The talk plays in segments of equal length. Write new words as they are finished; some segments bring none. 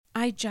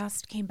I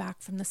just came back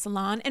from the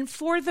salon, and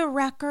for the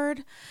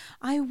record,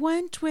 I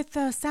went with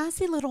a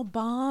sassy little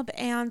bob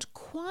and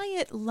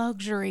quiet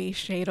luxury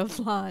shade of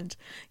blonde.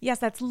 Yes,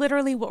 that's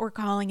literally what we're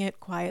calling it,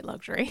 quiet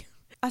luxury.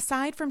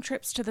 Aside from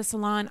trips to the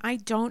salon, I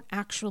don't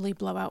actually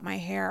blow out my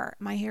hair.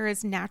 My hair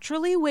is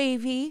naturally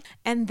wavy,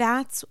 and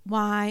that's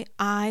why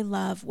I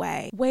love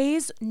Ouai.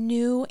 Ouai's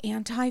new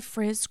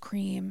anti-frizz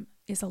cream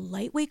is a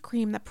lightweight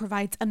cream that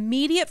provides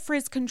immediate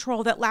frizz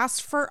control that lasts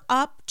for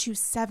up to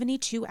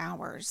 72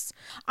 hours.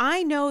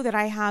 I know that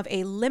I have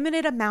a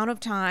limited amount of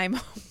time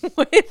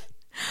with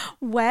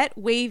wet,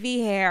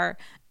 wavy hair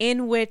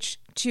in which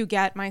to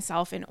get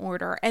myself in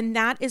order. And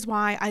that is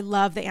why I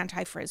love the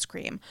anti-frizz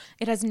cream.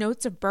 It has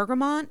notes of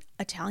bergamot,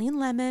 Italian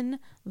lemon,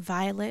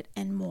 violet,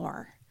 and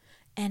more.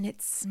 And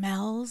it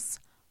smells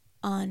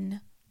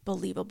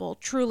unbelievable.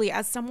 Truly,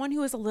 as someone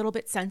who is a little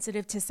bit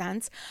sensitive to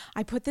scents,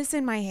 I put this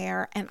in my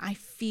hair and I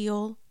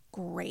feel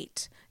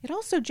great. It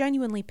also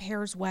genuinely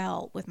pairs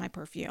well with my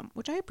perfume,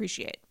 which I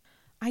appreciate.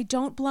 I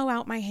don't blow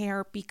out my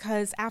hair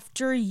because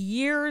after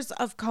years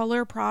of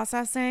color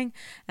processing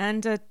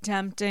and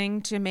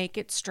attempting to make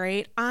it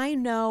straight, I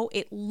know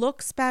it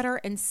looks better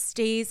and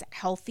stays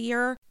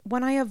healthier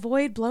when I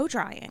avoid blow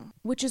drying,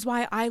 which is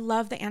why I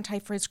love the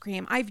anti-frizz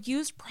cream. I've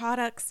used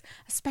products,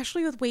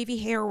 especially with wavy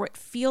hair, where it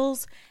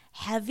feels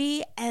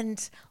heavy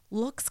and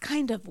looks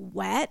kind of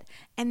wet,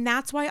 and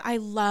that's why I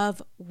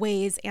love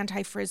Ouai's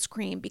anti-frizz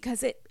cream,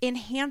 because it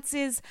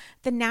enhances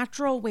the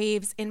natural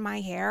waves in my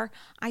hair.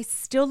 I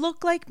still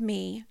look like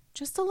me,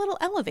 just a little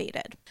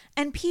elevated.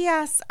 And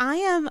P.S., I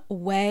am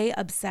way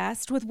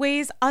obsessed with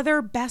Ouai's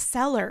other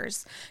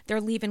bestsellers.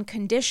 Their leave-in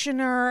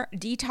conditioner,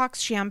 detox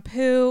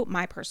shampoo,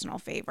 my personal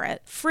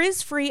favorite.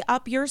 Frizz-free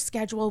up your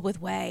schedule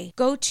with Ouai.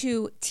 Go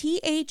to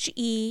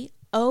TheOuai.com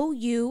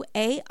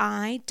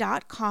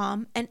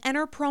and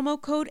enter promo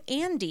code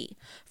Andy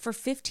for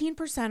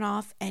 15%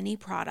 off any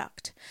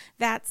product.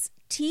 That's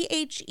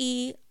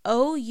TheOuai.com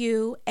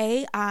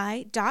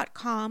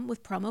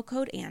with promo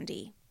code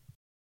Andy.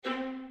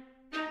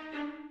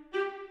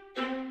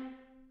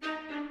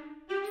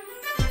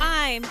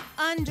 I'm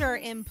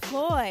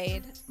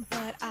underemployed,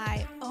 but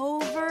I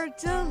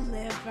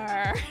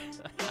over-deliver.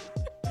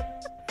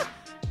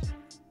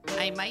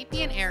 I might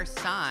be an air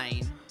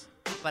sign,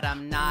 but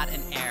I'm not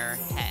an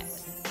airhead.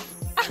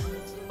 I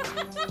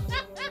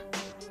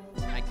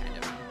kind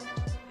of am.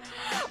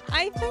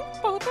 I think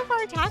both of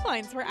our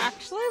taglines were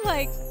actually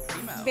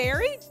Primo.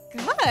 very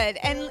good.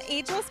 And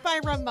Ageless by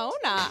Ramona.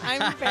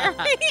 I'm very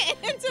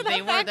into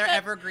the They're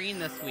evergreen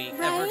this week.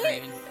 Right?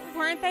 Evergreen.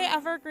 Weren't they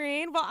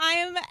evergreen? Well, I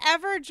am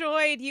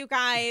overjoyed, you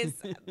guys,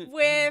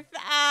 with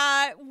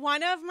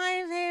one of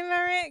my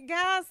favorite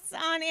guests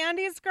on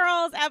Andy's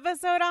Girls,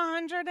 episode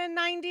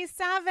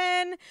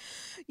 197.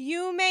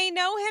 You may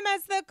know him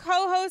as the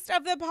co-host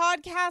of the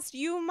podcast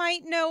you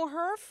might know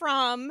her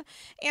from.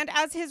 And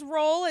as his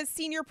role as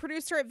senior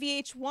producer at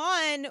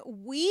VH1,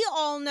 we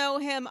all know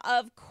him,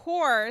 of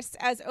course,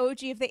 as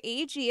OG of the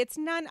AG. It's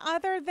none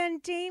other than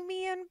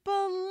Damian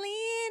Bellino.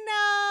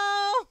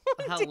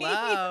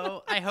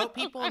 Hello. I hope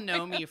people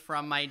know me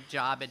from my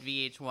job at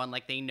VH1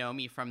 like they know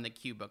me from the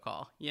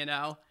cubicle, you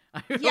know?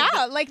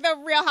 Yeah, like the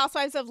Real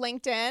Housewives of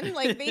LinkedIn.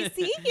 Like, they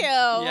see you.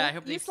 Yeah, I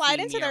hope you they slide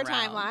see into me their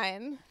around.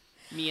 timeline.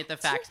 Me at the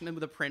fax with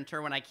the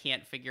printer when I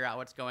can't figure out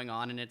what's going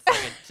on, and it's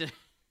like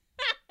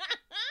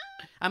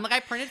I'm like,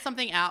 I printed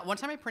something out. One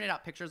time I printed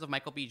out pictures of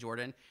Michael B.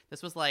 Jordan.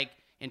 This was like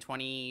in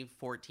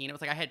 2014. It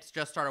was like I had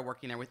just started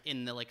working there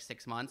within the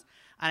 6 months,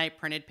 and I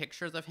printed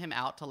pictures of him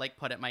out to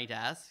put at my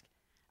desk.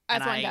 As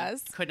and one I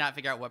does. could not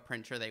figure out what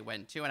printer they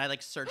went to, and I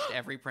searched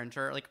every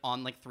printer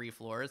on 3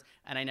 floors,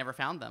 and I never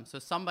found them. So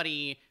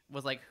somebody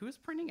was like, "Who's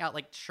printing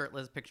out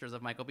shirtless pictures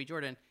of Michael B.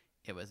 Jordan?"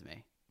 It was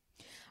me.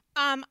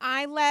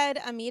 I led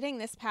a meeting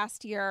this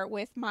past year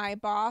with my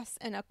boss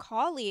and a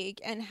colleague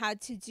and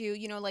had to do,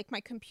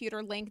 my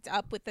computer linked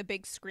up with the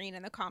big screen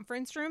in the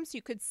conference room. So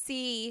you could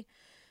see,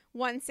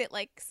 once it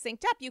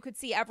synced up, you could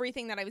see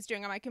everything that I was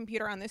doing on my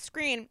computer on the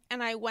screen.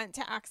 And I went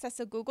to access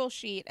a Google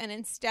Sheet, and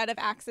instead of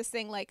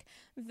accessing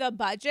the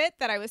budget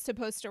that I was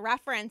supposed to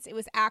reference, it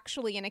was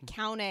actually an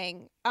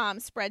accounting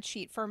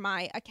spreadsheet for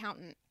my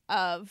accountant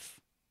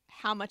of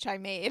how much I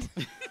made.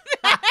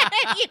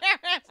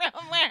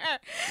 Somewhere.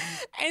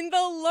 And the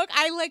look,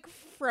 I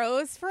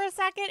froze for a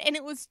second, and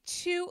it was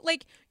too,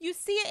 you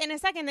see it in a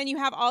second, then you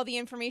have all the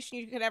information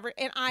you could ever,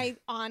 and I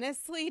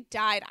honestly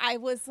died. I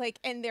was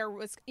and there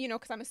was,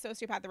 because I'm a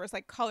sociopath, there was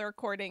color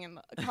coding and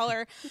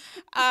color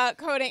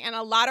coding and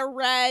a lot of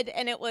red,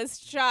 and it was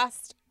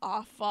just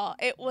awful.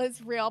 It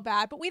was real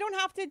bad, but we don't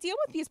have to deal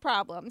with these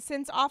problems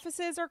since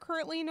offices are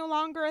currently no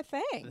longer a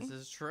thing. This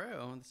is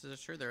true.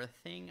 They're a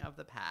thing of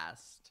the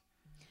past.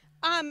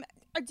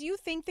 Do you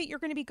think that you're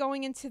going to be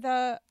going into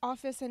the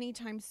office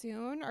anytime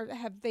soon, or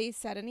have they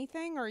said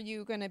anything? Or are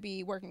you going to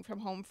be working from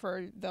home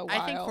for the while?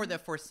 I think for the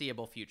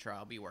foreseeable future,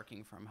 I'll be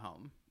working from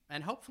home.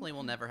 And hopefully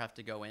we'll never have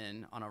to go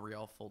in on a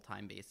real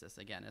full-time basis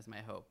again, is my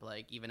hope.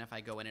 Even if I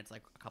go in, it's a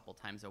couple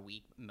times a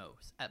week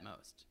at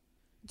most.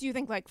 Do you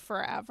think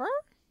forever?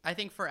 I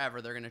think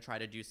forever they're going to try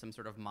to do some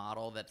sort of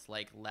model that's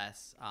like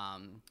less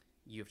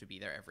you have to be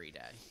there every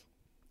day.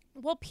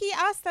 Well,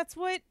 P.S. that's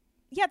what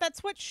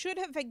should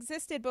have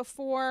existed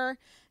before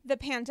the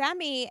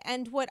pandemic.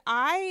 And what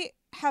I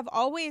have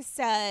always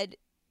said,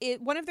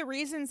 one of the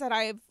reasons that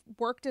I've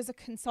worked as a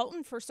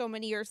consultant for so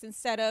many years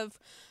instead of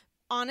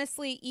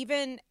honestly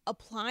even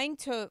applying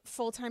to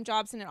full-time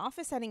jobs in an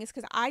office setting is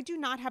because I do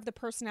not have the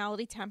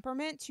personality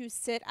temperament to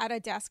sit at a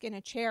desk in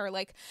a chair.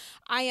 Like,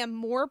 I am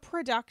more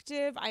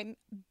productive. I'm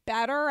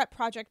better at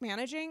project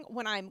managing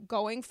when I'm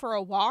going for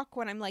a walk,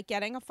 when I'm like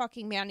getting a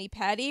fucking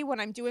mani-pedi,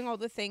 when I'm doing all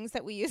the things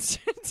that we used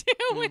to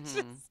do, which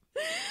is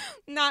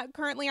not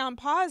currently on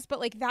pause, but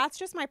like that's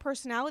just my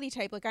personality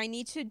type. Like, I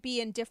need to be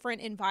in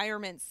different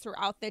environments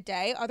throughout the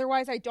day.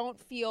 Otherwise, I don't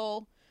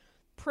feel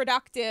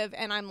productive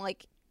and I'm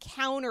like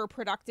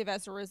counterproductive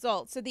as a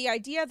result. So the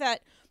idea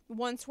that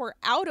once we're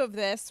out of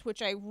this,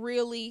 which I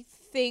really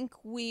think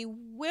we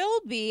will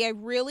be, I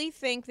really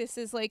think this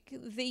is like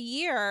the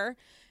year,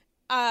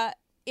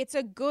 it's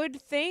a good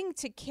thing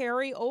to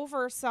carry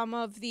over some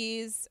of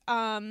these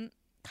kind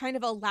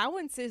of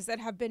allowances that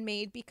have been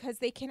made because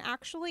they can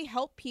actually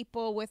help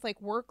people with like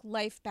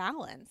work-life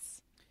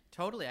balance.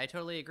 Totally. I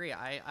totally agree.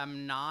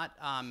 I'm not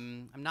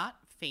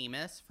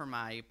famous for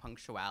my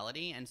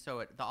punctuality, and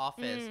so at the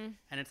office,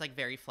 and it's like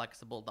very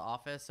flexible, the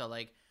office, so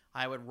like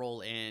I would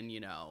roll in, you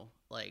know,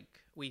 like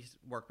we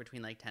work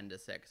between like 10 to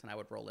 6 and I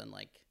would roll in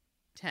like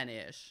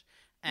 10ish,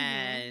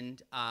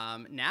 and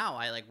now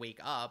I like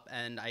wake up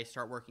and I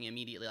start working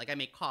immediately. Like I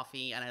make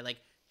coffee and I like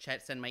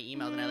send my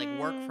emails and I like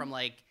work from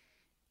like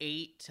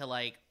 8 to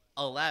like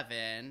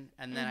 11,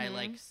 and then I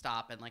like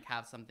stop and like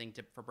have something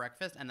for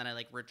breakfast, and then I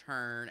like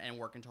return and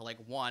work until like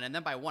 1, and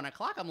then by 1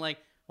 o'clock I'm like,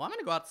 well, I'm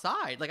gonna go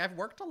outside. Like I've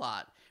worked a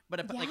lot, but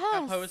if, like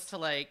opposed to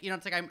like, you know,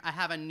 it's like I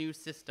have a new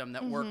system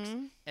that works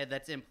and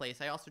that's in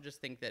place. I also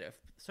just think that if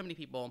so many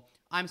people,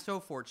 I'm so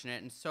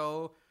fortunate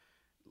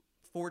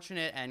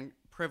and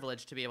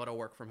privileged to be able to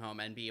work from home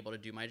and be able to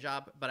do my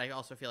job. But I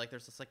also feel like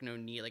there's just like no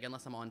need, like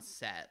unless I'm on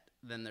set,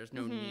 then there's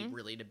no need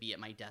really to be at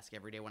my desk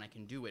every day when I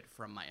can do it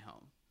from my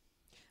home.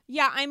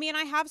 Yeah, I mean,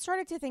 I have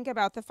started to think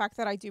about the fact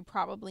that I do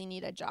probably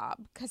need a job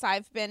because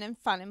I've been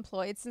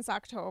unemployed since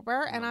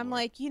October. And I'm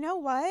like, you know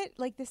what?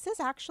 Like, this is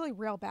actually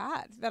real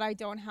bad that I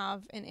don't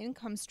have an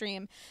income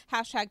stream.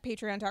 Hashtag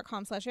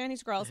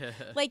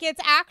patreon.com/AnniesGirls. Like,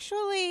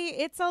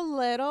 it's a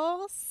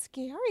little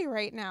scary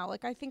right now.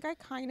 Like, I think I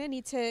kind of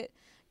need to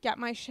get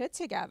my shit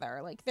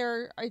together. Like,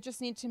 I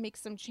just need to make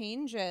some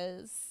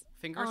changes.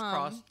 Fingers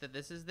crossed that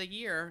this is the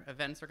year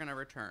events are going to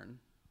return.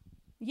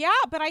 Yeah,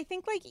 but I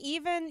think like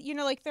even, you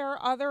know, like there are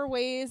other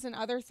ways and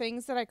other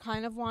things that I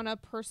kind of want to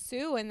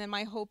pursue. And then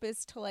my hope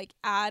is to like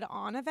add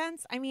on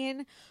events. I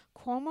mean,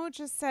 Cuomo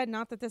just said,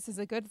 not that this is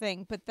a good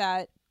thing, but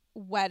that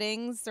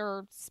weddings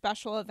or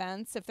special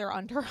events, if they're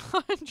under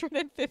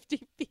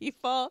 150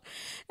 people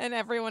and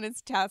everyone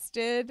is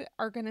tested,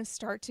 are going to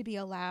start to be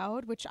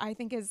allowed, which I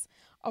think is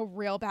a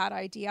real bad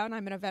idea. And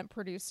I'm an event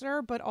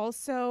producer, but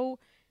also,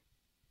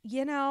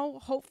 you know,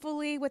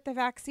 hopefully with the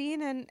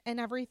vaccine and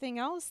everything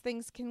else,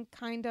 things can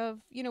kind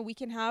of, you know, we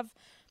can have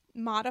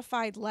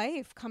modified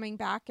life coming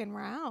back in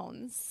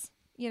rounds.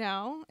 You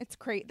know, it's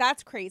crazy.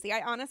 That's crazy.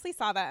 I honestly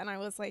saw that and I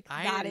was like,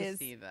 I didn't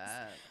see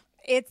that.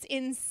 It's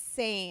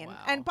insane. Wow.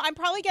 And I'm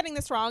probably getting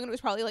this wrong. And it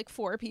was probably like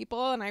 4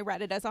 people and I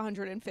read it as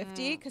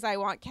 150 because I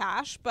want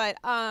cash. But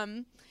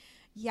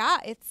yeah,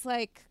 it's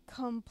like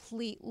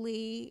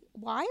completely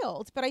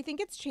wild. But I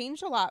think it's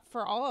changed a lot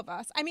for all of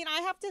us. I mean,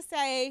 I have to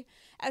say,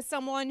 as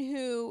someone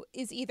who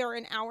is either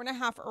an hour and a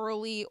half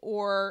early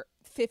or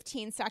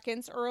 15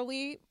 seconds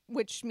early,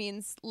 which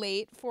means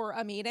late for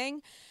a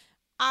meeting,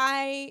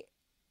 I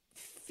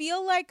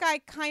feel like I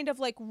kind of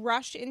like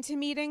rush into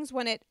meetings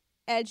when it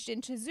edged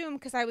into Zoom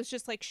because I was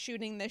just like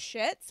shooting the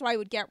shit. So I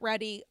would get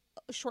ready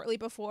shortly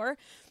before.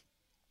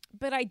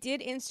 But I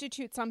did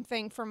institute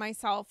something for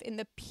myself in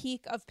the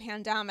peak of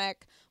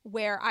pandemic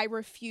where I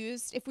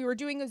refused, if we were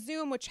doing a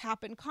Zoom, which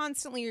happened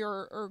constantly,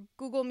 or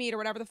Google Meet or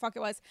whatever the fuck it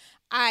was,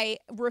 I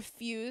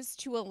refused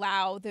to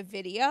allow the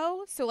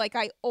video. So like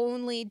I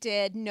only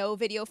did no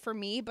video for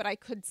me, but I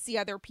could see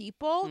other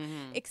people,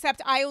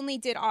 except I only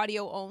did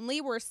audio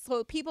only, where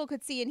so people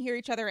could see and hear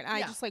each other. And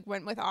I just like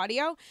went with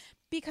audio.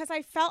 Because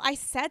I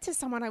said to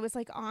someone, I was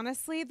like,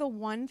 honestly, the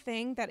one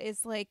thing that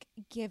is like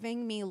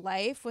giving me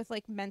life with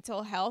like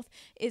mental health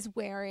is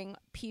wearing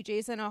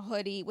PJs and a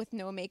hoodie with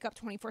no makeup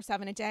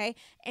 24/7 a day.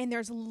 And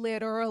there's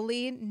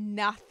literally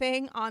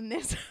nothing on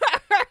this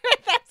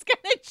earth that's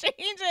going to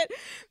change it.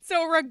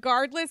 So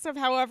regardless of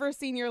however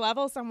senior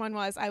level someone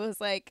was, I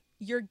was like,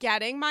 you're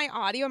getting my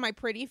audio, my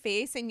pretty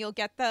face, and you'll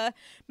get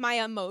my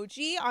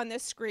emoji on the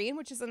screen,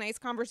 which is a nice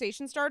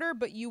conversation starter,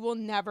 but you will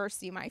never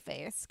see my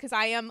face because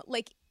I am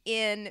like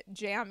in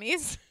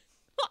jammies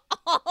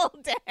all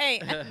day.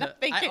 And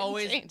nothing I can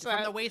always, change from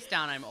that. the waist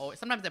down,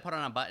 sometimes I put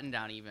on a button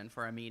down even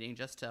for a meeting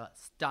just to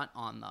stunt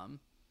on them.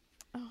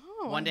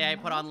 Oh, One day I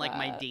put on like that.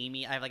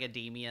 I have like a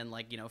Damien,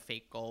 like, you know,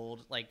 fake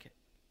gold, like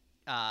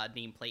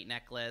nameplate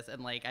necklace,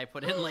 and like I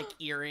put in like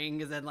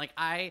earrings, and like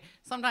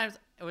sometimes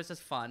it was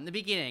just fun. In the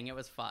beginning, it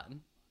was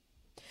fun.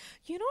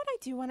 You know what I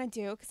do want to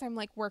do? Because I'm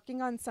like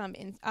working on some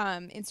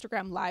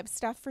Instagram live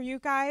stuff for you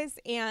guys.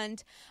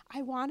 And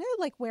I want to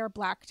like wear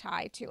black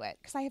tie to it.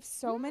 Because I have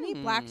so many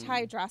black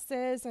tie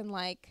dresses and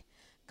like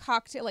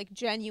cocktail, like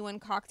genuine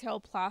cocktail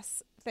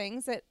plus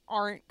things that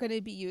aren't going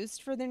to be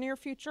used for the near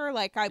future.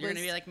 Like You're going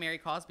to be like Mary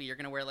Cosby. You're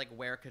going to wear like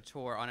Wear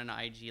Couture on an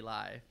IG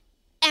live.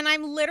 And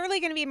I'm literally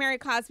going to be Mary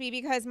Cosby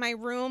because my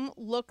room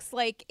looks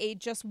like a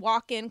just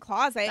walk-in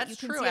closet. That's you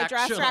can true, see a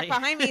dress rack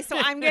behind me. So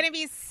I'm going to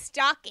be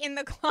stuck in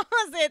the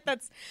closet.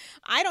 That's,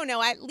 I don't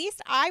know, at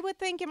least I would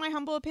think, in my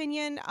humble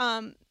opinion,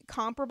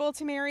 comparable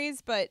to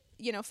Mary's, but,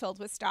 you know, filled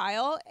with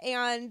style.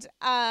 And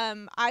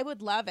I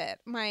would love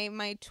it.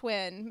 My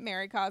twin,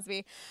 Mary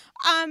Cosby.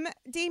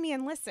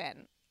 Damien,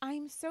 listen,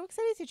 I'm so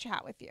excited to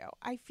chat with you.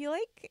 I feel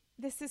like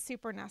this is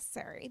super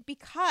necessary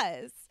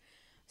because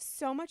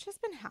so much has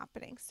been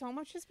happening. So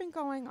much has been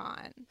going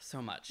on.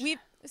 So much.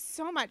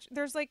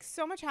 There's like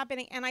so much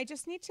happening. And I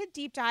just need to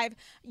deep dive.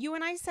 You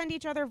and I send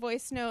each other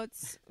voice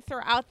notes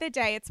throughout the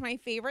day. It's my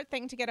favorite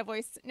thing to get a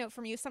voice note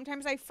from you.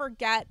 Sometimes I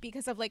forget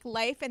because of like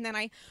life. And then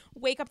I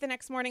wake up the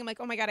next morning. I'm like,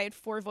 oh my God, I had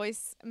 4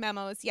 voice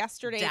memos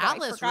yesterday.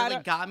 Dallas really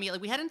got me.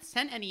 Like, we hadn't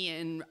sent any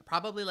in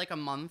probably like a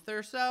month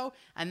or so.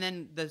 And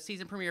then the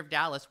season premiere of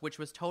Dallas, which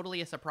was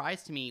totally a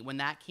surprise to me when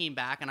that came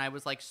back. And I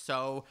was like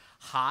so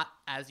hot,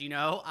 as you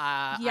know.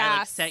 Yes. I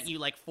like sent you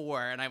like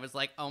 4. And I was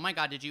like, oh my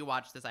God, did you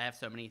watch this? I have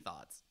so many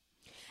thoughts.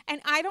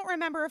 And I don't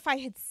remember if I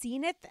had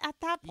seen it at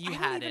that point. You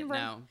hadn't,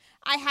 no.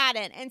 I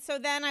hadn't. And so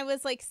then I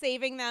was like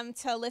saving them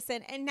to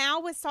listen. And now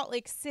with Salt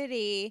Lake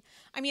City,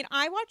 I mean,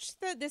 I watched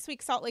this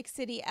week's Salt Lake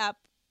City ep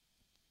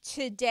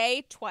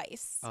today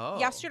twice. Oh.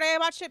 Yesterday I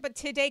watched it, but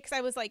today, because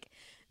I was like,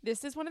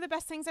 this is one of the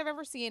best things I've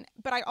ever seen.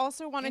 But I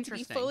also wanted to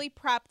be fully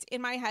prepped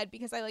in my head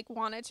because I like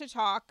wanted to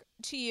talk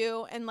to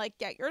you and like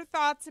get your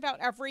thoughts about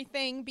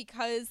everything,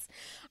 because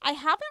I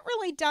haven't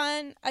really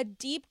done a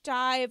deep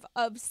dive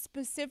of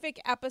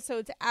specific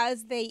episodes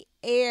as they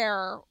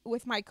air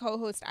with my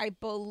co-host, I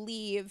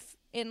believe,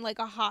 in like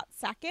a hot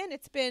second.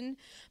 It's been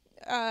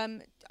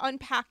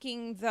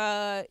unpacking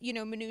the, you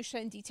know, minutia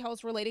and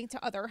details relating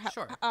to other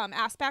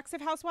aspects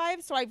of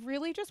Housewives. So I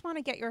really just want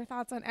to get your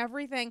thoughts on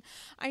everything.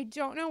 I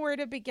don't know where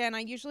to begin. I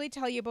usually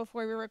tell you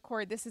before we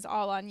record, this is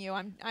all on you.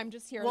 I'm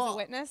just here as a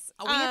witness.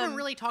 We haven't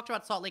really talked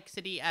about Salt Lake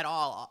City at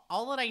all.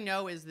 All that I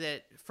know is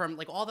that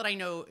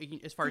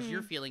as far as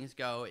your feelings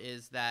go,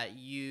 is that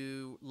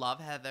you love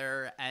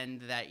Heather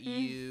and that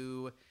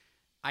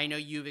I know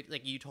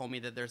you told me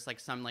that there's like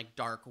some like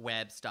dark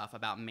web stuff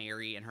about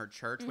Mary and her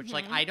church, which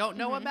like I don't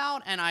know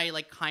about, and I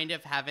like kind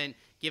of haven't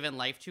given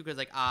life to, because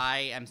like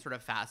I am sort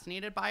of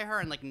fascinated by her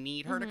and like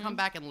need her to come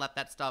back and let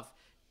that stuff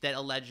that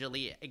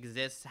allegedly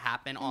exists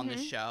happen on the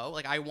show.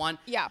 Like I want,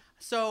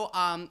 So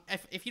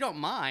if you don't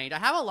mind, I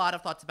have a lot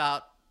of thoughts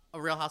about a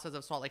Real Housewives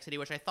of Salt Lake City,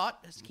 which I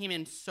thought came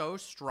in so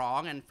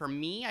strong, and for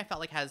me, I felt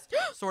like has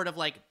sort of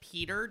like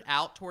petered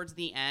out towards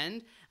the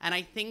end, and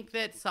I think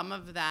that some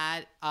of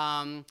that.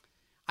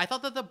 I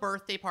thought that the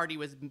birthday party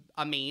was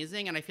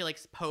amazing, and I feel like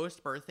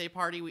post birthday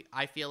party,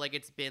 I feel like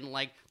it's been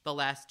like the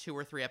last 2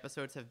 or 3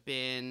 episodes have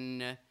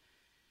been.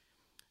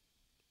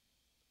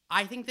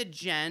 I think that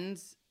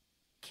Jen's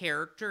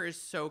character is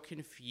so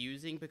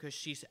confusing because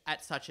she's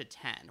at such a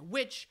 10,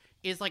 which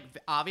is like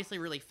obviously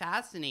really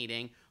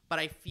fascinating, but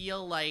I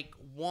feel like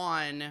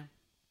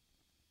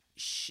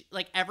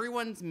like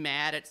everyone's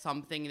mad at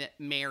something that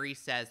Mary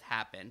says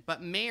happened.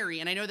 But Mary,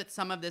 and I know that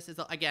some of this is,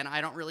 again,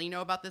 I don't really know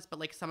about this, but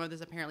like some of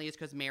this apparently is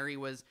because Mary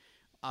was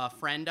a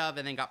friend of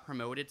and then got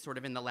promoted sort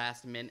of in the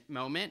last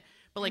moment.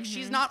 But like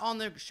she's not on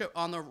the show,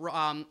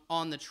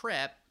 on the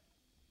trip,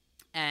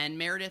 and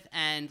Meredith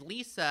and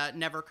Lisa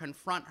never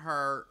confront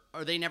her,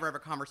 or they never have a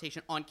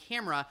conversation on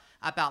camera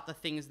about the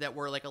things that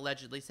were like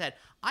allegedly said.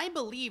 I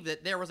believe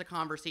that there was a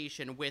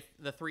conversation with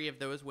the 3 of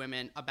those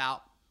women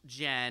about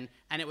Jen,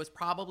 and it was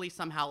probably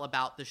somehow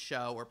about the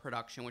show or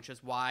production, which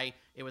is why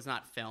it was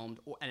not filmed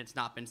and it's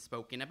not been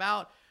spoken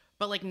about.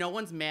 But like no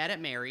one's mad at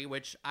Mary,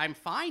 which I'm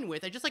fine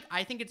with.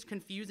 I think it's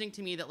confusing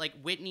to me that like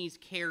Whitney's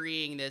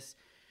carrying this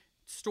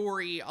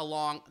story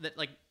along, that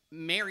like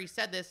Mary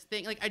said this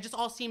thing. Like it just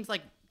all seems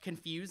like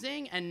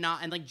confusing, and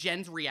like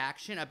Jen's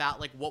reaction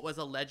about like what was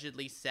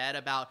allegedly said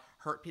about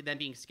her, them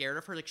being scared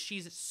of her. Like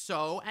she's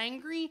so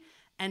angry,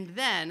 and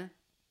then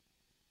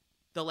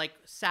the like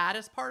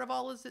saddest part of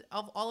all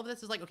of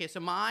this is like, okay, so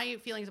my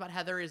feelings about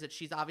Heather is that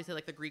she's obviously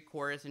like the Greek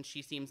chorus and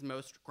she seems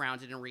most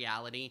grounded in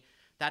reality.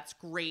 That's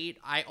great.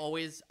 I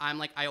always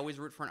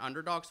root for an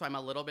underdog, so I'm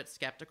a little bit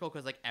skeptical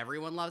because like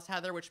everyone loves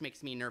Heather, which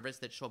makes me nervous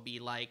that she'll be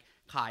like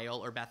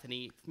Kyle or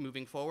Bethany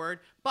moving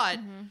forward. But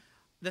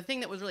the thing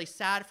that was really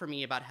sad for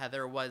me about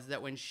Heather was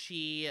that when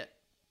she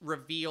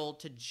revealed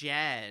to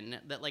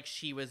Jen that like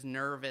she was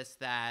nervous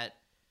that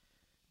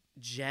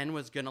Jen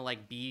was gonna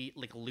like be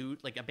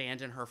like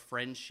abandon her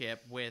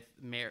friendship with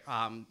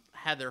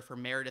Heather for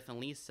Meredith and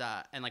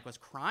Lisa, and like was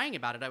crying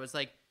about it. I was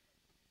like,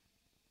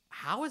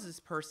 how is this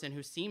person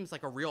who seems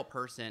like a real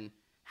person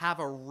have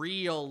a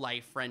real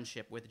life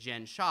friendship with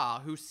Jen Shah,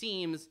 who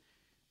seems,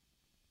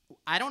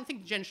 I don't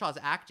think Jen Shah's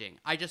acting.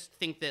 I just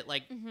think that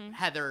like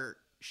Heather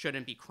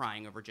shouldn't be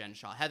crying over Jen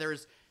Shah.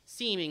 Heather's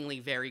seemingly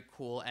very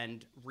cool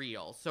and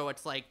real. So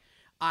it's like,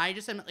 I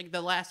just am like,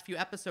 the last few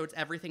episodes,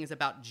 everything is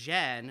about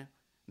Jen.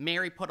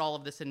 Mary put all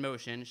of this in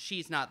motion.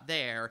 She's not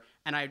there.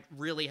 And I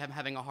really am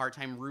having a hard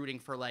time rooting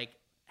for like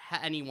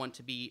anyone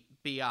to be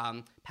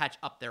patch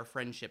up their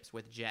friendships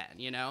with Jen,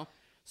 you know?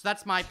 So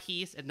that's my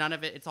piece. And none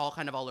of it, it's all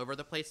kind of all over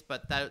the place,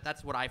 but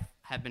that's what I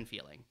have been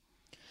feeling.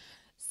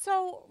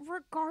 So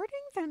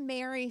regarding the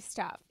Mary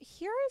stuff,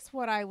 here's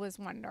what I was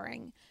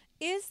wondering.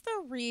 Is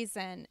the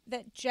reason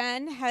that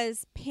Jen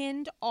has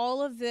pinned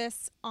all of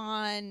this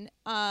on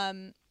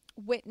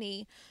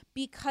Whitney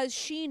because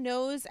she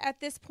knows at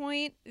this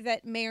point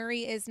that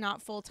Mary is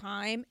not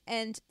full-time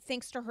and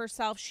thinks to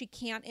herself she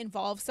can't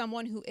involve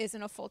someone who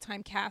isn't a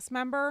full-time cast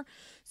member?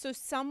 So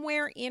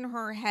somewhere in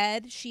her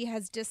head, she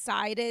has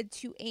decided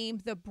to aim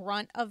the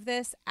brunt of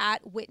this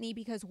at Whitney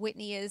because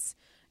Whitney is,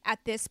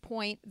 at this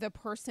point, the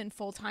person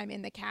full-time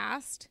in the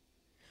cast.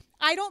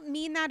 I don't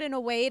mean that in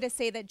a way to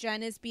say that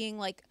Jen is being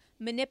like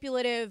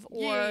manipulative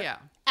or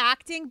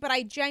acting, but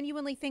I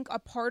genuinely think a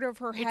part of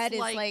her head is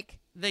like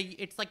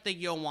it's like the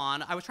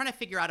Yoan. I was trying to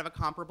figure out of a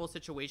comparable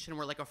situation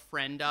where like a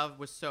friend of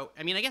was so,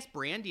 I mean, I guess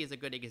Brandy is a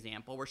good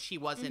example where she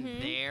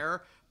wasn't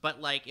there,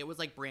 but like it was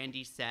like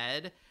Brandy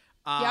said.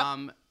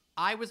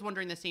 I was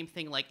wondering the same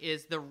thing, like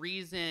is the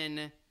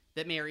reason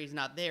that Mary's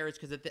not there is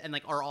because and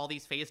like are all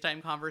these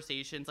FaceTime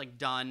conversations like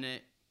done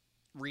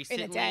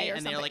recently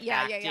and they're like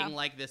acting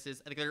like this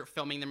is like they're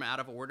filming them out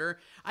of order.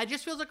 I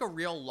just feels like a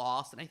real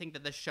loss, and I think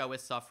that the show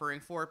is suffering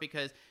for it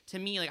because to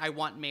me, like I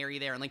want Mary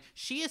there, and like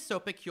she is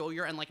so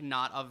peculiar and like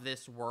not of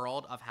this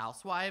world of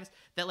Housewives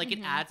that like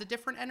it adds a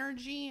different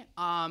energy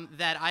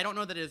that I don't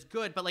know that is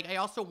good, but like I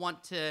also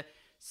want to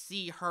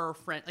see her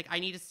friend, like I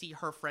need to see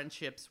her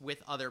friendships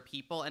with other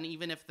people, and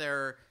even if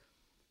they're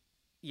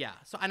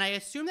so, and I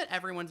assume that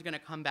everyone's going to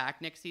come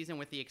back next season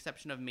with the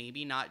exception of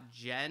maybe not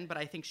Jen, but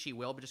I think she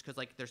will, but just because,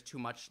 like, there's too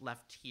much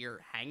left here,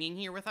 hanging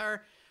here with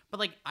her. But,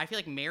 like, I feel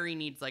like Mary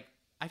needs, like,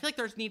 I feel like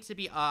there needs to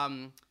be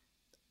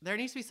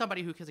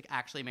somebody who is, like,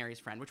 actually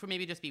Mary's friend, which would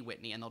maybe just be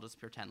Whitney, and they'll just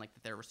pretend, like,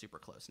 that they're super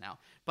close now.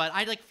 But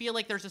I, like, feel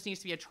like there just needs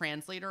to be a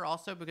translator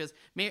also because,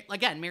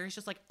 Mary's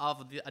just, like,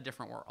 of a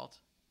different world.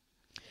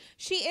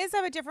 She is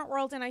of a different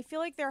world, and I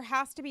feel like there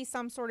has to be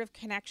some sort of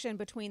connection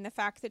between the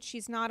fact that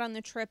she's not on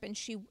the trip and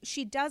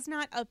she does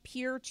not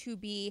appear to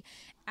be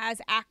as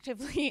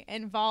actively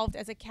involved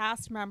as a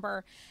cast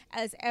member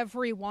as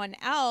everyone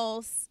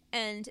else.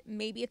 And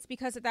maybe it's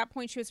because at that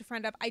point she was a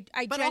friend of. I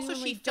but genuinely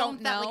also she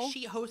filmed that, like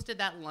she hosted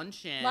that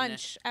lunch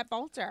at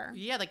Voltaire.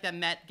 Yeah, like the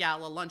Met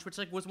Gala lunch, which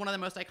like was one of the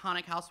most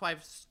iconic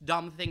Housewives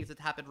dumb things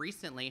that's happened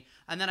recently.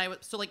 And then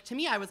to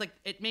me I was like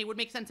would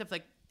make sense if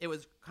like it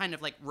was kind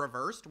of like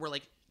reversed where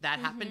like that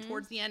happened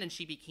towards the end and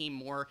she became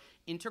more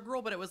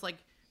integral, but it was like,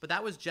 but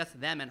that was just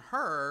them and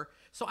her.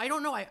 So I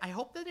don't know. I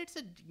hope that it's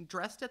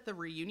addressed at the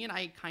reunion.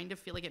 I kind of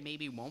feel like it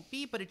maybe won't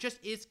be, but it just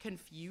is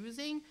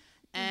confusing.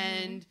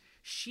 And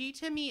she,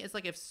 to me, is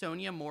like if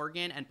Sonia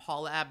Morgan and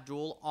Paula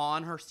Abdul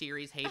on her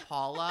series Hey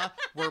Paula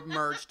were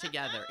merged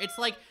together. It's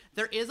like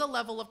there is a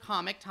level of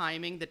comic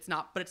timing but it's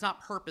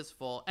not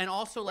purposeful. And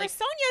also like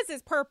Sonia's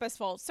is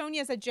purposeful.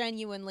 Sonia's a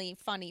genuinely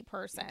funny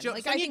person.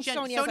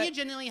 Sonia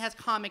genuinely has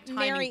comic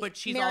timing, but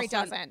Mary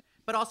doesn't.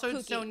 But also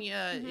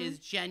Sonia is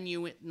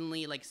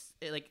genuinely like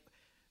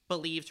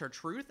believes her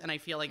truth, and I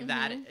feel like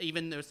that,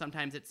 even though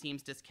sometimes it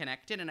seems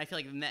disconnected, and I feel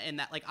like in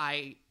that like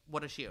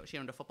what is she? She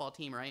owned a football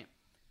team, right?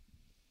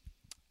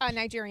 A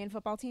Nigerian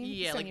football team.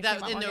 Yeah, Sonia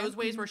like that in those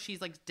ways where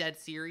she's like dead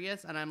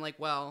serious, and I'm like,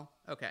 well,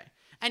 okay.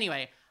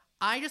 Anyway,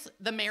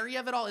 the Mary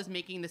of it all is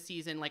making the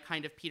season like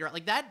kind of peter out.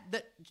 Like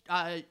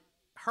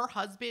her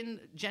husband,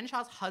 Jen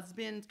Shah's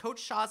husband, Coach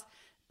Shah's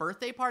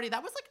birthday party.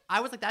 That was like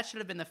I was like that should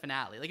have been the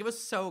finale. Like it was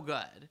so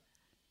good.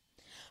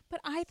 But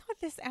I thought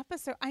this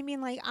episode, I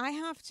mean, like, I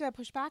have to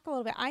push back a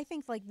little bit. I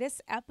think, like, this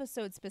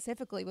episode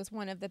specifically was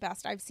one of the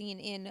best I've seen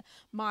in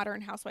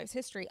modern Housewives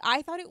history.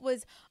 I thought it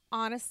was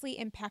honestly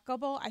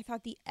impeccable. I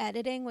thought the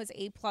editing was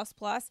A++.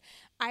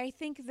 I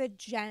think the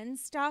Jen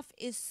stuff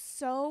is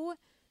so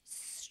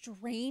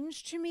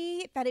strange to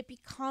me that it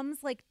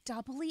becomes like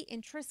doubly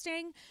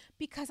interesting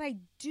because I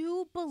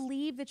do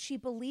believe that she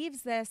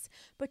believes this,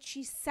 but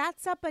she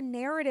sets up a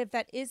narrative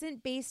that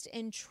isn't based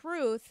in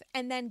truth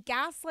and then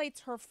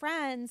gaslights her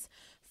friends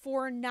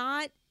for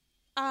not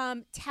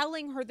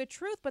telling her the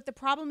truth. But the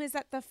problem is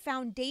that the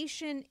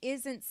foundation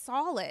isn't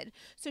solid.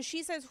 So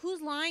she says,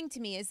 who's lying to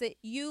me? Is it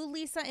you,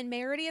 Lisa, and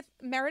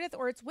Meredith,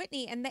 or it's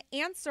Whitney? And the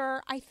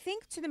answer, I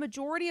think, to the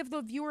majority of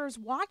the viewers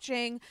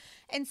watching,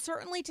 and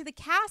certainly to the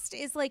cast,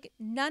 is like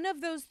none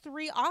of those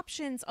three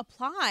options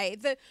apply.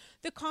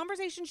 The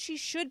conversation she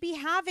should be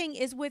having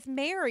is with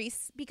Mary,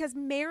 because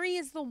Mary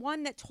is the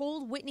one that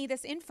told Whitney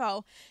this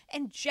info.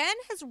 And Jen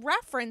has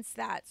referenced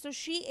that. So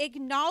she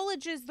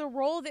acknowledges the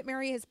role that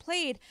Mary has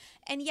played,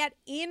 and yet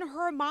in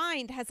her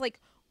mind has like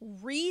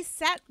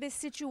reset this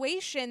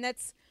situation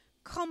that's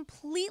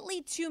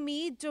completely, to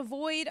me,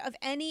 devoid of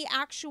any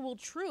actual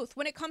truth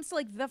when it comes to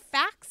like the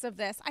facts of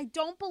this. I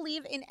don't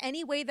believe in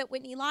any way that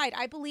Whitney lied.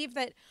 I believe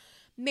that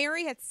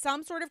Mary had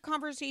some sort of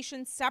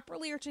conversation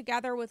separately or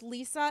together with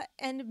Lisa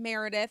and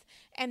Meredith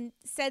and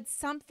said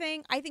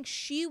something. I think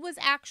she was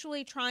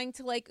actually trying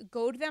to like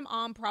goad them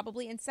on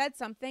probably and said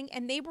something,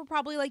 and they were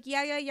probably like,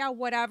 yeah,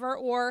 whatever,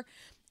 or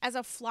as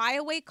a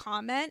flyaway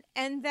comment,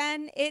 and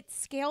then it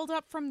scaled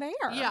up from there.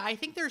 Yeah, I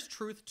think there's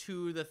truth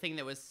to the thing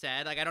that was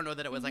said. Like, I don't know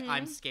that it was like,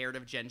 I'm scared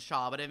of Jen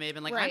Shaw, but it may have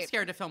been like, I'm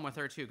scared to film with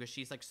her too because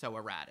she's like so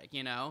erratic,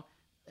 you know?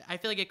 I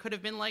feel like it could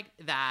have been like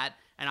that,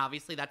 and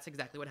obviously that's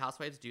exactly what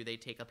housewives do. They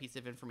take a piece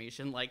of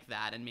information like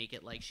that and make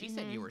it like, she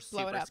said you were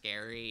super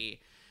scary.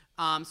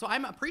 So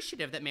I'm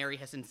appreciative that Mary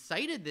has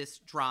incited this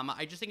drama.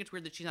 I just think it's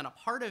weird that she's not a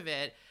part of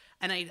it,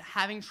 and I'm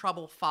having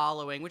trouble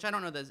following, which I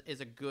don't know that is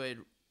a good,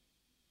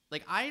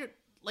 like,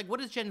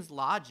 what is Jen's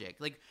logic?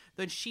 Like,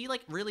 then she,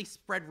 like, really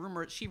spread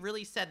rumors. She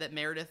really said that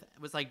Meredith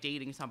was, like,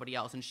 dating somebody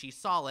else, and she's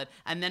solid,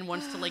 and then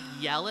wants to, like,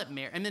 yell at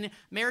Meredith. And then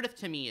Meredith,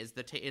 to me, is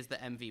the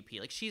MVP.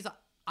 Like, she's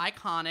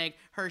iconic.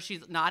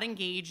 She's not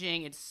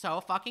engaging. It's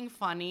so fucking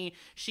funny.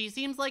 She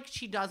seems like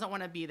she doesn't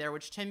want to be there,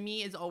 which to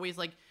me is always,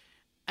 like,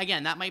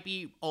 again, that might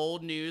be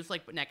old news,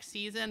 like, next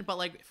season, but,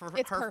 like, for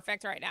it's her... It's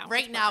perfect right now.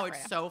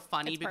 It's so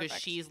funny because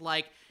she's,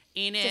 like,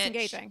 in it.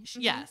 Disengaging.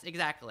 Yes,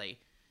 exactly.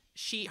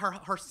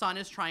 Her son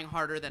is trying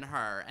harder than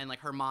her, and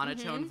like her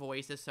monotone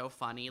voice is so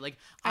funny. Like,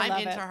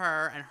 I'm into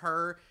her, and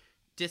her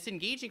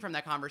disengaging from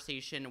that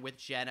conversation with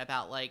Jen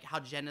about like how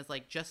Jen is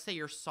like, just say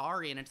you're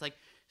sorry, and it's like,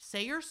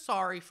 say you're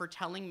sorry for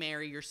telling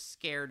Mary you're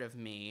scared of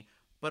me,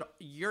 but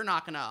you're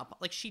not gonna,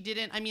 like, she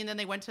didn't. I mean, then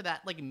they went to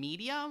that like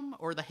medium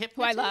or the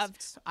hypnotist. Who I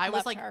loved. I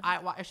was like, her.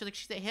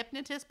 She's a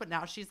hypnotist, but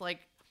now she's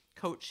like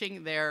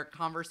coaching their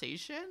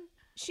conversation.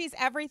 She's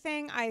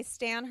everything. I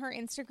stan her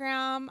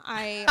Instagram.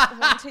 I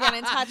want to get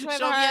in touch with her.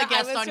 She'll be a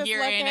guest on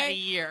here in a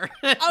year.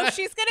 Oh,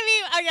 she's going to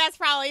be a guest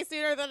probably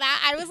sooner than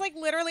that. I was like,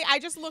 literally, I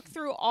just looked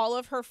through all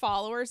of her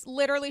followers.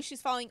 Literally,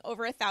 she's following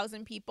over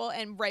 1,000 people.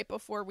 And right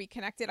before we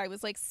connected, I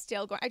was like,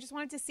 still going. I just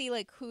wanted to see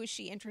like, who is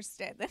she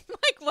interested in?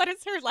 Like, what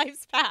is her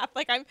life's path?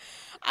 Like,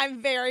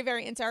 I'm very,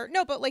 very into her.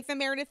 No, but like the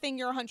Meredith thing,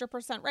 you're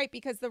 100% right.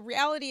 Because the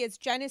reality is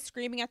Jen is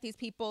screaming at these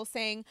people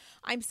saying,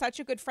 I'm such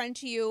a good friend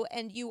to you.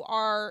 And you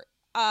are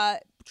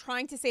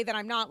trying to say that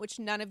I'm not, which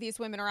none of these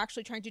women are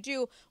actually trying to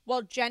do,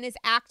 while Jen is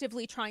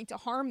actively trying to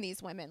harm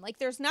these women. Like,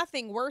 there's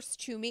nothing worse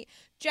to me.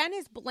 Jen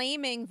is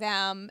blaming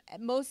them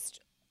most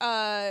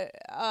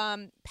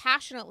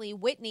passionately,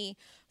 Whitney,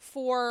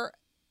 for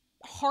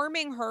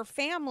harming her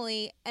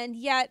family, and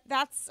yet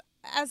that's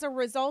as a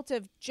result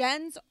of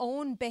Jen's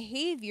own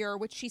behavior,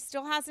 which she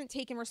still hasn't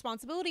taken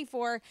responsibility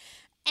for.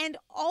 And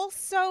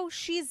also,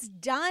 she's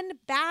done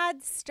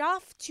bad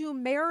stuff to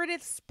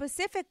Meredith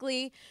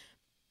specifically,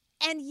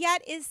 and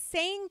yet is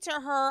saying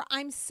to her,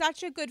 I'm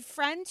such a good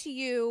friend to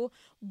you.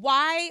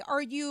 Why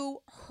are you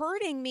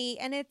hurting me?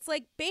 And it's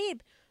like,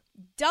 babe,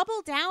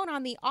 double down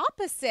on the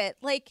opposite.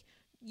 Like,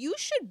 you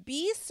should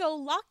be so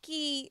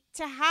lucky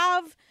to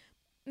have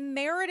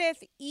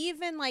Meredith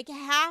even like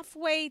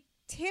halfway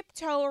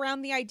tiptoe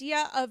around the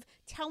idea of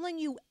telling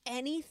you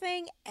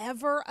anything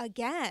ever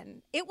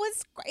again. It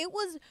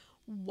was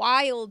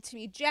wild to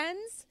me.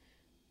 Jen's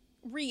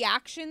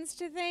reactions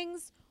to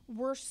things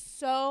were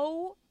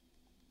so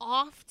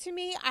off to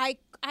me. I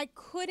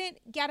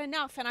couldn't get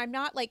enough, and I'm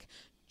not like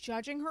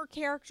judging her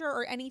character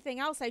or anything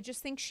else. I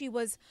just think she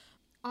was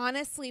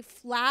honestly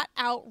flat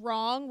out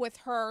wrong with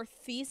her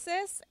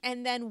thesis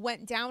and then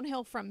went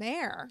downhill from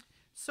there.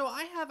 So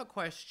I have a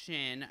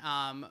question,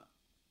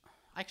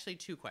 actually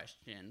two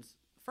questions.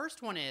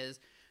 First one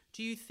is,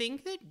 do you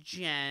think that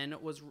Jen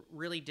was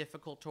really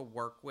difficult to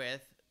work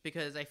with?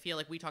 Because I feel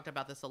like we talked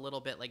about this a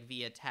little bit like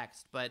via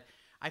text, but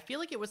I feel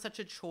like it was such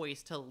a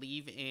choice to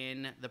leave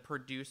in the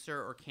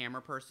producer or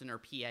camera person or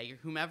PA,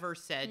 whomever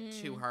said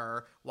to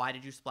her, why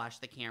did you splash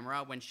the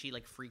camera, when she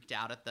like freaked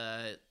out at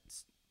the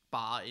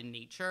spa in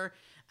nature.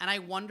 And I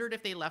wondered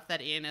if they left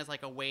that in as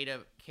like a way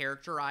to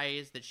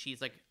characterize that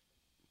she's like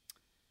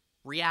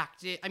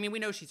reactive. I mean, we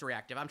know she's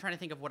reactive. I'm trying to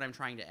think of what I'm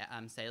trying to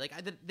say. Like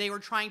they were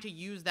trying to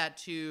use that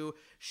to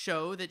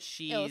show that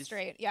she's...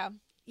 Illustrate, yeah.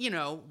 You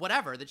know,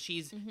 whatever, that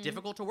she's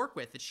difficult to work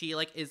with, that she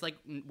like is like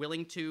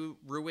willing to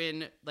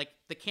ruin like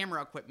the camera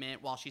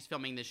equipment while she's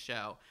filming this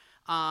show.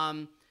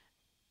 Yeah,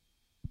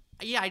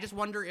 I just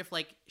wonder if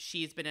like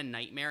she's been a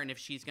nightmare and if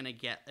she's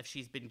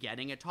been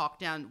getting a talk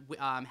down.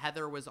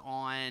 Heather was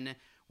on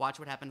Watch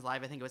What Happens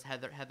Live. I think it was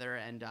Heather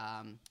and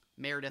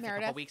Meredith a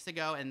couple weeks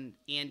ago, and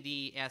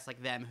Andy asked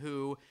like them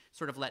who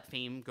sort of let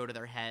fame go to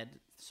their head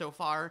so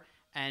far,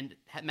 and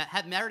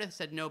Meredith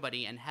said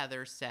nobody, and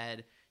Heather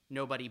said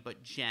nobody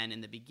but Jen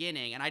in the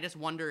beginning. And I just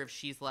wonder if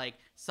she's like,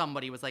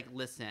 somebody was like,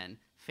 listen,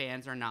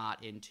 fans are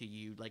not into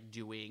you like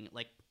doing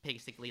like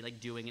basically like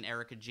doing an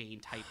Erika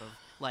Jayne type of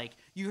like,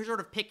 you're sort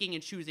of picking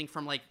and choosing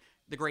from like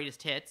the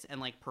greatest hits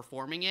and like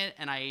performing it,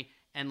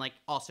 and like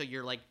also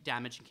you're like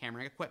damaging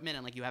camera equipment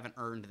and like you haven't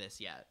earned this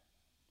yet.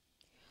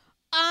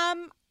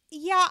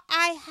 Yeah,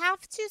 I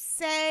have to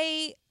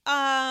say,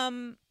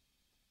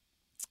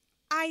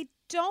 I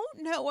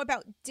don't know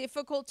about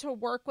difficult to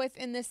work with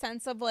in the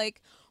sense of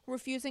like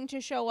refusing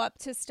to show up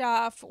to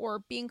stuff or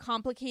being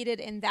complicated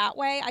in that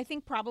way. I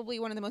think probably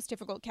one of the most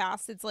difficult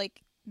casts, it's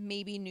like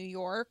maybe New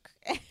York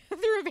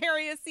through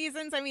various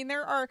seasons. I mean,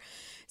 there are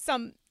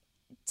some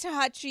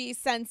touchy,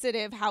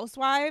 sensitive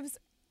housewives.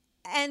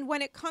 And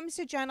when it comes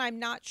to Jen, I'm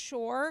not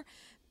sure.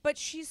 But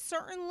she's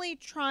certainly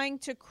trying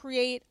to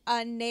create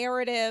a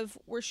narrative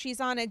where she's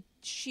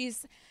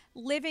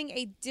living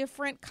a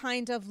different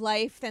kind of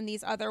life than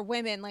these other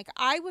women. Like,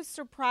 I was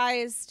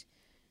surprised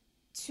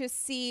to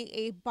see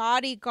a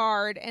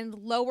bodyguard and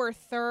lower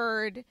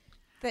third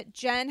that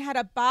Jen had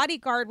a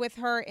bodyguard with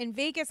her in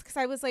Vegas, because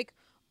I was like,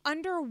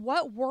 under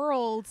what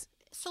world?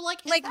 So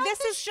like This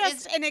is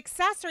just an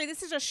accessory.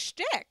 This is a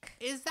shtick.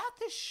 Is that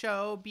the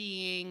show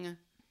being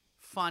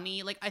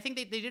funny? Like, I think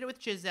they did it with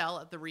Giselle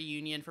at the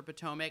reunion for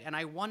Potomac, and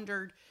I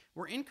wondered,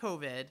 we're in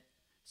COVID,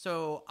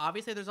 so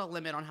obviously there's a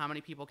limit on how many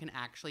people can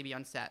actually be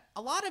on set.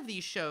 A lot of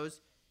these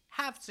shows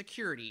have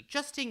security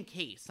just in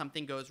case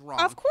something goes wrong.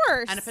 Of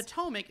course. And at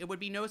Potomac, it would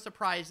be no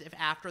surprise if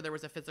after there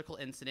was a physical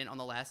incident on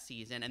the last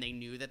season and they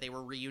knew that they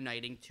were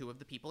reuniting two of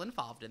the people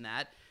involved in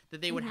that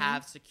they would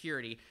have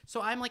security.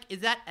 So I'm like, is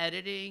that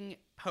editing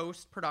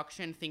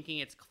post-production thinking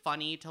it's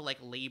funny to like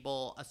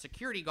label a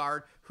security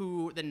guard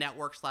who the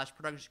network /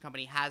 production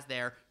company has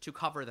there to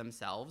cover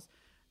themselves?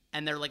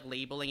 And they're like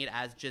labeling it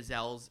as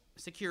Giselle's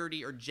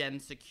security or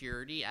Jen's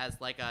security as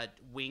like a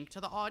wink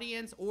to the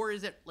audience? Or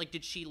is it like,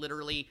 did she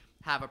literally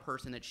have a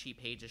person that she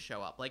paid to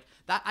show up? Like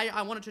that,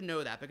 I wanted to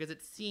know that because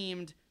it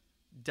seemed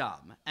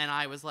dumb. And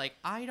I was like,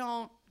 I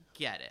don't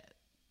get it.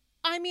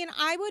 I mean,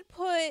 I would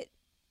put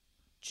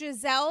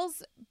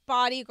Giselle's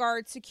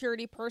bodyguard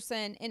security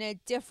person in a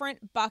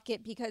different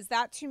bucket because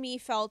that to me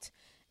felt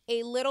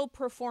a little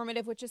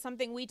performative, which is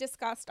something we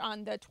discussed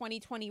on the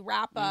 2020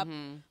 wrap up,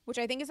 which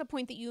I think is a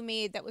point that you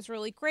made that was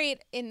really great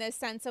in the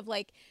sense of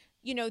like,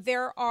 you know,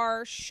 there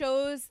are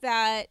shows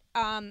that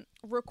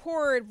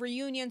record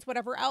reunions,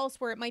 whatever else,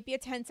 where it might be a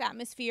tense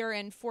atmosphere,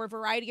 and for a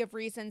variety of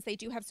reasons, they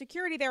do have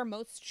security there.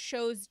 Most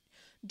shows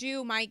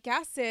do, my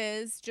guess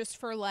is, just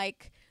for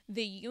like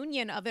the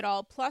union of it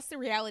all, plus the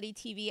reality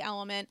TV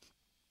element.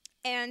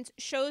 And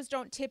shows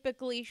don't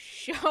typically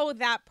show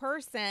that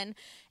person.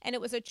 And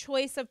it was a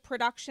choice of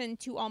production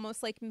to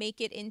almost like make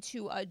it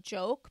into a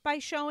joke by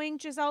showing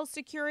Giselle's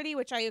security,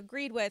 which I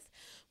agreed with.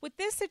 With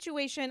this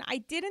situation, I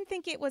didn't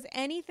think it was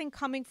anything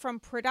coming from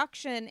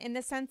production in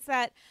the sense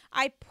that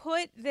I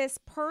put this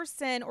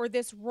person or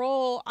this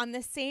role on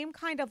the same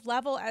kind of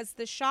level as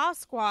the Shaw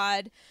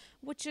Squad,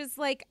 which is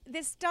like,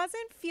 this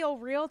doesn't feel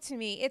real to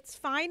me. It's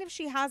fine if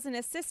she has an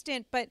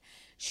assistant, but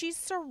she's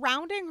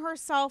surrounding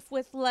herself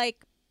with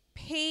like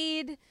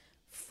paid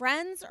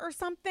friends or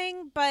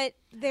something, but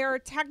they're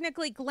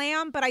technically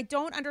glam, but I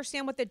don't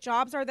understand what the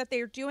jobs are that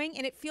they're doing.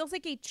 And it feels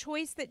like a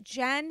choice that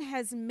Jen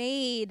has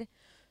made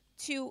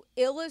to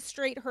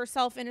illustrate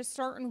herself in a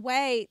certain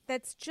way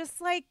that's just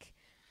like,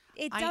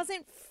 it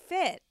doesn't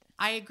fit.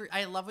 I agree.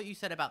 I love what you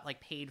said about like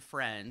paid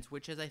friends,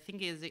 which is,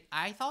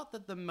 I thought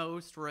that the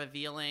most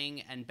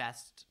revealing and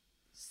best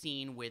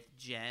scene with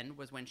Jen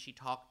was when she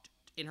talked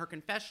in her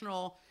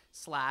confessional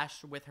 /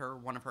 with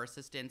one of her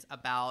assistants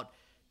about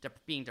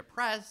being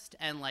depressed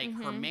and like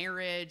her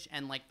marriage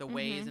and like the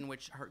ways in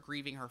which her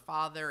grieving her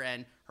father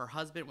and her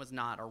husband was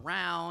not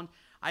around.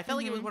 I felt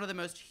like it was one of the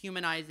most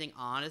humanizing,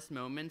 honest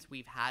moments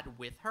we've had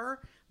with her,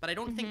 but I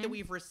don't think that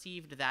we've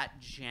received that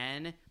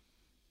Jen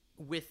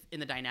in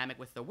the dynamic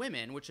with the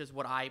women, which is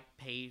what I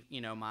pay, you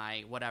know,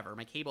 my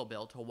cable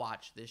bill to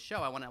watch this show.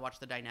 I want to watch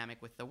the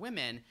dynamic with the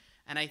women.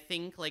 And I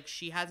think like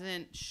she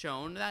hasn't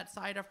shown that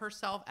side of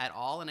herself at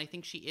all. And I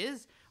think she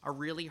is a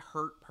really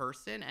hurt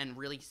person and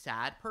really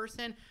sad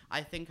person.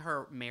 I think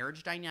her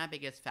marriage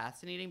dynamic is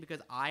fascinating because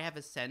I have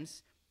a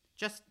sense,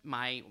 just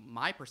my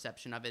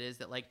perception of it is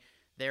that like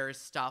there is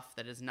stuff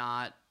that is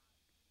not,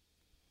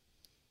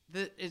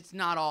 it's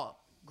not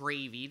all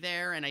gravy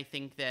there. And I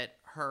think that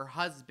her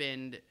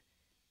husband,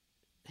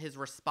 his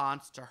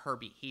response to her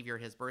behavior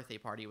at his birthday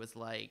party was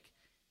like,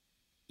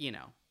 you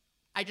know,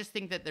 I just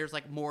think that there's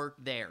like more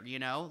there, you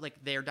know,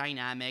 like their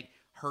dynamic,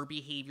 her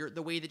behavior,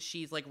 the way that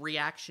she's like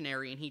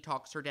reactionary and he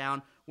talks her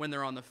down when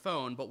they're on the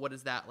phone. But what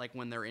is that like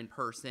when they're in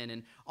person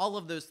and all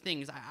of those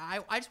things?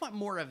 I just want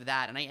more of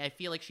that. And I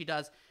feel like she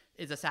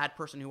is a sad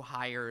person who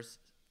hires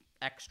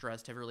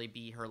extras to really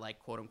be her like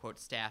quote unquote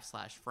staff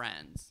 /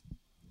 friends.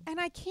 And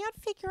I can't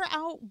figure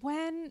out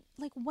when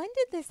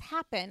did this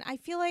happen? I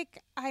feel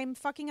like I'm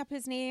fucking up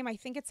his name. I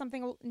think it's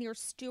something near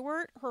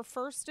Stewart, her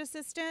first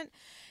assistant.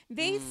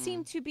 They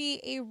seem to be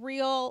a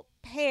real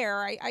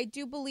pair. I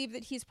do believe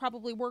that he's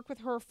probably worked with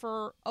her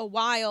for a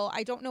while.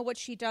 I don't know what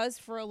she does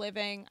for a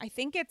living. I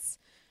think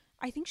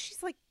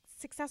she's like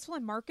successful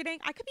in marketing.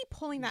 I could be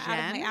pulling that out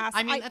of my ass.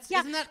 I mean,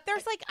 isn't that...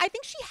 There's like, I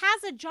think she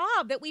has a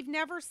job that we've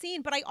never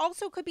seen, but I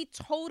also could be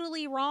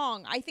totally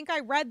wrong. I think I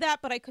read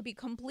that, but I could be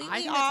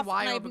completely off, and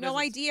I have no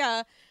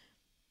idea.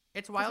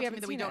 It's wild to me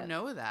that we don't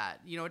know that.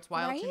 You know, it's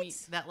wild to me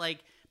that like,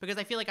 because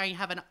I feel like I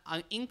have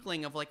an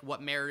inkling of like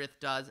what Meredith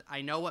does.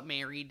 I know what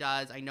Mary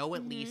does. I know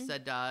what Lisa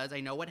does. I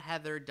know what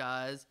Heather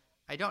does.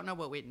 I don't know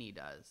what Whitney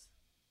does.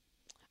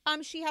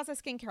 She has a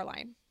skincare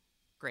line.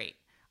 Great.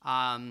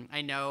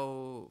 I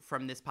know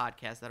from this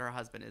podcast that her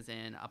husband is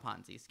in a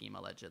Ponzi scheme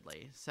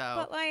allegedly. So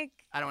But like,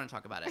 I don't want to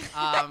talk about it.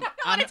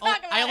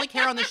 I only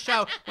care on the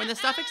show. When the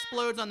stuff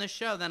explodes on the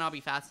show, then I'll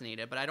be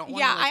fascinated. But I don't want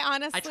Yeah, to. Like, I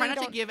honestly I try not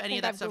to don't give any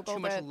of think that I've stuff too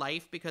Googled much it.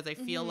 life because I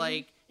feel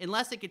like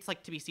unless it gets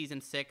like to be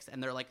season 6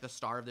 and they're like the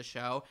star of the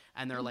show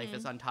and their life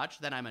is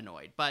untouched, then I'm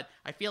annoyed. But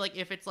I feel like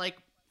if it's like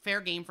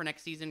fair game for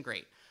next season,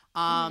 great.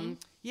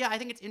 Yeah, I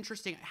think it's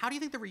interesting. How do you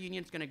think the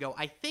reunion's going to go?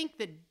 I think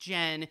that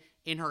Jen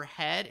in her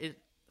head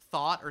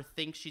thought or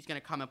thinks she's going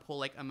to come and pull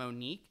like a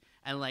Monique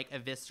and like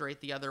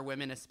eviscerate the other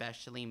women,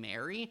 especially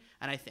Mary.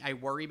 And I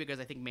worry because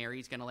I think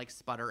Mary's going to like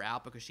sputter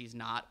out because she's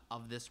not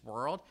of this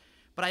world.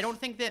 But I don't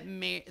think that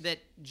that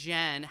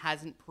Jen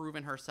hasn't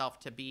proven herself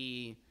to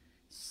be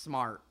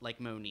smart like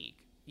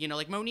Monique. You know,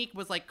 like Monique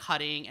was like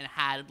cutting and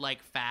had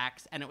like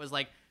facts, and it was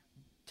like,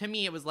 to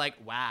me it was like,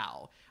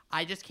 wow.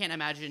 I just can't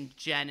imagine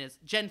Jen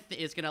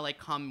is gonna like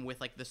come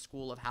with like the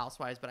school of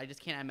housewives, but I just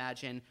can't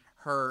imagine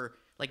her.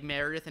 Like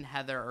Meredith and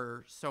Heather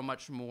are so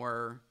much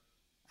more,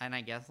 and I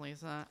guess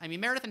Lisa. I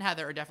mean, Meredith and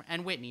Heather are different,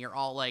 and Whitney are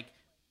all like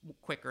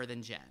quicker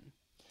than Jen.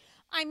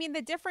 I mean,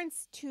 the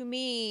difference to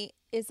me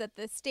is that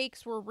the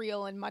stakes were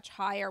real and much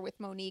higher with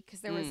Monique because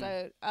there was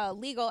a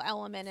legal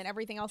element and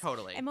everything else.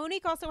 Totally. And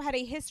Monique also had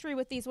a history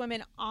with these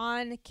women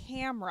on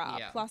camera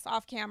plus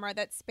off camera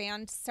that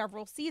spanned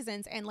several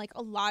seasons and like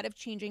a lot of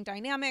changing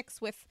dynamics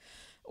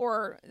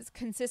or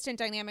consistent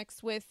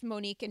dynamics with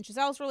Monique and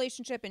Giselle's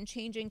relationship and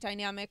changing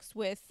dynamics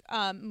with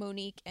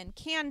Monique and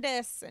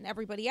Candace and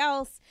everybody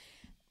else.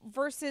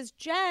 Versus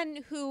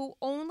Jen, who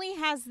only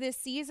has this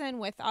season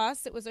with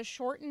us. It was a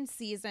shortened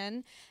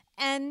season.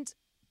 And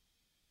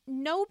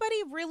nobody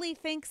really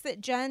thinks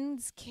that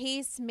Jen's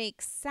case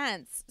makes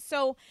sense.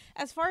 So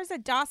as far as a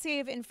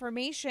dossier of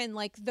information,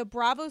 like the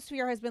Bravo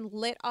sphere has been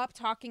lit up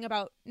talking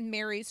about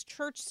Mary's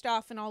church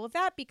stuff and all of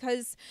that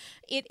because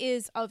it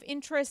is of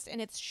interest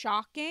and it's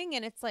shocking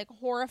and it's like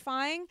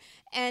horrifying.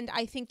 And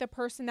I think the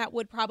person that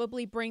would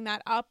probably bring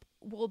that up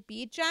will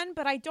be Jen,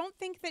 but I don't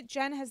think that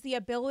Jen has the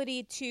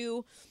ability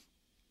to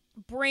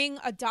bring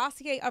a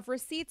dossier of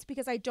receipts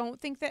because I don't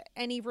think that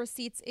any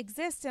receipts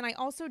exist. And I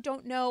also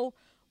don't know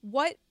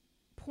what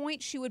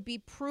point she would be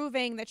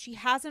proving that she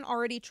hasn't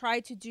already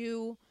tried to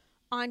do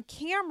on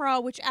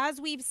camera, which as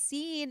we've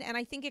seen and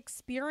I think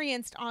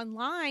experienced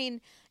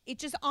online, it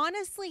just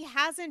honestly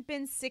hasn't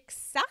been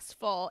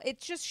successful.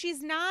 It's just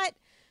she's not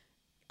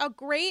a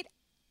great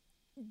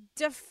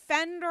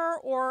defender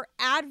or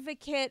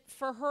advocate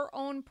for her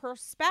own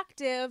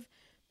perspective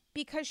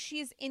because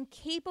she's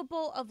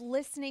incapable of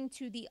listening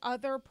to the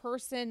other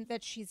person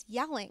that she's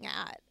yelling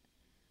at.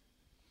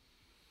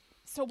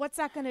 So what's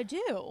that going to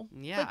do?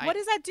 Yeah, like, what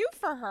does that do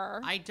for her?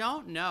 I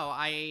don't know.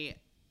 I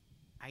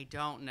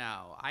don't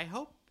know. I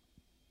hope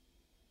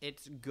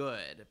it's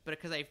good, but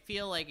because I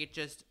feel like it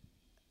just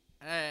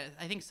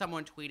I think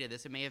someone tweeted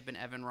this. It may have been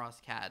Evan Ross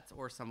Katz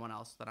or someone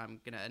else that I'm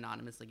going to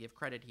anonymously give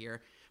credit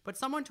here. But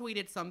someone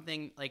tweeted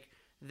something like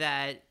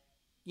that,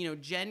 you know,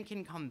 Jen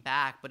can come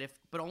back, but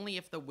only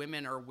if the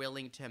women are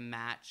willing to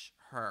match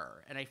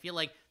her. And I feel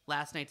like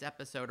last night's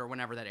episode or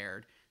whenever that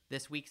aired,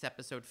 this week's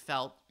episode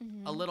felt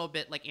a little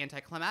bit like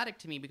anticlimactic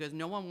to me because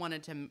no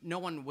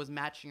one was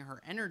matching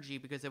her energy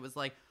because it was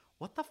like,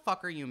 what the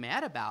fuck are you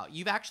mad about?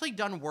 You've actually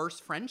done worse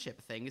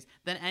friendship things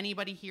than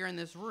anybody here in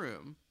this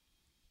room.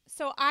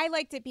 So I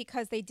liked it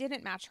because they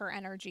didn't match her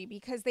energy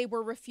because they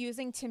were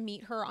refusing to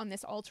meet her on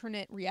this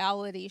alternate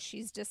reality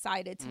she's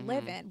decided to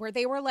live in, where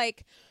they were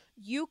like,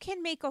 you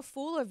can make a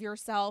fool of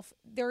yourself.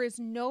 There is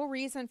no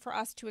reason for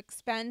us to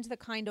expend the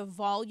kind of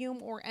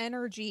volume or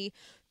energy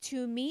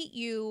to meet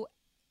you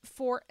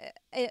for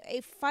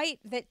a fight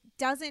that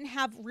doesn't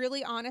have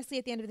really, honestly,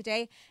 at the end of the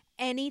day,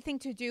 anything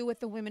to do with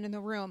the women in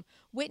the room.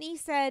 Whitney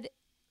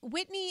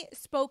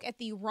spoke at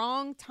the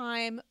wrong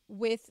time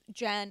with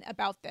Jen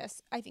about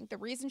this. I think the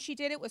reason she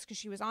did it was because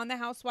she was on The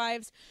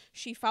Housewives.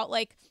 She felt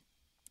like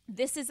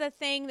this is a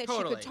thing that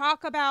she could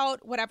talk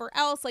about, whatever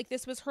else. Like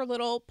this was her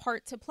little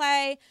part to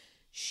play.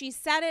 She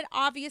said it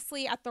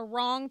obviously at the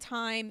wrong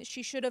time.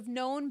 She should have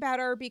known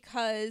better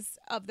because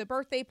of the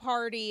birthday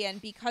party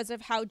and because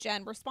of how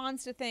Jen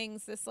responds to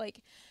things. This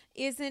like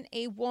isn't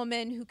a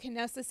woman who can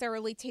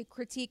necessarily take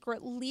critique, or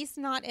at least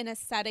not in a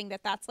setting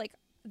that's like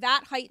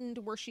that heightened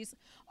where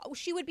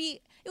it would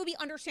be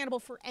understandable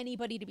for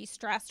anybody to be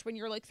stressed when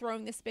you're like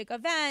throwing this big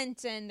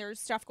event and there's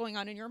stuff going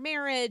on in your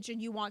marriage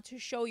and you want to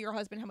show your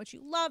husband how much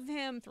you love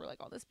him through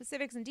like all the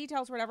specifics and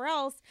details or whatever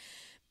else.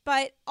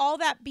 But all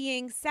that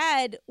being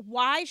said,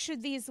 why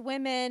should these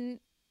women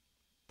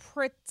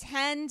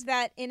pretend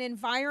that an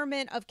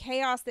environment of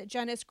chaos that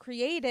Jen has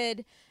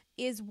created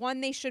is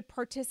one they should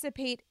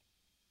participate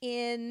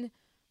in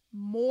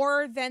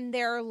more than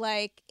their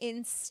like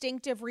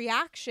instinctive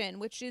reaction,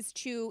 which is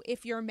to,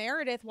 if you're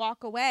Meredith,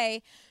 walk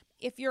away.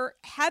 if your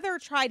Heather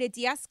tried to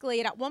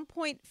de-escalate at one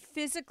point,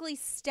 physically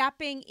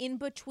stepping in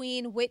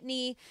between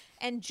Whitney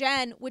and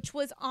Jen, which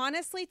was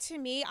honestly, to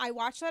me, I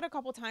watched that a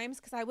couple times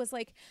because I was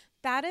like,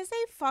 that is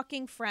a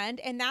fucking friend.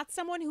 And that's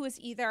someone who is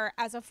either,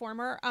 as a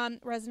former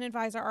resident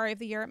advisor RA of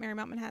the Year at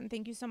Marymount Manhattan,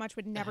 thank you so much,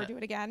 would never do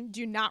it again.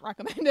 Do not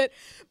recommend it.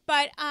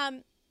 But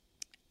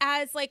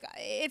as like,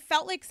 it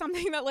felt like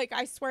something that, like,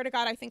 I swear to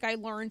God, I think I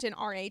learned in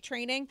RA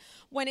training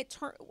when it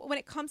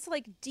comes to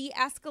like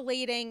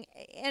de-escalating,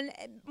 and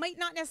it might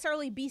not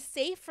necessarily be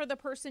safe for the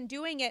person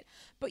doing it,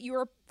 but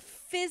you're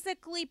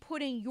physically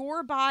putting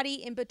your body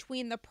in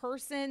between the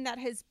person that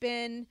has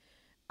been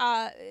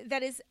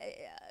that is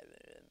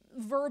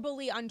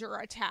verbally under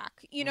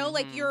attack, you know,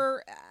 like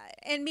you're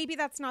and maybe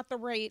that's not the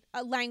right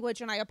language,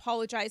 and I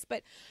apologize,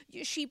 but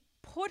she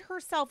put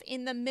herself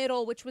in the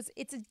middle, which was,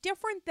 it's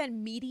different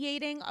than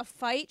mediating a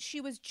fight. She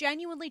was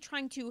genuinely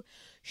trying to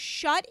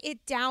shut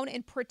it down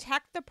and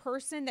protect the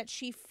person that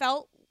she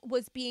felt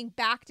was being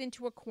backed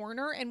into a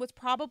corner and was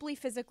probably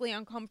physically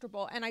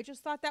uncomfortable. And I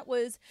just thought that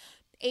was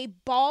a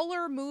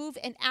baller move,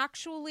 and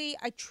actually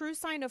a true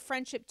sign of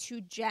friendship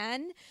to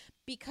Jen,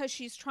 because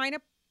she's trying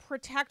to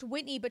protect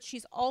Whitney, but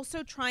she's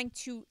also trying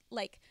to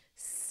like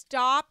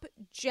stop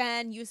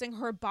Jen using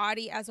her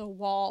body as a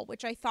wall,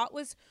 which I thought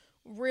was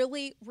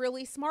really,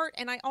 really smart.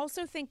 And I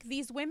also think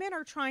these women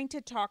are trying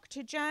to talk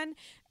to Jen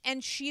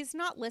and she's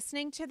not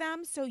listening to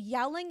them. So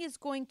yelling is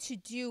going to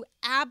do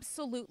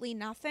absolutely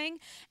nothing.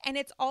 And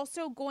it's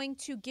also going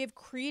to give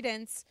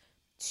credence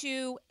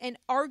to an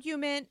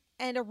argument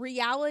and a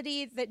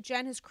reality that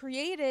Jen has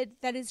created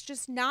that is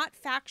just not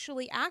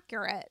factually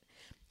accurate.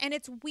 And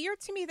it's weird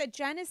to me that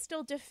Jen is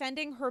still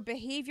defending her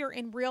behavior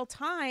in real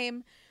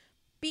time,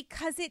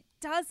 because it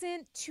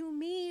doesn't, to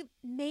me,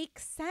 make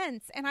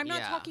sense. And I'm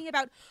not talking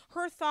about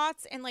her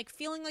thoughts and like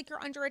feeling like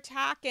you're under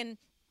attack. And,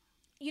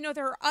 you know,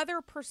 there are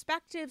other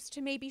perspectives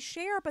to maybe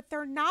share, but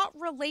they're not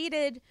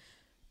related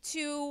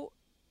to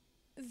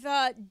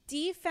the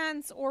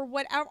defense or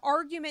whatever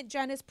argument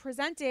Jen is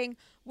presenting,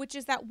 which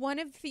is that one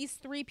of these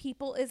three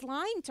people is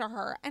lying to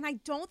her. And I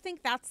don't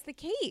think that's the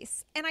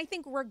case. And I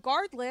think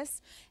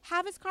regardless,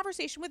 have this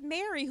conversation with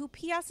Mary, who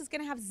PS is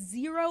going to have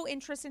zero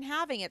interest in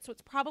having it. So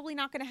it's probably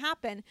not going to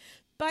happen.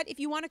 But if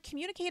you want to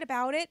communicate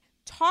about it,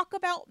 talk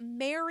about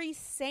Mary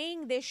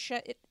saying this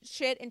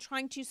shit and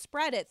trying to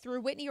spread it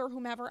through Whitney or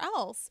whomever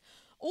else.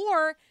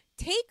 Or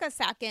take a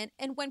second,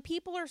 and when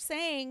people are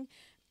saying,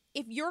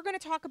 if you're going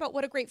to talk about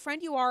what a great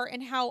friend you are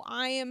and how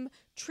I am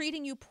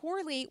treating you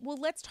poorly, well,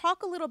 let's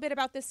talk a little bit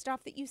about this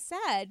stuff that you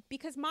said.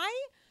 Because the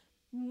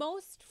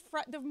most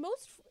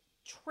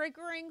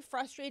triggering,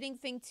 frustrating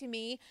thing to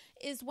me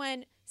is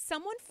when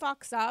someone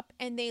fucks up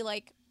and they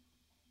like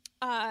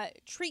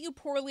treat you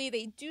poorly.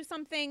 They do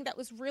something that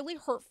was really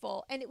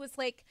hurtful, and it was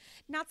like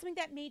not something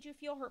that made you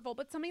feel hurtful,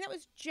 but something that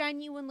was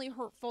genuinely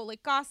hurtful,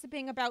 like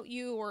gossiping about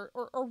you or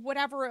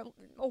whatever,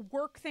 a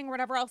work thing or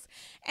whatever else.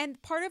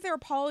 And part of their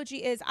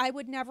apology is, I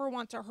would never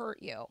want to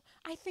hurt you.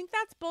 I think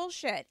that's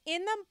bullshit.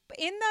 In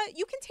the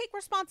you can take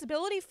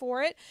responsibility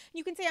for it.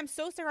 You can say, I'm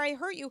so sorry I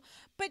hurt you,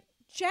 but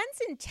Jen's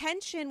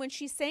intention when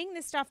she's saying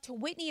this stuff to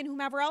Whitney and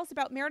whomever else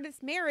about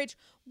Meredith's marriage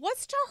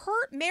was to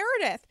hurt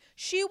Meredith.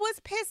 She was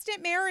pissed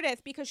at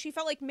Meredith because she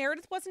felt like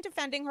Meredith wasn't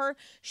defending her.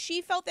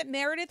 She felt that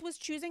Meredith was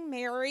choosing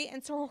Mary.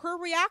 And so her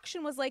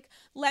reaction was like,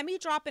 let me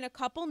drop in a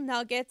couple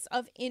nuggets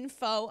of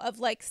info of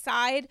like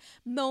side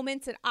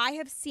moments that I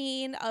have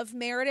seen of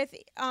Meredith,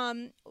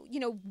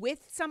 with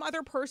some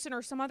other person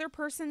or some other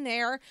person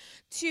there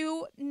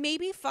to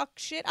maybe fuck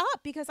shit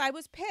up because I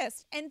was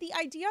pissed. And the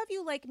idea of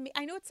you, like,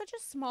 I know it's such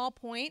a small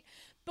point,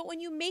 but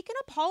when you make an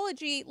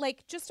apology,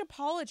 like, just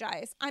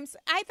apologize. That's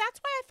why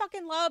I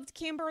fucking loved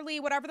Kimberly,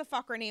 whatever the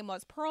fuck her name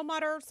was,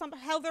 Perlmutter,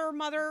 Heather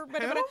Mother,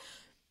 whatever.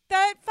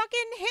 The fucking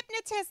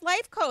hypnotist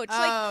life coach.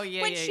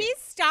 She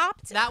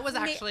stopped. That was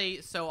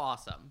actually so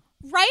awesome.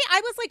 Right?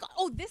 I was like,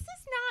 oh, this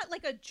is not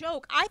like a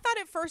joke. I thought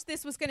at first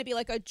this was going to be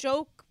like a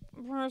joke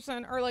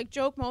person or like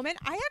joke moment.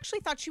 I actually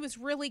thought she was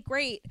really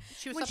great.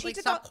 She was like,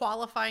 stop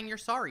qualifying you're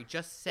sorry.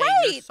 Just say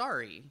you're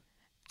sorry.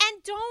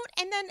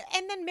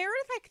 And then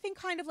Meredith, I think,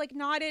 kind of like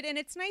nodded, and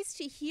it's nice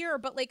to hear.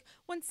 But like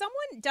when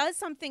someone does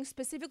something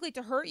specifically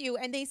to hurt you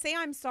and they say,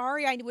 I'm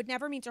sorry, I would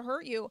never mean to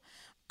hurt you,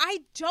 I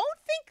don't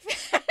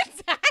think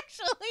that's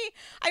actually,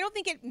 I don't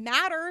think it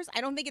matters.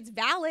 I don't think it's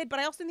valid, but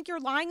I also think you're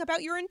lying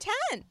about your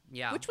intent.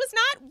 Yeah. Which was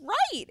not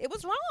right. It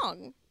was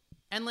wrong.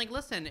 And like,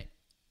 listen,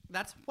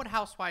 that's what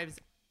Housewives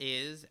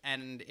is,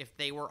 and if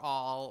they were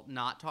all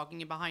not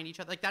talking behind each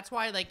other, like that's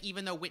why, like,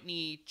 even though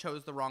Whitney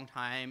chose the wrong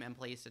time and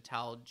place to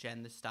tell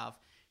Jen this stuff,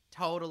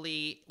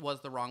 totally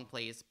was the wrong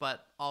place,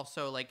 but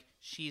also like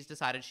she's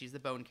decided she's the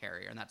bone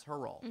carrier and that's her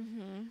role.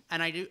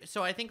 And I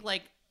think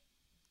like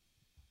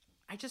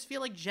I just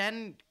feel like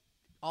Jen,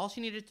 all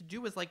she needed to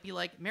do was like be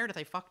like, Meredith,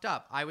 I fucked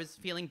up, I was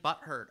feeling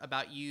butthurt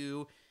about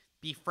you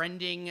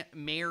befriending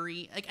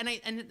Mary. Like,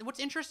 and what's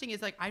interesting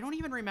is like I don't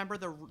even remember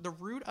the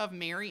root of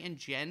Mary and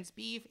Jen's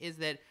beef is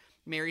that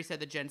Mary said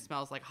that Jen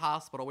smells like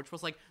hospital, which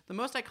was like the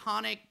most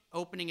iconic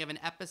opening of an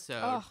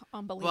episode. Oh,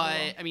 unbelievable.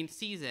 But I mean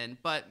season.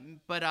 But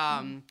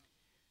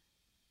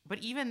But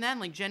even then,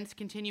 like, Jen's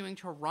continuing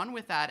to run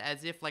with that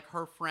as if, like,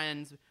 her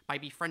friends, by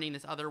befriending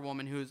this other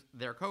woman who's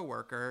their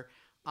coworker,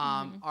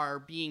 are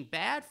being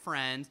bad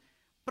friends.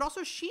 But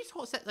also, she's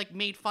like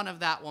made fun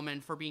of that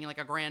woman for being like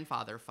a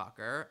grandfather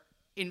fucker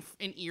in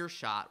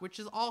earshot, which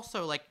is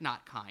also like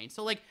not kind.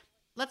 So like,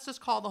 let's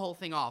just call the whole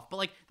thing off. But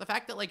like the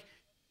fact that like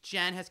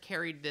Jen has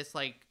carried this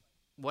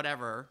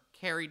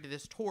carried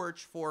this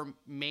torch for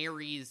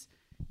Mary's,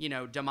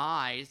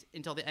 demise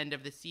until the end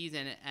of the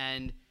season,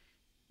 and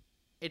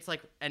it's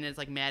like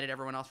mad at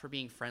everyone else for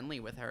being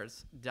friendly with her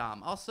is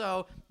dumb.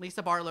 Also,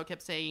 Lisa Barlow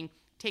kept saying,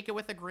 "Take it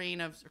with a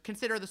grain of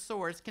consider the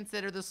source,"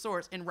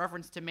 in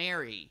reference to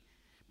Mary.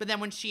 But then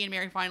when she and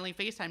Mary finally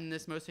FaceTimed in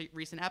this most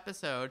recent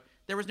episode,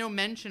 there was no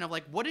mention of,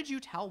 like, what did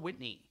you tell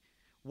Whitney?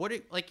 You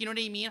know what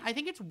I mean? I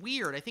think it's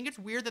weird. I think it's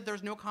weird that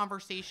there's no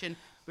conversation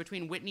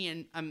between Whitney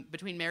and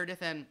between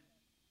Meredith and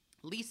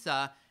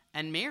Lisa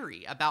and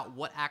Mary about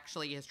what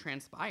actually has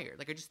transpired.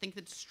 Like, I just think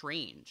that's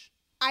strange.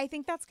 I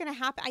think that's going to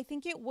happen. I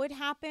think it would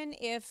happen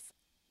if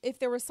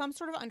there was some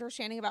sort of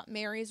understanding about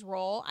Mary's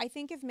role. I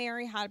think if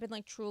Mary had been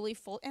like truly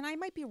full, and I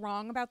might be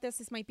wrong about this.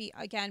 This might be,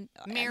 again,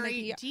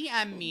 Mary,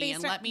 DM me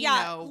and let me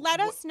know.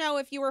 Let us know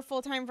if you were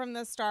full-time from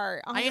the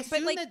start. I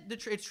assume that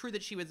it's true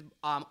that she was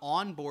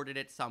onboarded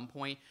at some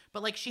point,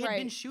 but like she had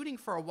been shooting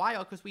for a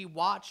while because we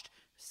watched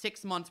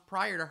 6 months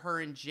prior to her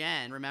and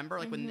Jen, remember?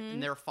 Like when in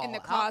their fallout. In the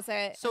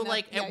closet. So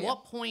at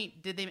what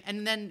point did they,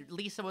 and then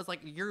Lisa was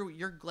like,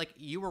 you're like,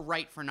 you were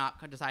right for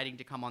not deciding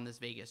to come on this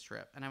Vegas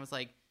trip. And I was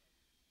like,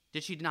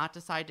 did she not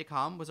decide to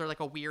come? Was there like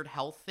a weird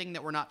health thing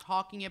that we're not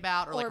talking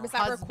about? Or like was her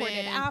that husband?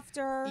 Recorded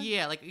after?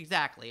 Yeah, like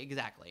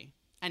exactly.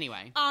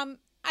 Anyway.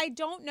 I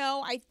don't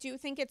know. I do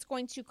think it's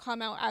going to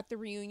come out at the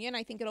reunion.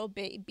 I think it'll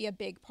be a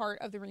big part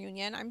of the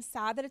reunion. I'm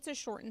sad that it's a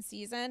shortened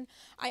season.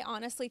 I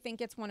honestly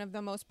think it's one of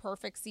the most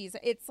perfect seasons.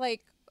 It's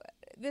like,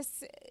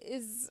 this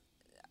is...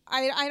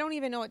 I don't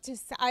even know what to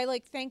say. I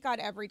like thank God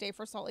every day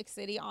for Salt Lake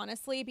City,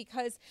 honestly,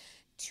 because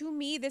to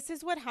me, this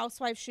is what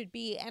Housewives should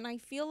be. And I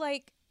feel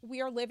like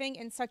we are living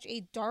in such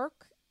a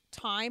dark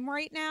time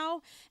right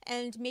now,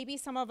 and maybe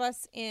some of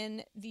us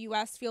in the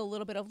US feel a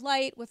little bit of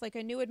light with like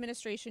a new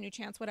administration, new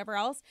chance, whatever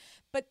else,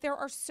 but there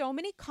are so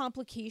many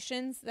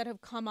complications that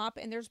have come up,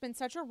 and there's been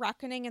such a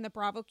reckoning in the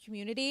Bravo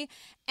community,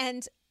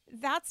 and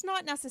that's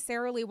not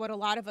necessarily what a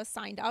lot of us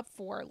signed up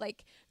for.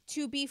 Like,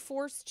 to be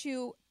forced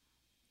to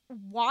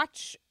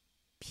watch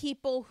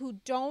people who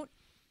don't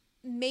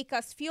make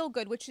us feel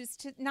good, which is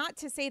not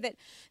to say that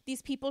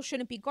these people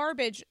shouldn't be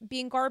garbage.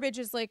 Being garbage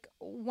is like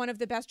one of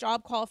the best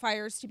job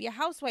qualifiers to be a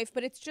housewife,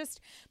 but it's just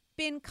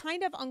been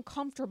kind of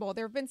uncomfortable.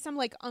 There have been some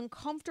like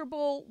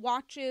uncomfortable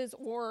watches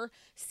or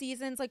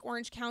seasons like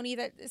Orange County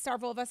that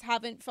several of us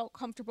haven't felt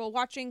comfortable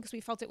watching because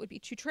we felt it would be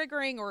too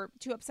triggering or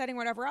too upsetting or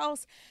whatever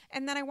else.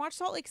 And then I watched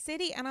Salt Lake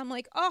City and I'm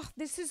like, oh,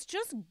 this is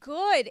just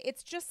good.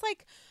 It's just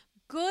like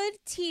good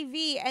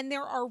TV, and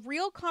there are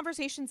real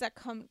conversations that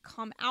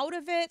come out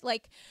of it,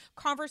 like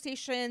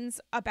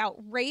conversations about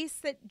race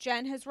that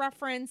Jen has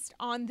referenced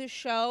on the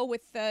show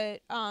with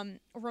the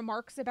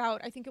remarks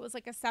about, I think it was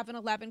like a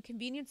 7-Eleven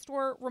convenience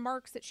store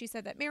remarks that she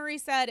said that Mary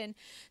said, and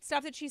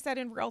stuff that she said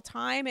in real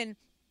time, and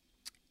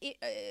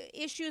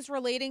issues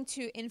relating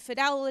to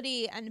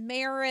infidelity and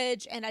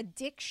marriage and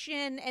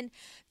addiction. And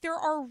there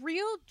are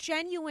real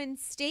genuine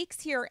stakes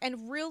here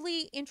and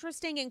really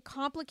interesting and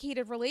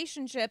complicated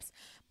relationships,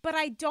 but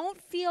I don't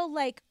feel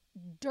like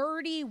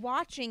dirty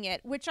watching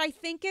it, which I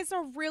think is a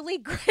really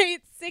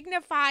great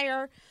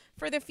signifier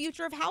for the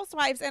future of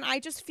Housewives. And I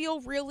just feel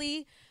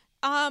really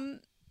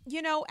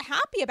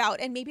happy about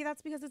it. And maybe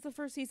that's because it's the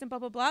first season, blah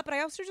blah blah, but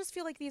I also just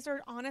feel like these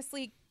are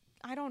honestly,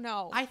 I don't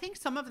know. I think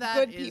some of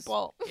that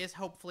is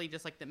hopefully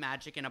just like the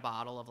magic in a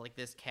bottle of like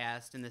this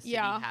cast and the city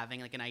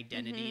having like an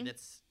identity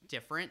that's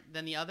different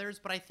than the others.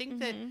 But I think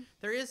that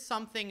there is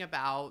something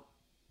about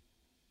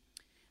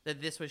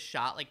that this was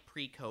shot like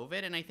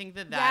pre-COVID, and I think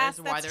that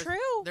is why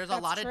there's a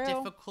lot of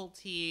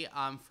difficulty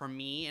for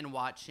me in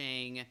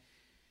watching.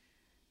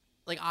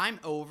 Like, I'm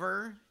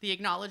over the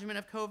acknowledgement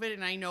of COVID,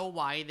 and I know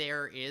why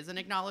there is an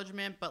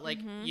acknowledgement, but, like,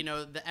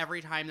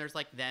 every time there's,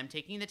 like, them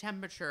taking the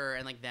temperature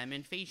and, like, them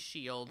in face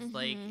shields,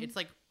 like, it's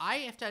like, I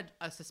have to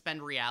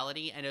suspend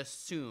reality and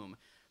assume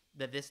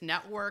that this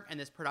network and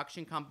this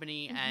production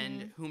company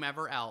and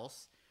whomever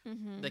else,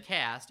 the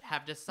cast,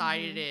 have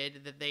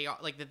decided that they are,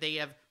 like, that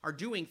they are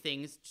doing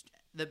things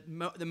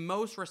the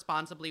most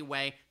responsibly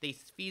way they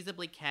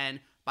feasibly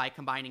can by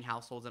combining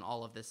households and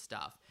all of this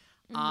stuff.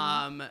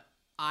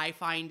 I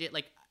find it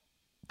like,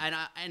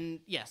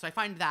 so I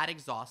find that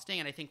exhausting,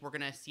 and I think we're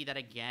gonna see that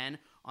again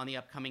on the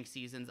upcoming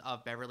seasons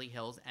of Beverly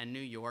Hills and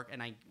New York,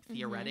 and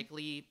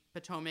theoretically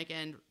Potomac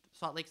and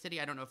Salt Lake City.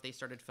 I don't know if they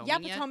started filming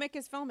yet. Yeah, Potomac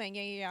is filming.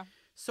 Yeah.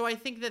 So I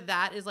think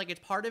that is like, it's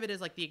part of it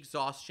is like the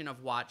exhaustion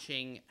of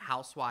watching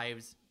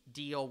Housewives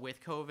deal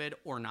with COVID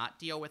or not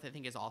deal with, I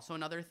think is also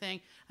another thing.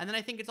 And then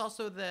I think it's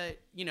also the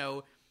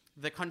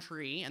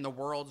country and the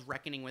world's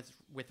reckoning with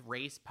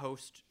race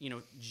post,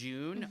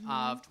 June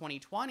of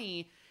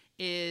 2020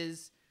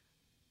 is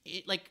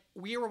it like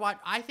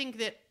I think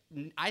that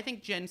I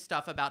think Jen's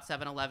stuff about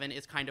 7-Eleven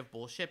is kind of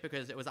bullshit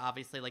because it was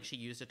obviously like she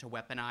used it to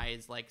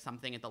weaponize like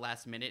something at the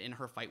last minute in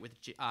her fight with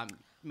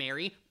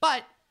Mary,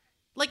 but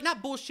like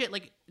not bullshit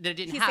like that it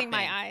didn't He's happen. seeing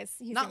my eyes.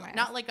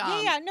 Not like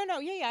I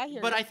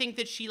hear but you. I think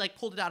that she like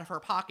pulled it out of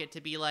her pocket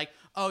to be like,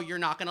 oh, you're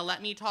not gonna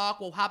let me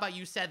talk? Well, how about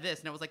you said this?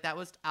 And it was like that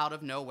was out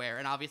of nowhere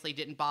and obviously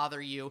didn't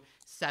bother you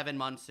 7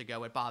 months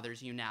ago. It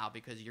bothers you now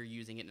because you're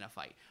using it in a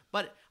fight.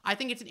 But I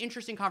think it's an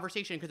interesting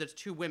conversation because it's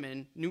two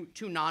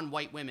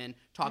non-white women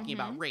talking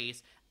about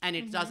race, and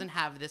it doesn't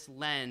have this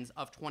lens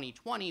of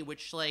 2020,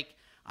 which like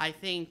I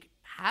think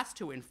has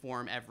to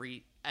inform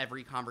every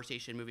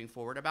conversation moving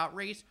forward about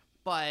race.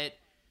 But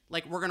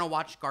like we're gonna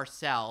watch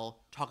Garcelle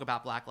talk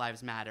about Black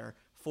Lives Matter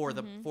for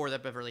the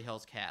Beverly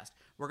Hills cast.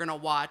 We're gonna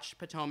watch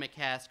Potomac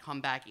cast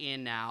come back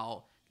in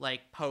now,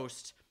 like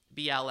post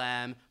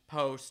BLM,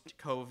 post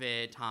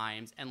COVID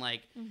times, and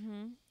like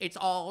it's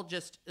all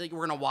just like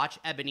we're gonna watch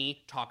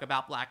Ebony talk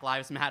about Black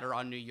Lives Matter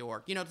on New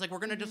York. You know, it's like we're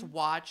gonna just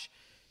watch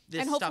this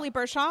and hopefully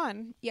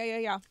Bershawn.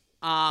 Yeah.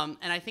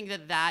 And I think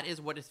that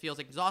is what it feels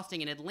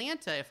exhausting. In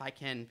Atlanta, if I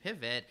can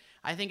pivot,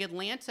 I think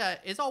Atlanta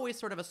is always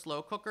sort of a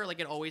slow cooker. Like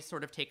it always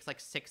sort of takes like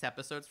 6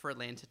 episodes for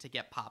Atlanta to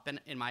get popping,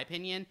 in my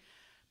opinion.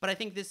 But I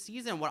think this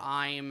season, what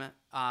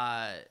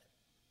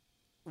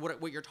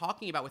you're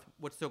talking about with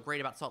what's so great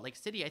about Salt Lake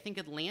City, I think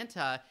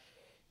Atlanta,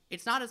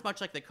 it's not as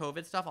much like the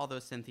COVID stuff, although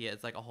Cynthia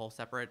is like a whole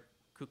separate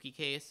kooky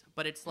case.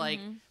 But it's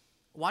like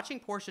watching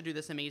Portia do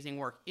this amazing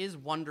work is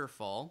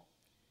wonderful.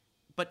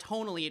 But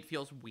tonally, it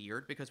feels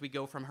weird because we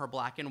go from her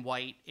black and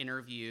white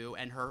interview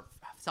and her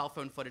cell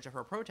phone footage of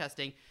her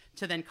protesting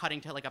to then cutting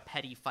to like a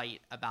petty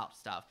fight about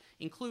stuff,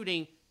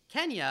 including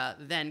Kenya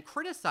then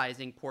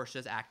criticizing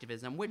Portia's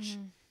activism, which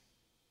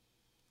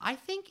I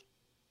think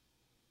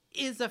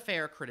is a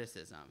fair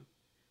criticism.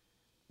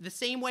 The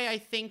same way I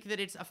think that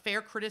it's a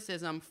fair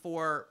criticism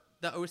for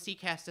the OC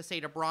cast to say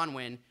to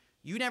Bronwyn,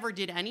 you never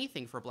did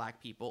anything for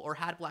black people or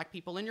had black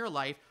people in your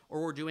life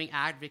or were doing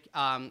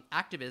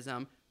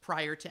activism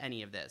prior to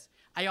any of this.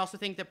 I also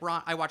think that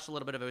I watched a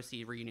little bit of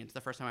OC reunions the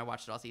first time I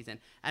watched it all season,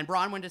 and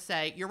Bronwyn to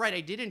say, you're right,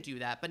 I didn't do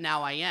that, but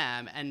now I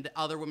am, and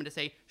other women to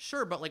say,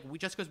 sure, but like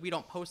just because we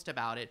don't post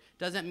about it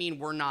doesn't mean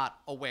we're not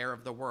aware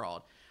of the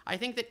world. I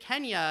think that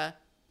Kenya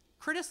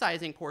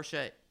criticizing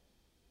Portia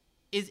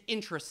is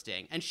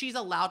interesting, and she's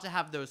allowed to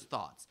have those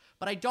thoughts,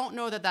 but I don't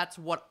know that that's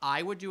what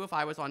I would do if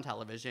I was on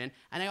television,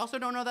 and I also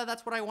don't know that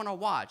that's what I want to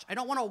watch. I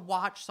don't want to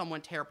watch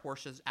someone tear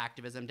Portia's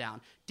activism down.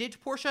 Did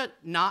Portia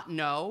not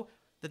know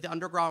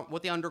that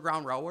what the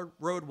Underground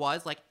Railroad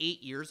was like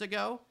 8 years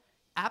ago?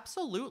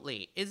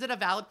 Absolutely. Is it a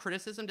valid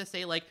criticism to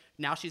say like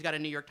now she's got a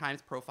New York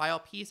Times profile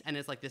piece and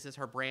is like this is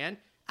her brand?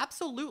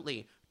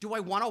 Absolutely. Do I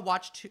want to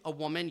watch a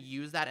woman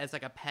use that as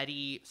like a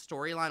petty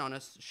storyline on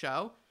a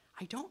show?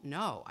 I don't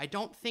know. I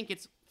don't think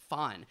it's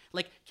fun.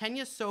 Like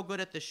Kenya's so good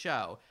at the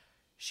show.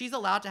 She's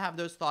allowed to have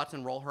those thoughts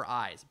and roll her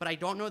eyes, but I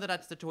don't know that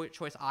that's the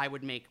choice I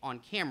would make on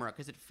camera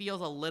because it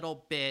feels a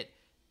little bit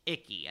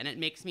icky and it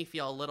makes me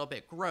feel a little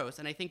bit gross.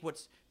 And I think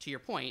what's to your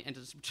point, and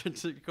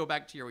to go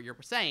back to what you're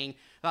saying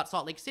about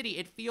Salt Lake City,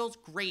 it feels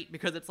great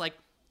because it's like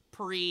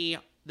pre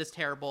this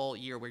terrible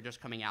year we're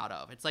just coming out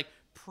of. It's like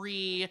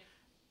pre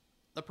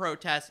the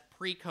protests,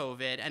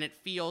 pre-COVID, and it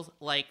feels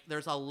like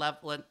there's a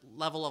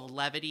level of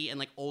levity and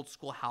like old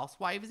school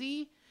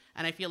housewivesy.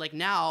 And I feel like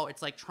now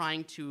it's like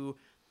trying to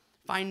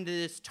find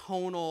this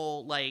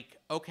tonal, like,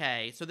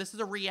 okay, so this is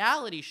a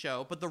reality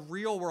show, but the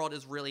real world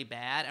is really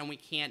bad and we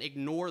can't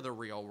ignore the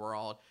real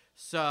world.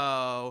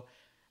 So,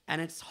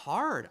 and it's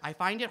hard. I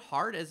find it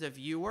hard as a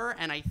viewer,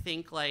 and I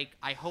think, like,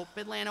 I hope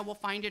Atlanta will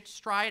find its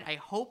stride. I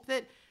hope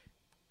that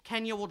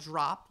Kenya will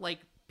drop, like,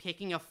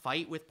 picking a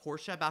fight with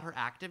Portia about her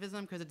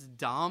activism because it's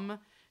dumb.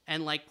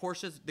 And, like,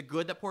 the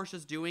good that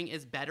Portia's doing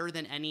is better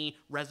than any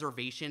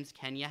reservations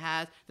Kenya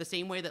has. The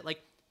same way that,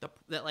 like,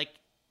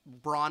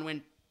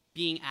 Bronwyn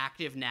being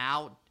active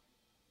now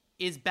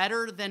is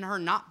better than her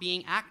not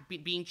being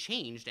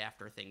changed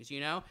after things, you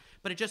know?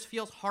 But it just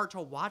feels hard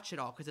to watch it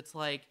all because it's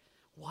like,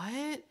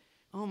 what?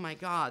 Oh my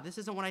God, this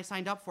isn't what I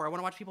signed up for. I want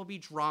to watch people be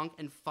drunk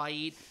and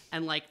fight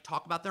and like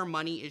talk about their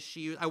money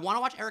issues. I want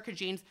to watch Erika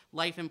Jayne's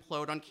life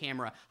implode on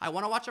camera. I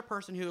want to watch a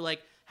person who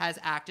like has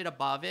acted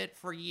above it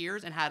for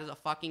years and had a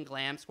fucking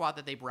glam squad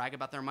that they brag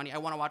about their money. I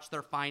want to watch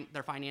their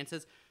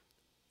finances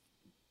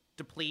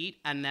deplete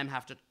and them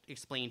have to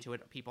explain to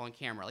people on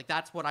camera. Like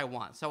that's what I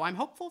want. So I'm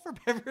hopeful for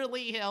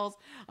Beverly Hills.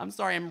 I'm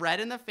sorry, I'm red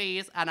in the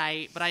face, and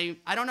I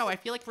don't know. I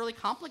feel like really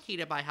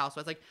complicated by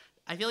Housewives. Like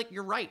I feel like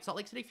you're right. Salt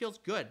Lake City feels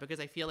good because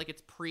I feel like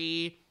it's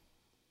pre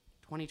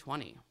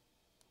 2020.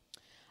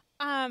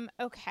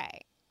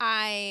 Okay.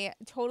 I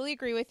totally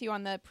agree with you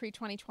on the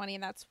pre-2020,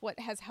 and that's what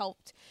has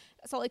helped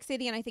Salt Lake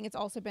City, and I think it's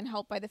also been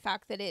helped by the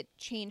fact that it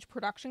changed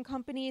production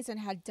companies and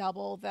had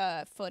double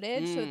the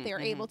footage so that they're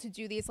able to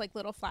do these like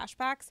little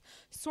flashbacks,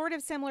 sort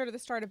of similar to the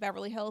start of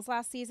Beverly Hills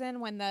last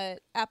season when the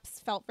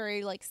eps felt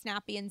very like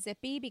snappy and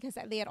zippy because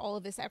they had all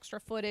of this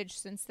extra footage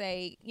since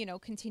they, you know,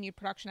 continued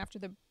production after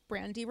the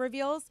Brandy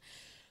reveals.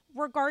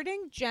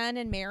 regarding Jen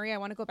and Mary, I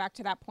want to go back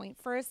to that point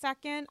for a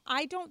second.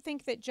 I don't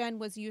think that Jen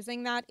was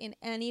using that in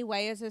any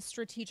way as a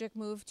strategic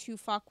move to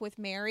fuck with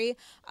Mary,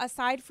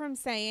 aside from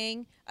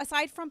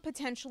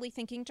potentially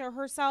thinking to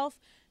herself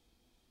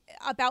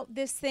about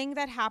this thing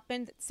that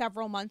happened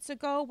several months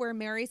ago where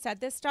Mary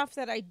said this stuff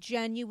that I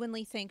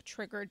genuinely think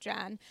triggered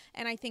Jen.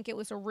 And I think it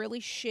was a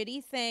really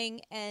shitty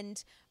thing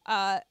and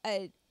a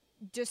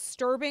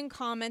disturbing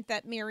comment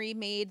that Mary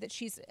made that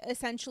she's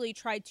essentially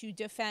tried to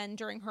defend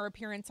during her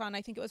appearance on,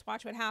 I think it was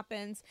Watch What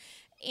Happens,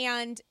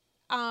 and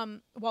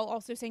while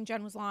also saying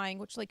Jen was lying,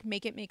 which like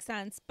make it make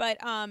sense. But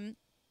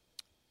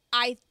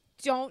I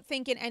don't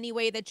think in any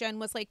way that Jen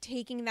was like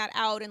taking that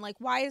out and like,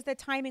 why is the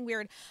timing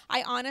weird?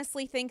 I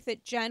honestly think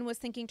that Jen was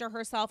thinking to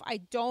herself, I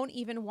don't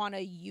even want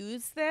to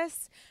use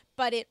this,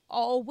 but it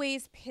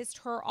always pissed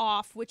her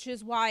off, which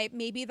is why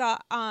maybe the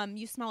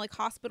you smell like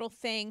hospital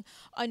thing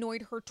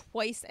annoyed her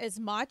twice as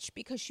much,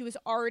 because she was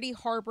already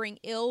harboring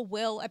ill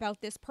will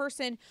about this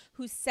person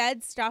who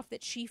said stuff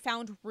that she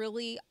found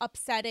really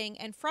upsetting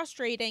and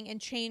frustrating and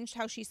changed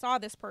how she saw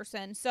this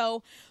person.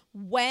 So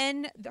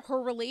when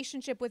her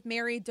relationship with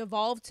Mary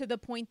devolved to the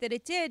point that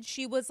it did,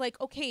 she was like,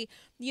 okay,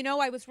 you know,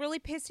 I was really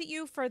pissed at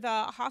you for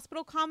the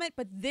hospital comment,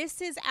 but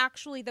this is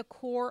actually the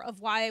core of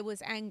why I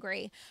was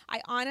angry.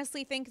 I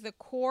honestly think the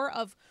core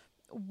of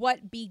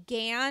what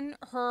began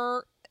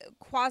her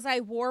quasi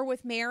war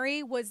with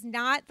Mary was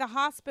not the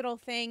hospital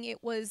thing.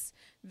 It was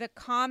the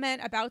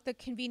comment about the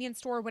convenience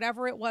store,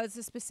 whatever it was,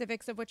 the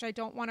specifics of which I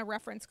don't want to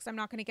reference because I'm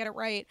not going to get it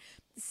right,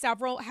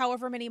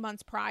 however many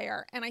months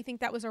prior. And I think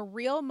that was a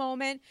real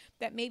moment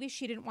that maybe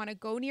she didn't want to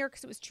go near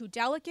because it was too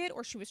delicate,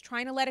 or she was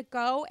trying to let it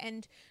go.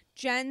 And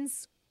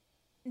Jen's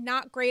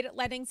not great at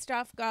letting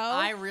stuff go.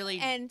 I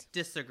really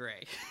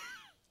disagree.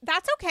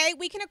 That's okay.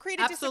 We can agree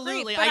to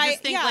Absolutely. disagree. I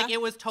just think like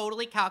it was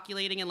totally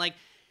calculating, and like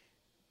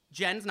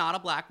Jen's not a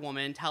black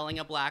woman telling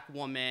a black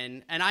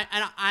woman, and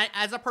I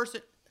as a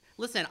person,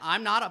 listen,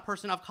 I'm not a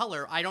person of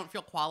color. I don't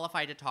feel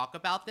qualified to talk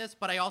about this,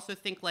 but I also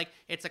think like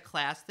it's a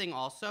class thing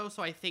also.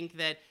 So I think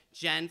that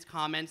Jen's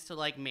comments to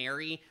like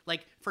Mary,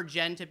 like for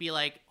Jen to be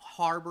like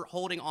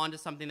holding on to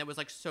something that was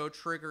like so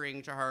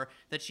triggering to her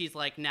that she's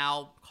like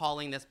now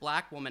calling this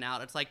black woman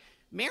out. It's like,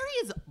 Mary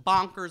is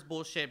bonkers,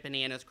 bullshit,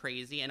 bananas,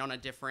 crazy, and on a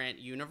different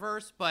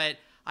universe, but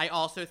I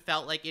also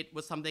felt like it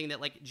was something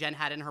that like Jen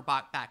had in her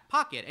back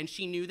pocket, and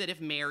she knew that if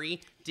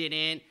Mary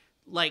didn't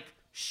like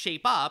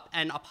shape up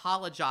and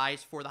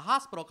apologize for the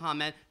hospital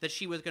comment, that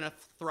she was going to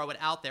throw it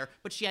out there.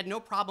 But she had no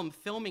problem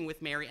filming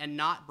with Mary and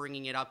not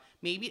bringing it up.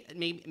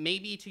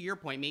 Maybe to your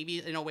point,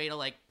 maybe in a way to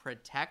like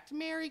protect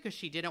Mary because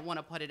she didn't want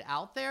to put it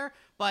out there.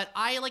 But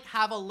I like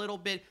have a little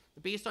bit,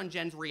 based on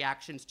Jen's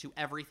reactions to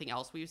everything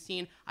else we've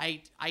seen,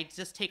 I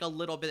just take a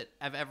little bit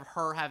of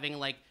her having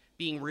like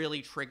being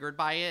really triggered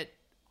by it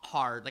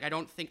hard. Like I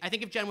think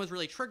if Jen was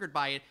really triggered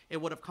by it,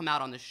 it would have come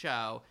out on the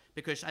show,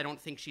 because I don't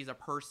think she's a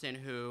person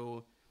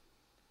who,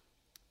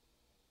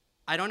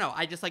 I don't know.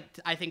 I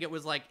think it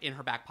was like in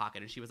her back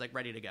pocket, and she was like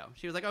ready to go.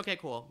 She was like, okay,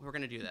 cool, we're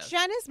going to do this.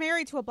 Jen is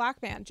married to a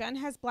black man. Jen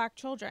has black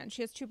children.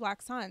 She has 2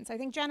 black sons. I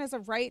think Jen has a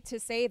right to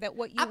say that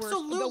what you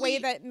were, the way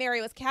that Mary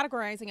was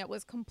categorizing it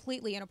was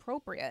completely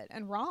inappropriate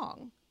and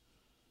wrong.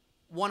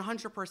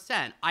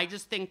 100%. I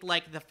just think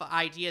like the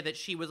idea that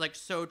she was like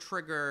so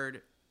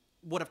triggered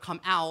would have come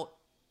out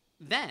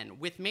then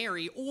with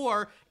Mary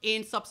or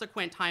in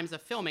subsequent times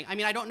of filming. I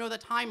mean, I don't know the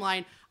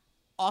timeline.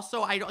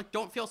 Also, I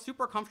don't feel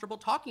super comfortable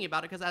talking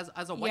about it because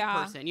as a white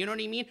person, you know what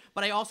I mean?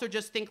 But I also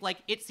just think like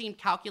it seemed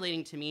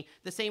calculating to me,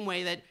 the same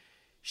way that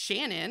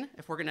Shannon,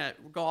 if we're going to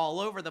go all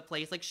over the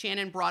place, like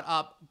Shannon brought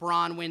up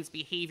Bronwyn's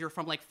behavior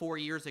from like 4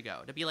 years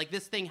ago to be like,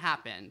 this thing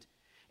happened.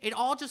 It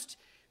all just,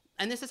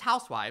 and this is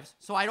Housewives,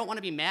 so I don't want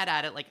to be mad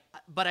at it. Like,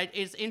 but it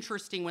is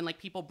interesting when like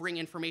people bring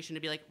information to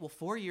be like, well,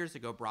 4 years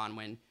ago,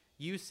 Bronwyn,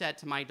 you said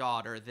to my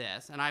daughter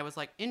this. And I was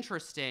like,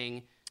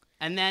 interesting.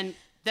 And then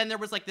there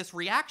was like this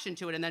reaction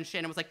to it. And then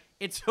Shannon was like,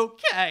 it's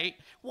okay.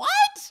 What?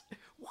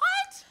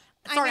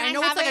 Sorry, I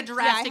know it's like a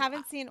drastic. Yeah, I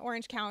haven't seen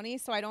Orange County,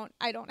 so I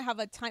don't have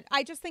a ton.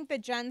 I just think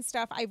that Jen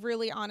stuff, I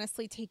really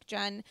honestly take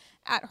Jen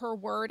at her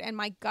word, and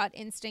my gut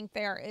instinct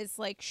there is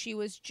like she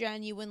was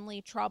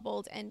genuinely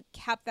troubled and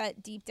kept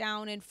that deep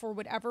down, and for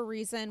whatever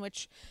reason,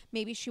 which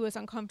maybe she was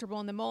uncomfortable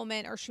in the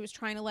moment, or she was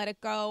trying to let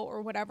it go,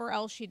 or whatever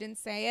else, she didn't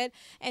say it.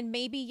 And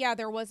maybe,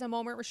 there was a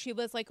moment where she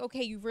was like,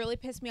 okay, you really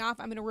pissed me off.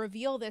 I'm going to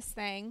reveal this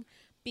thing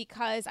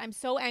because I'm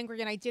so angry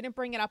and I didn't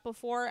bring it up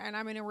before, and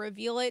I'm going to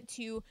reveal it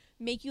to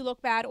make you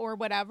look bad or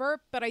whatever.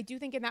 But I do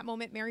think in that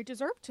moment, Mary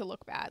deserved to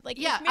look bad. Like,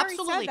 yeah, if Mary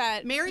absolutely. Said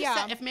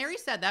that, if Mary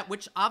said that,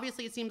 which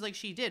obviously it seems like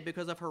she did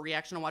because of her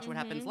reaction to Watch What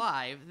Happens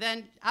Live,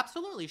 then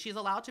absolutely she's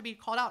allowed to be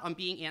called out on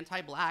being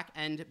anti-black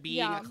and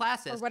being a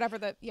classist, or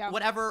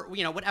whatever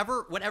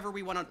whatever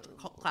we want to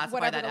classify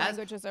whatever that the as.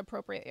 language is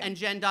appropriate. Yeah. And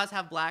Jen does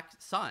have black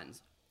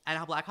sons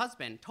and a black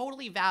husband.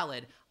 Totally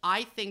valid.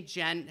 I think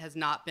Jen has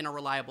not been a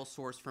reliable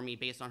source for me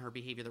based on her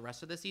behavior the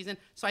rest of the season.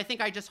 So I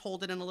think I just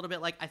hold it in a little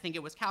bit like I think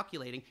it was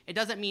calculating. It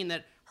doesn't mean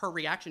that her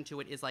reaction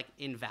to it is like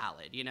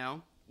invalid, you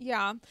know?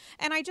 Yeah.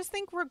 And I just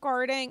think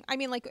regarding, I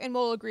mean, like, and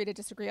we'll agree to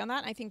disagree on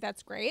that. I think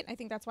that's great. I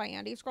think that's why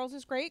Andy's Girls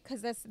is great,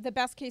 because the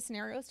best case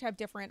scenario is to have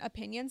different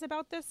opinions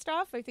about this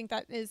stuff. I think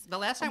that is the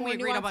last time we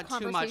agreed about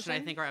too much, and I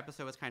think our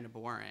episode was kind of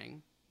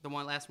boring. The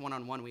last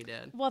one-on-one we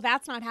did. Well,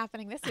 that's not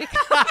happening this week.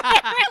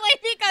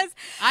 Really, because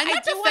I'm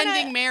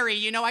defending Mary.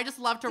 You know, I just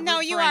love to root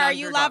No, you for are.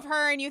 You love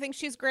her, and you think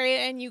she's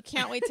great, and you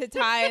can't wait to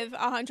tithe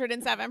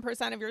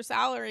 107% of your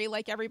salary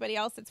like everybody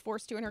else that's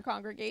forced to in her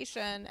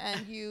congregation,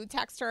 and you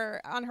text her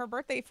on her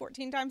birthday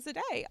 14 times a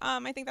day.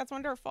 I think that's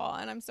wonderful,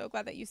 and I'm so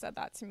glad that you said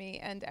that to me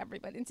and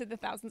everybody, and to the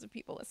thousands of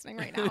people listening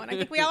right now, and I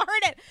think we all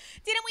heard it.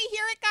 Didn't we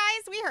hear it,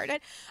 guys? We heard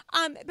it.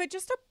 But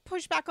just to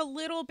push back a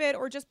little bit,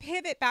 or just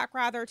pivot back,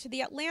 rather, to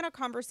the Atlanta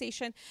conversation,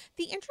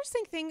 the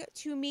interesting thing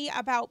to me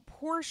about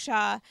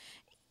Porsha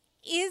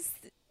is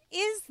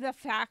the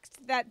fact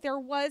that there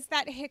was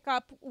that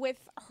hiccup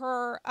with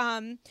her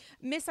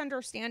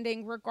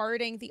misunderstanding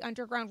regarding the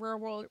Underground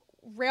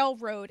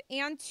Railroad,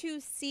 and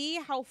to see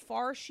how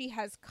far she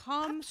has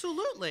come.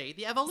 Absolutely.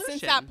 The evolution.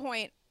 Since that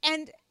point.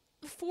 And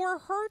for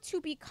her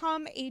to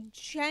become a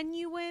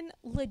genuine,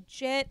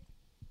 legit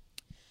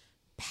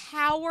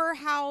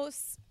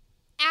powerhouse,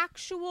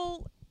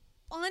 actual,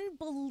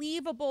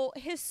 unbelievable,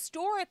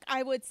 historic,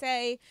 I would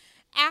say,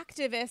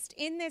 activist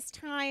in this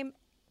time,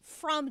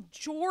 from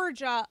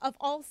Georgia of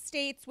all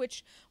states,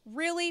 which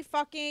really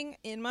fucking,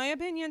 in my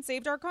opinion,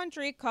 saved our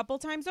country a couple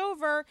times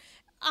over.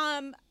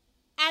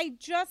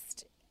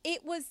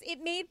 It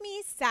made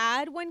me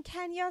sad when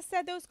Kenya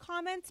said those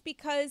comments,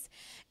 because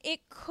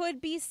it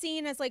could be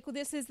seen as like,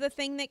 this is the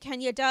thing that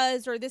Kenya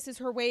does, or this is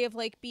her way of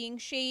like being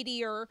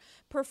shady or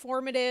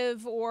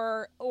performative,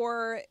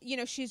 or you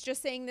know, she's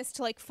just saying this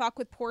to like fuck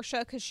with Porsha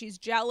because she's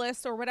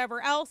jealous or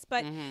whatever else.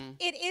 But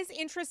it is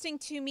interesting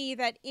to me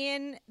that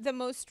in the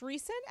most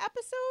recent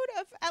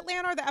episode of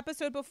Atlanta, or the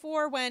episode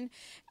before, when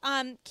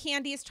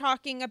Kandi is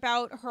talking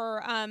about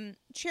her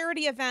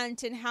charity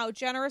event and how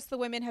generous the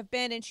women have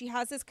been, and she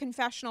has this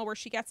confessional where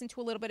she gets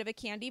into a little bit of a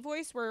Kandi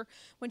voice, where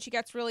when she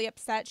gets really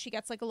upset, she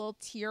gets like a little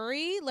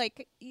teary,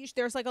 like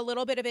there's like a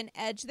little bit of an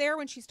edge there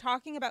when she's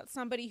talking about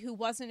somebody who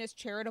wasn't as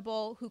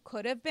charitable who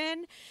could have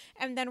been,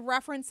 and then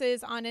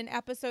references on an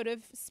episode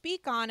of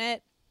Speak on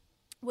It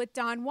with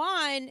Don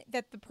Juan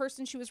that the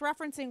person she was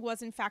referencing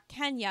was in fact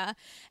Kenya.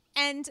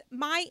 And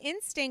my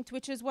instinct,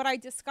 which is what I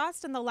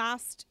discussed in the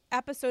last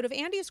episode of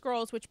Andy's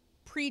Girls, which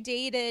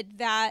predated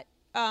that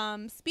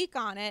Speak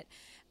on It,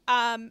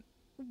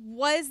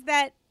 was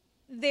that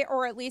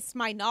or at least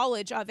my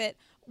knowledge of it,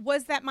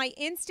 was that my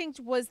instinct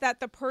was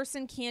that the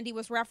person Kandi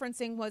was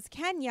referencing was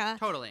Kenya.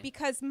 Totally.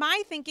 Because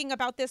my thinking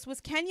about this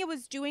was Kenya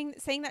was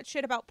saying that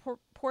shit about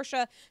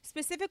Porsha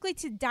specifically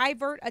to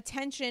divert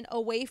attention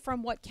away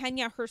from what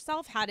Kenya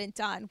herself hadn't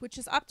done, which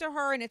is up to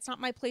her, and it's not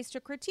my place to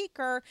critique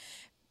her.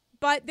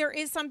 But there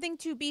is something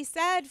to be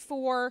said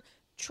for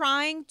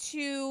trying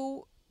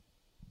to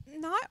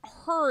not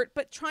hurt,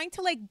 but trying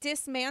to like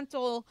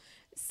dismantle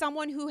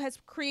someone who has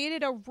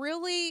created a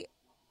really,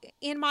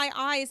 in my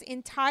eyes,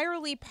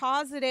 entirely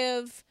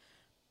positive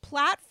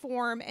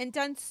platform and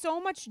done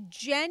so much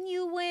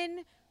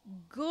genuine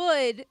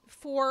good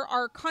for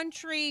our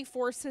country,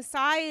 for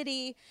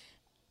society.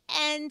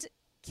 And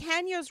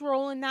Kenya's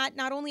role in that,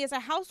 not only as a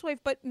housewife,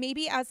 but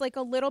maybe as like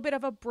a little bit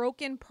of a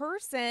broken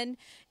person,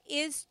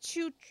 is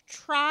to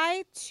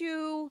try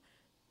to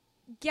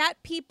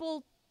get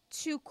people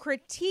to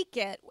critique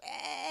it,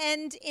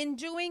 and in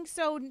doing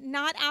so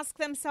not ask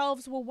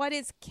themselves, well, what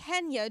is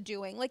Kenya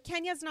doing? Like,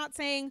 Kenya's not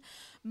saying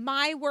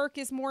my work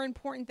is more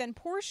important than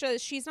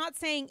Porsha's. She's not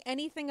saying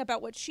anything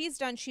about what she's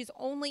done. She's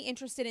only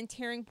interested in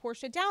tearing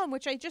Porsha down,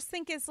 which I just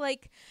think is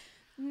like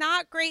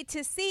not great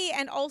to see,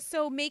 and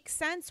also makes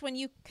sense when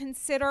you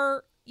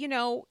consider, you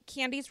know,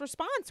 Kandi's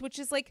response, which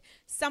is like,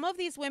 some of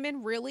these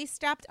women really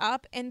stepped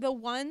up, and the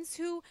ones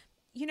who,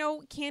 you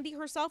know, Kandi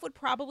herself would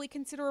probably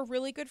consider a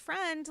really good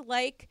friend,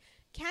 like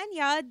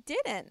Kenya,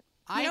 didn't.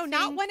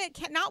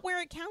 Not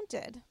where it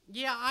counted.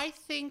 Yeah, I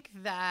think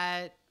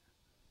that.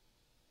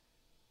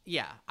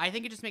 Yeah, I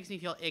think it just makes me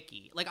feel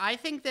icky. Like, I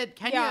think that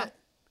Kenya,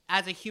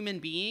 as a human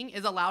being,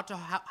 is allowed to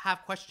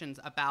have questions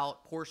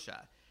about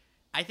Porsha.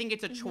 I think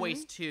it's a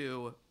choice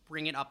to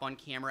bring it up on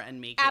camera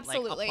and make it like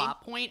a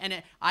plot point.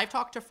 And I've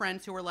talked to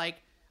friends who are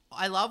like,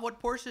 I love what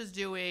Porsha's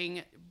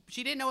doing.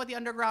 She didn't know what the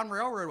Underground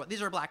Railroad was.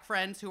 These are black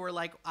friends who are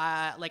like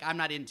I'm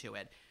not into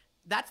it.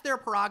 That's their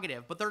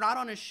prerogative, but they're not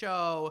on a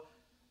show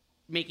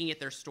making it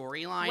their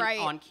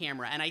storyline on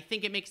camera. And I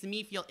think it makes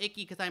me feel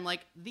icky, because I'm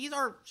like, these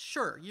are,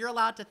 sure, you're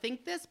allowed to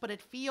think this, but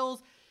it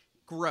feels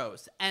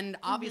gross. And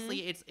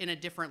obviously it's in a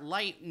different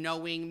light,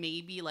 knowing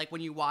maybe like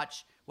when you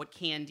watch what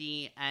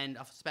Kandi and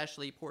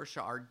especially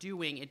Porsha are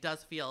doing, it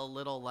does feel a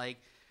little like,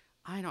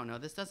 I don't know,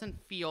 this doesn't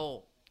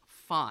feel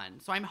fun.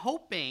 So I'm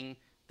hoping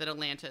that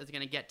Atlanta is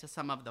going to get to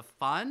some of the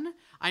fun.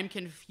 I'm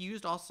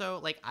confused also,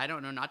 like, I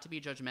don't know, not to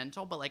be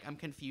judgmental, but like I'm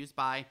confused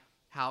by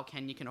how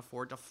Kenya can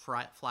afford to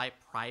fly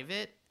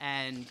private.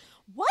 And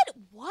what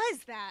was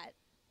that?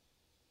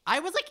 I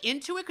was like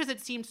into it because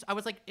it seems I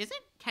was like,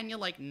 isn't Kenya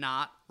like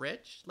not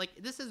rich? Like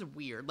this is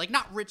weird. Like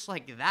not rich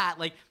like that.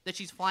 Like that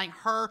she's flying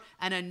her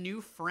and a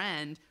new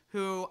friend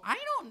who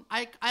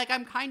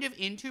I'm kind of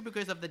into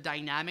because of the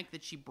dynamic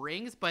that she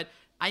brings, but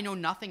I know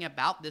nothing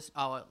about this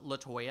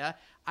LaToya.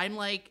 I'm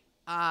like,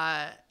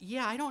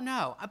 yeah, I don't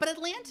know. But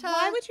Atlanta.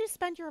 Why would you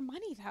spend your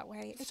money that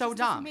way? It so just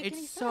doesn't dumb. make It's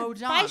any so sense.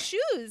 dumb. Buy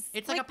shoes.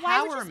 It's like a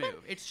why would power you spend-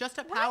 move. It's just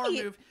a power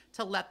Right. move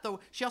to let the.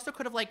 She also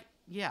could have like,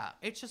 yeah.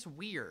 It's just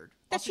weird.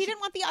 That Also, she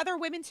didn't want the other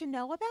women to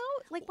know about?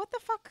 Like, what the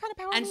fuck kind of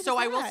power And move so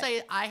is I will that?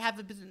 say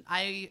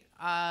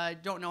I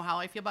don't know how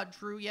I feel about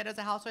Drew yet as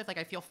a housewife. Like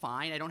I feel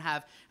fine.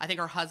 I think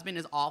her husband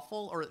is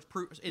awful, or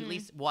at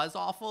least was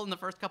awful in the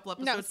first couple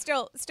episodes.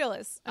 No, still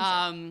is.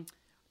 I'm sure.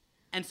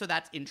 And so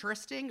that's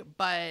interesting.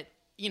 But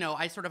you know,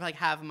 I sort of like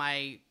have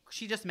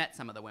she just met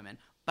some of the women,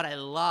 but I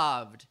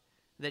loved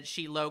that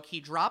she low-key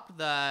dropped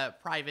the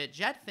private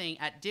jet thing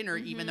at dinner,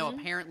 even though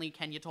apparently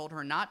Kenya told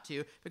her not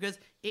to, because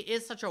it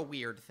is such a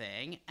weird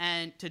thing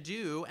and to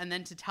do, and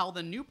then to tell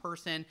the new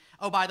person,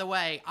 oh, by the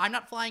way, I'm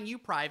not flying you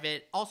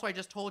private. Also, I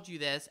just told you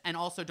this, and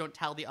also don't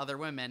tell the other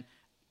women,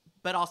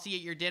 but I'll see you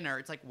at your dinner.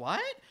 It's like, what?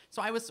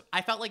 So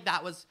I felt like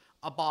that was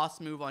a boss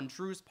move on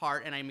Drew's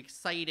part, and I'm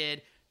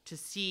excited to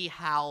see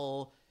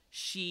how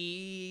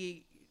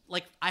she,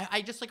 like,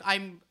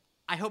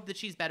 I hope that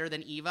she's better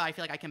than Eva. I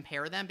feel like I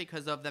compare them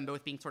because of them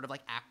both being sort of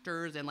like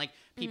actors and like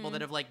people that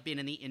have like been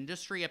in the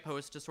industry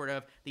opposed to sort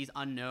of these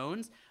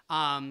unknowns.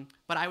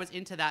 But I was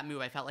into that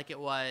move. I felt like it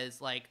was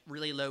like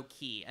really low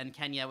key. And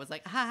Kenya was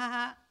like, ha ha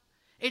ha.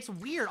 It's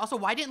weird. Also,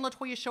 why didn't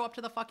LaToya show up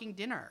to the fucking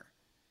dinner?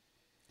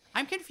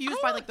 I'm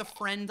confused by like the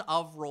friend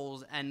of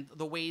roles and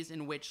the ways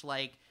in which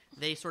like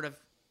they sort of,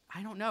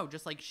 I don't know,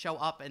 just like show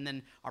up and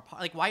then are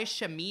like, why is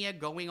Shamia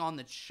going on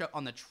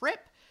the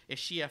trip? Is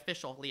she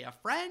officially a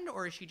friend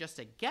or is she just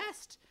a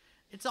guest?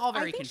 It's all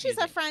very confusing. She's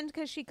a friend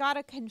because she got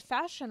a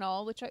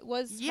confessional, which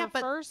was her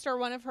first or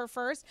one of her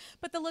first.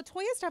 But the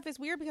LaToya stuff is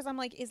weird because I'm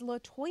like, is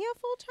LaToya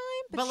full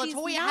time? But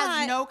LaToya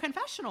has no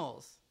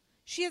confessionals.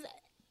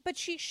 But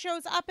she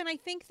shows up, and I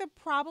think the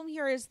problem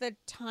here is the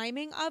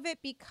timing of it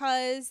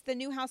because the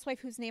new housewife,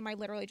 whose name I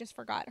literally just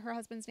forgot, her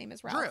husband's name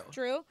is Ralph.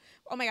 Drew.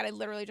 Oh my God, I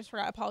literally just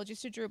forgot.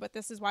 Apologies to Drew, but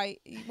this is why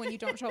when you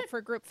don't show up for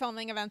group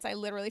filming events, I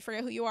literally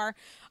forget who you are.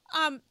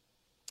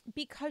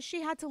 Because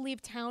she had to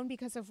leave town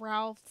because of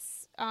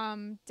Ralph's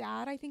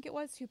dad, I think it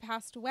was, who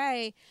passed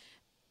away,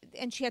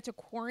 and she had to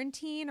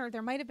quarantine, or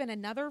there might have been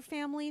another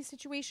family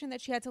situation that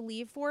she had to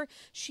leave for.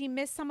 She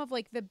missed some of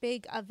like the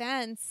big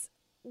events,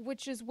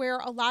 which is where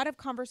a lot of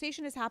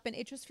conversation has happened.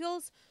 It just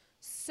feels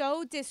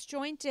so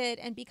disjointed,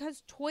 and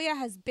because Toya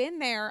has been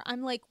there,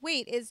 I'm like,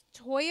 wait, is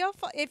Toya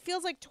it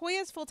feels like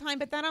Toya's full-time,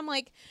 but then I'm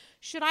like,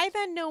 should I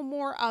then know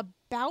more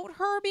about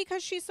her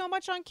because she's so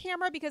much on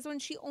camera? Because when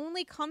she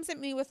only comes at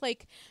me with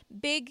like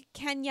big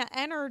Kenya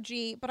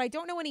energy, but I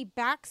don't know any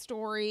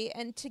backstory,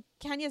 and to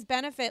Kenya's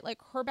benefit, like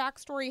her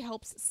backstory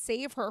helps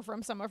save her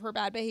from some of her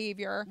bad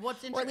behavior,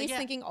 or at least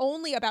thinking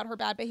only about her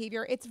bad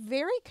behavior. It's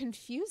very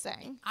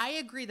confusing. I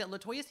agree that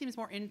LaToya seems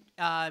more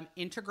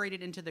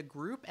integrated into the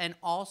group, and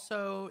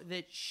also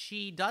that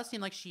she does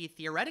seem like she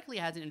theoretically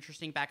has an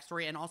interesting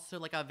backstory and also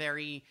like a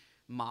very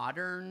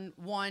modern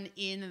one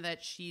in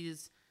that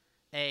she's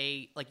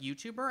a like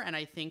YouTuber, and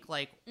I think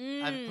like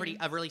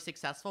a really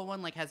successful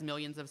one, like has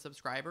millions of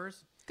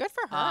subscribers. Good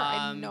for her.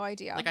 I have no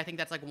idea. Like I think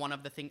that's like one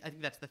of the things. I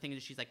think that's the thing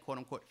that she's like quote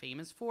unquote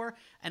famous for.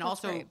 And that's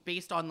also great.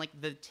 Based on like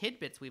the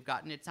tidbits we've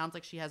gotten, it sounds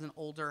like she has an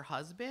older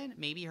husband,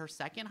 maybe her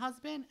second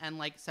husband, and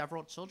like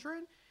several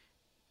children.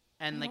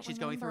 And like she's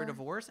going through a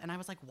divorce. And I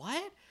was like,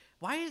 what?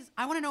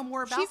 I want to know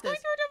more about this. She's going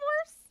through a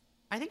divorce?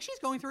 I think she's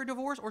going through a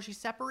divorce, or she's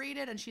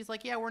separated and she's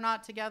like, yeah, we're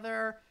not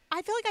together.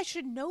 I feel like I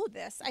should know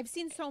this. I've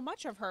seen so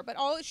much of her, but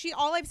all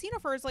I've seen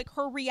of her is like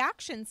her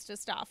reactions to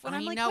stuff. And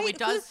I'm like,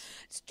 wait,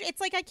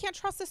 it's like I can't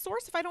trust the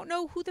source if I don't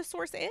know who the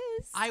source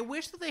is. I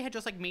wish that they had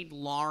just like made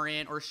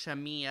Lauren or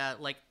Shamia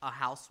like a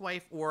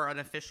housewife or an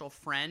official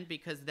friend,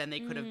 because then they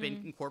could have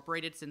been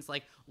incorporated, since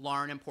like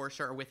Lauren and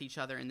Portia are with each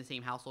other in the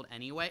same household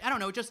anyway. I don't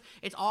know, just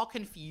it's all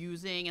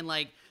confusing, and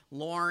like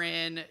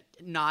Lauren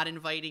not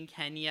inviting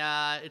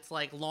Kenya. It's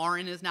like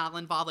Lauren is not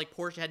involved. Like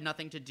Portia had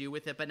nothing to do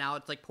with it, but now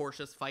it's like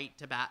Portia's fight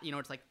to bat. You know,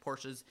 it's like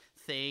Portia's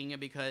thing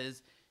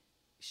because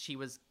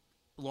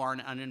Lauren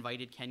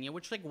uninvited Kenya,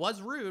 which like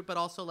was rude, but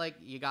also like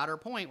you got her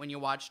point when you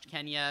watched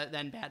Kenya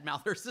then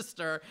badmouth her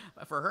sister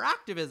for her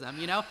activism,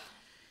 you know?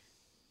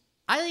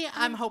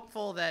 I'm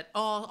hopeful that,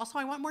 also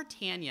I want more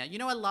Tanya. You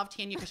know, I love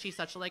Tanya because she's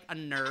such like a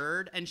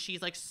nerd, and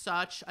she's like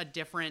such a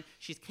different,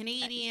 she's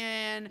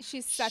Canadian.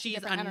 She's such a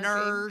different energy.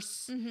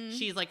 Nurse. Mm-hmm.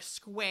 She's like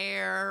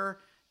square.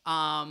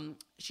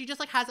 She just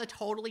like has a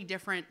totally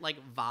different like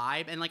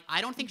vibe, and like I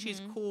don't think she's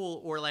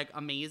cool or like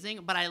amazing,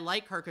 but I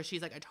like her because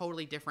she's like a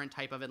totally different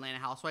type of Atlanta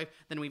housewife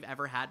than we've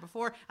ever had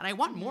before, and I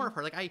want more of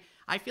her. Like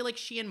I feel like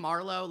she and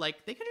Marlo,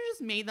 like they could have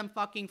just made them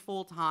fucking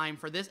full time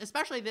for this,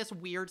 especially this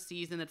weird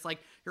season. It's like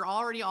you're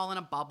already all in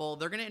a bubble.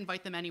 They're gonna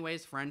invite them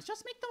anyways, friends.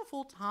 Just make them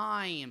full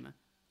time.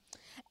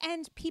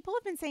 And people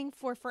have been saying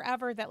for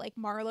forever that like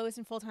Marlo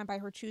isn't full time by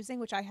her choosing,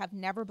 which I have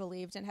never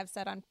believed and have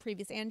said on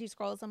previous Andy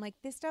scrolls. I'm like,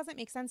 this doesn't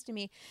make sense to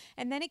me.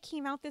 And then it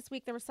came out this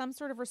week. There was some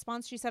sort of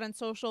response she said on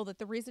social that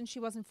the reason she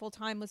wasn't full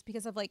time was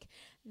because of like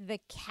the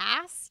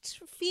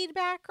cast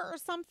feedback or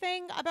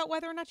something about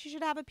whether or not she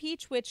should have a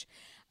peach, which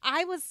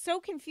I was so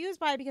confused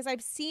by because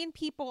I've seen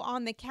people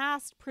on the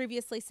cast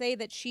previously say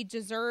that she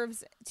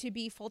deserves to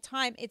be full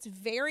time. It's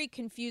very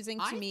confusing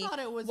to me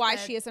why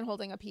she isn't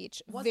holding a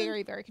peach.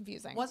 Very, very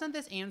confusing. Wasn't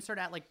this answered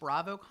at like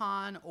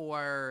BravoCon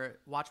or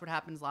Watch What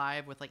Happens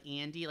Live with like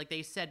Andy? Like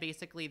they said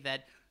basically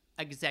that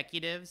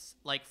executives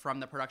like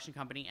from the production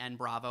company and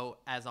Bravo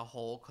as a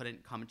whole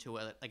couldn't come to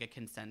a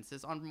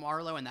consensus on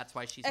Marlo, and that's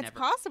why she's never. It's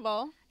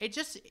possible. It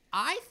just,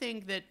 I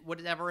think that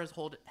whatever has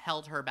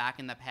held her back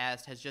in the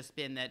past has just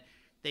been that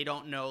they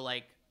don't know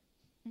like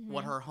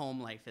what her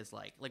home life is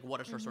like what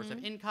is her source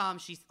of income.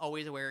 She's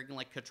always wearing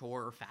like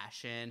couture or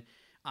fashion,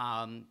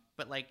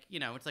 but like, you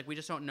know, it's like we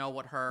just don't know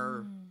what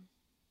her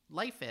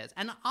life is.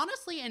 And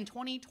honestly, in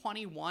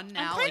 2021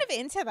 now, I'm kind of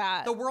into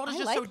that. The world is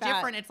just so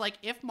different. It's like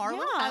if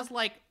Marlo has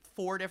like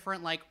 4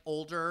 different like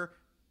older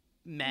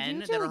men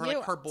that are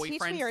like her boyfriends.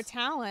 Teach me your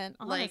talent,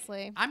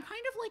 honestly. Like, I'm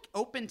kind of like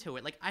open to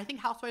it. Like I think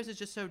Housewives is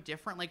just so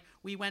different. Like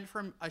we went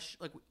from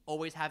like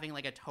always having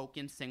like a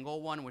token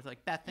single one with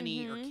like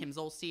Bethany or Kim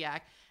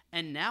Zolciak,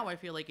 and now I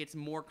feel like it's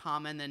more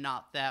common than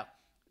not that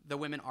the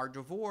women are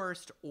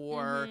divorced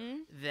or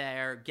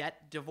they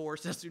get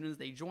divorced as soon as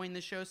they join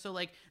the show. So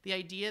like the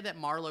idea that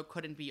Marlo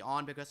couldn't be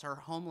on because her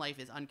home life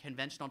is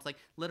unconventional. It's like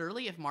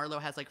literally if Marlo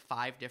has like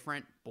 5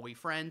 different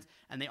boyfriends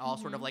and they all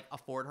sort of like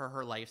afford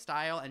her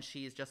lifestyle and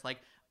she's just like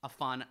a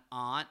fun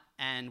aunt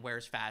and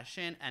wears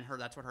fashion and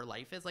that's what her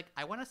life is. Like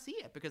I want to see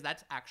it because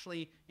that's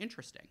actually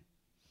interesting.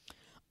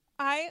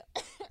 I,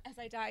 as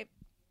I die,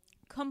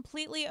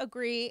 completely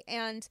agree.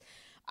 And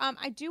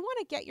I do want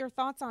to get your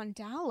thoughts on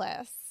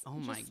Dallas. Oh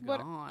my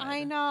God.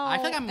 I know. I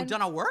feel like I've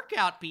done a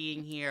workout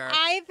being here.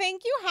 I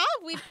think you have.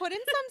 We've put in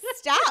some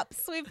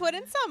steps. We've put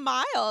in some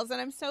miles. And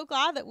I'm so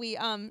glad that we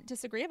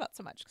disagree about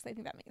so much because I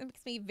think that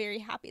makes me very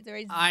happy. It's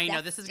very I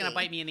know. This is going to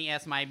bite me in the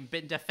ass. I've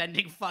been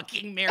defending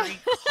fucking Mary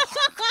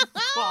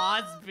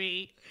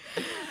Cosby.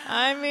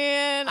 I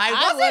mean,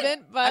 I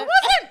wouldn't, but...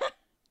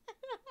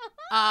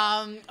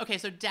 I wasn't. Okay,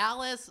 so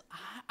Dallas,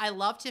 I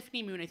love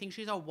Tiffany Moon. I think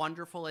she's a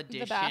wonderful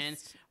addition.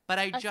 But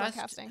I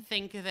just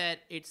think that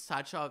it's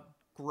such a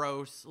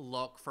gross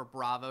look for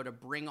Bravo to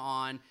bring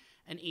on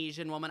an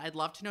Asian woman. I'd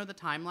love to know the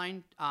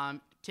timeline.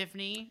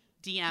 Tiffany,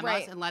 DM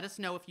us and let us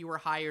know if you were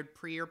hired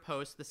pre or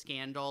post the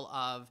scandal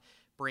of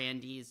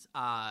Brandy's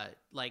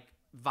like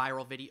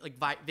viral video,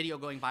 like video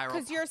going viral.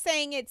 Because you're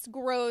saying it's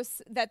gross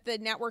that the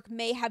network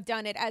may have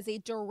done it as a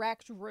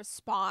direct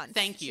response.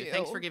 Thank you.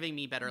 Thanks for giving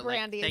me better.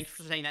 Brandy's thanks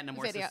for saying that in a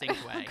more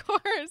succinct way. Of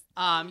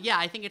course. Yeah,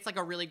 I think it's like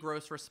a really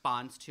gross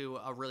response to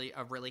a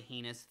really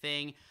heinous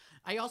thing.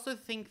 I also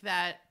think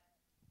that,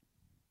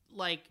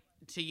 like,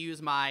 to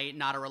use my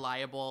not a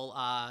reliable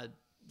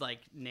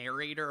like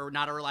narrator or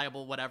not a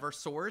reliable whatever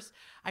source,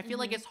 I feel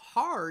like it's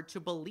hard to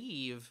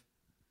believe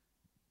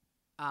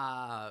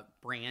not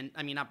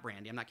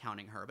Brandy, I'm not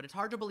counting her, but it's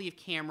hard to believe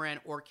Cameron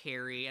or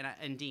Carrie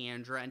and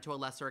Deandra, and to a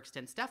lesser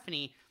extent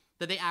Stephanie,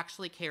 that they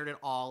actually cared at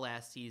all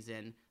last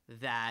season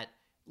that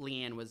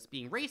Leanne was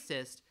being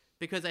racist,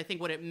 because I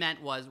think what it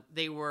meant was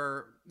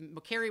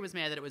Carrie was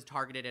mad that it was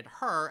targeted at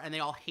her, and they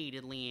all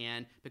hated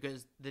Leanne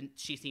because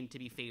she seemed to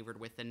be favored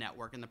with the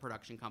network and the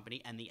production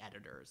company and the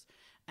editors.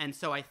 And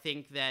so I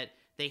think that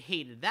they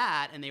hated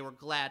that, and they were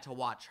glad to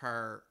watch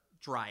her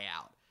dry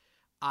out.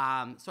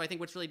 So I think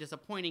what's really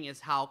disappointing is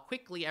how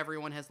quickly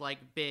everyone has like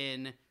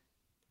been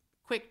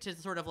quick to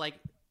sort of like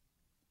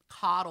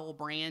coddle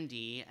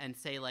Brandy and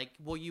say like,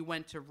 well, you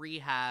went to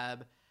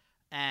rehab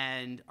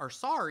and are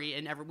sorry,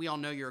 and we all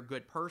know you're a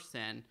good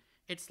person.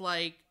 It's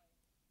like,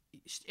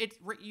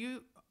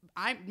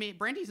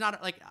 Brandy's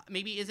not like,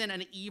 maybe isn't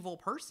an evil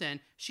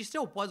person. She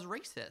still was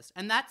racist.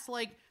 And that's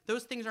like,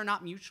 those things are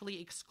not mutually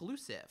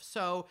exclusive.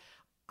 So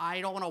I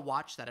don't want to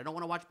watch that. I don't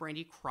want to watch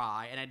Brandy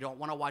cry, and I don't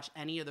want to watch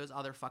any of those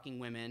other fucking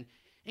women,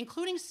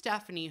 including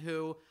Stephanie,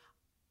 who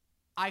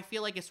I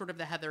feel like is sort of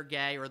the Heather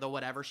Gay or the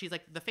whatever. She's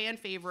like the fan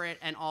favorite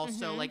and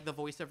also like the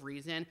voice of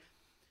reason.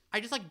 I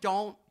just like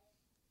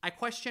I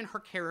question her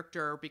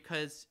character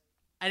because,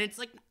 and it's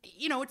like,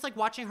 you know, it's like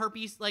watching her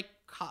be like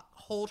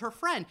hold her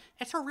friend.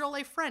 It's her real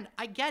life friend.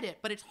 I get it,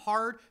 but it's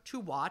hard to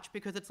watch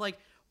because it's like,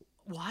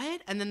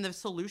 what? And then the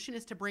solution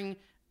is to bring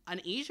an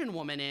Asian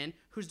woman in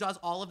who does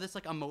all of this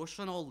like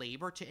emotional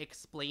labor to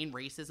explain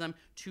racism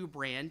to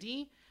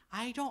Brandy.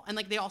 And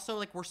like they also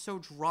like were so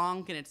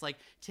drunk, and it's like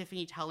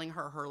Tiffany telling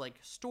her like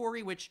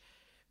story, which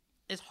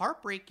is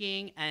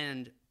heartbreaking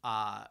and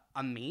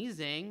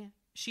amazing.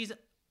 She's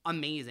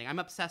amazing. I'm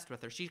obsessed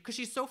with her. Because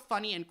she's so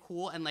funny and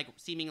cool and like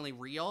seemingly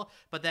real,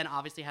 but then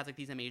obviously has like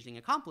these amazing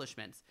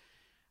accomplishments.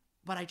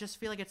 But I just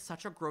feel like it's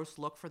such a gross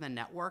look for the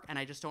network, and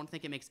I just don't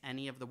think it makes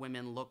any of the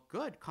women look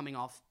good coming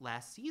off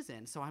last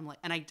season. So I'm like,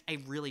 and I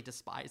really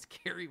despise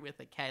Carrie with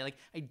a K. Like,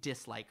 I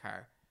dislike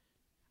her.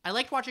 I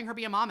liked watching her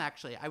be a mom,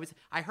 actually.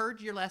 I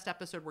heard your last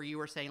episode where you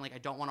were saying, like, I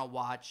don't want to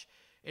watch,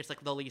 it's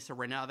like the Lisa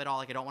Rinna of it all.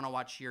 Like, I don't want to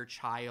watch your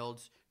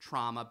child's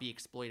trauma be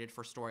exploited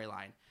for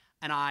storyline.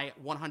 And I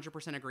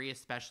 100% agree,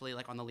 especially,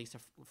 like, on the Lisa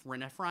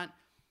Rinna front.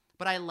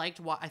 But I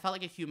felt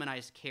like it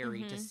humanized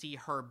Carrie to see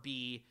her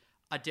be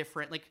a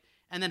different, like,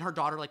 and then her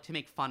daughter, like, to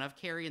make fun of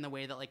Carrie in the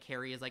way that, like,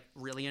 Carrie is, like,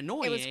 really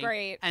annoying. It was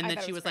great. And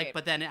then she was like,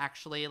 but then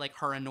actually, like,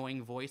 her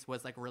annoying voice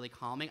was, like, really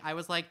calming. I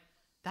was like,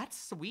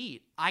 that's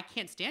sweet. I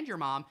can't stand your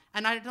mom,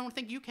 and I don't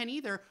think you can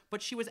either,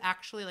 but she was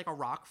actually, like, a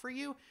rock for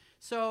you.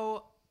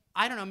 So,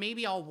 I don't know,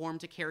 maybe I'll warm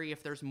to Carrie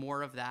if there's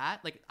more of that.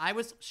 Like, I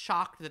was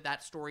shocked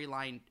that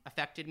storyline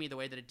affected me the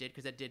way that it did,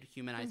 because it did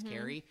humanize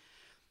Carrie.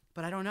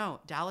 But I don't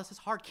know. Dallas is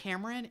hard.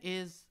 Cameron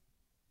is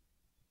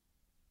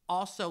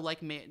also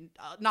like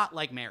not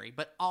like Mary,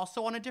 but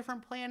also on a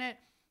different planet,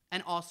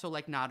 and also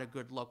like not a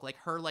good look. Like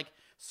her like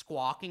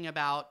squawking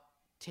about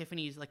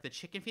Tiffany's like the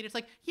chicken feet. It's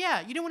like,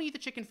 yeah, you don't want to eat the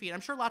chicken feet. I'm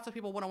sure lots of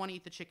people wouldn't want to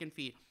eat the chicken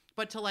feet,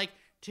 but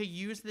to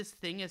use this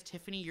thing as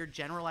Tiffany, you're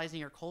generalizing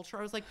your culture.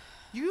 I was like,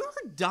 you're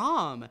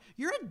dumb.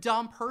 You're a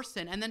dumb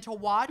person. And then to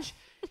watch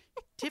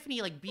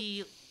Tiffany like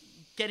be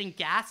getting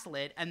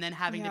gaslit and then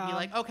having to be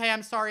like, okay,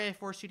 I'm sorry I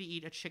forced you to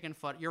eat a chicken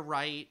foot. You're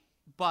right,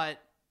 but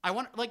I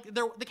want, like,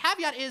 the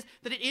caveat is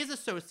that it is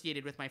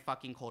associated with my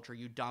fucking culture,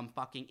 you dumb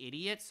fucking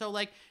idiot. So,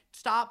 like,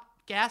 stop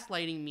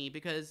gaslighting me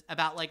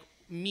about, like,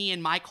 me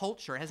and my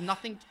culture. It has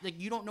nothing, like,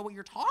 you don't know what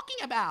you're talking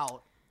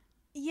about.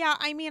 Yeah,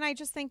 I mean, I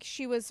just think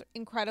she was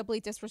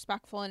incredibly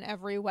disrespectful in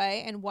every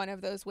way. And one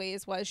of those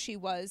ways was she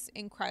was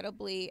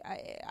incredibly,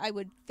 I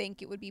would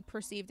think it would be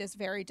perceived as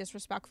very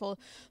disrespectful,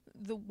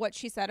 what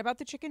she said about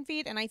the chicken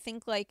feet. And I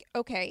think, like,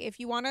 okay, if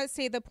you want to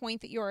say the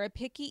point that you're a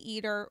picky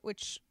eater,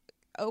 which...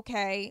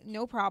 okay,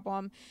 no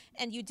problem,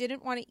 and you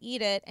didn't want to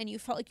eat it and you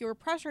felt like you were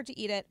pressured to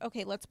eat it,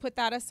 okay, let's put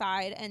that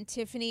aside. And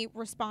Tiffany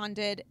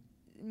responded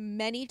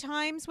many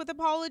times with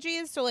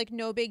apologies, so like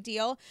no big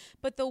deal.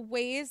 But the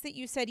ways that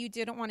you said you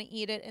didn't want to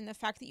eat it, and the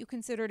fact that you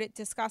considered it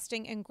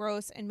disgusting and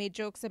gross and made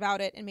jokes about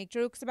it and make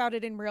jokes about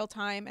it in real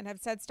time and have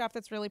said stuff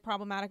that's really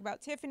problematic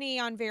about Tiffany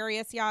on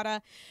various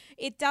yada,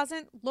 it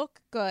doesn't look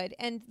good.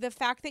 And the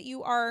fact that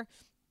you are,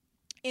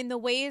 in the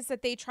ways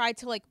that they tried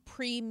to like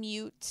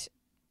pre-mute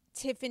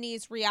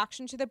Tiffany's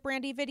reaction to the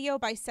Brandy video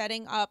by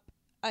setting up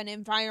an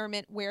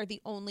environment where the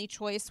only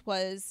choice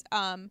was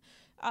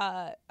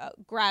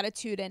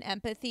gratitude and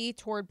empathy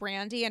toward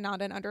Brandy, and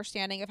not an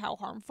understanding of how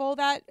harmful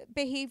that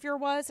behavior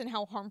was and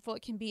how harmful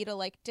it can be to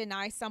like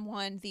deny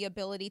someone the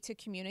ability to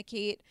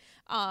communicate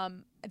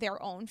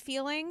their own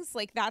feelings.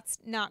 Like, that's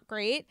not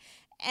great,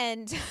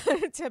 and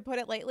to put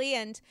it lightly.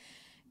 And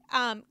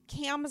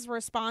Cam's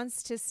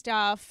response to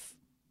stuff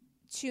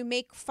to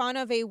make fun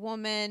of a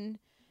woman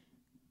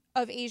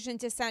of Asian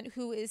descent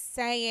who is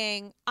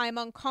saying, I'm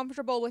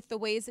uncomfortable with the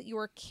ways that you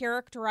are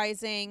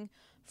characterizing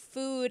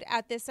food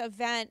at this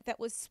event that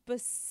was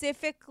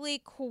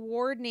specifically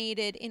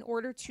coordinated in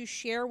order to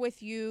share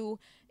with you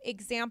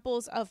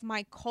examples of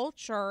my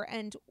culture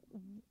and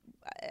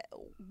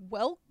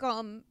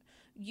welcome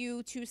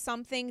you to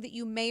something that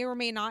you may or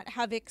may not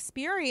have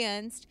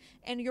experienced.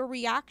 And your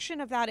reaction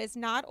of that is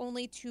not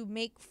only to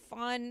make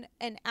fun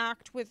and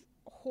act with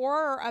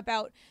horror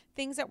about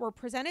things that were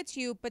presented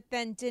to you, but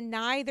then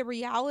deny the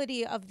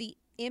reality of the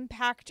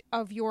impact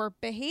of your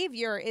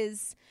behavior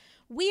is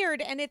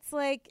weird. And it's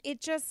like, it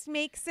just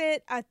makes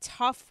it a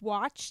tough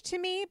watch to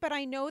me. But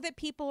I know that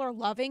people are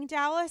loving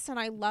Dallas, and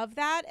I love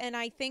that. And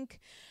I think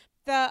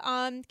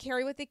the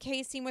Carrie with the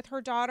K scene with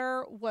her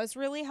daughter was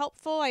really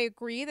helpful. I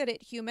agree that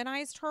it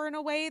humanized her in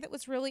a way that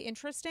was really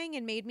interesting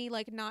and made me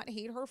like not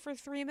hate her for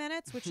 3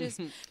 minutes, which is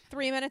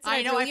 3 minutes that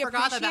I know, really I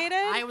forgot appreciated.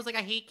 That. I was like,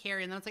 I hate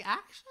Carrie, and then it's like,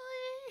 actually...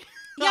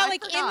 Yeah,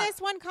 like in this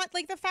one,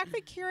 like the fact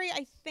that Carrie,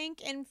 I think,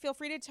 and feel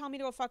free to tell me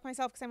to go fuck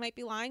myself because I might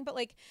be lying, but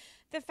like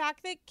the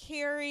fact that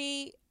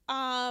Carrie,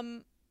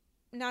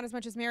 not as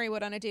much as Mary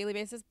would on a daily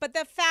basis, but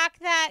the fact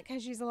that,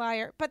 because she's a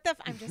liar, but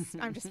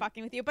I'm just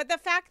fucking with you, but the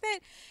fact that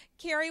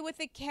Carrie with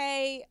the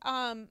K,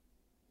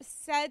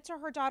 said to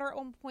her daughter at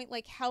one point,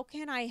 like, how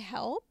can I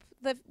help?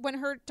 When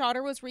her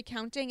daughter was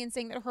recounting and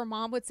saying that her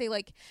mom would say,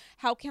 like,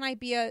 how can I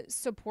be a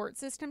support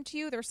system to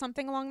you? There's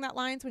something along that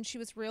lines when she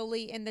was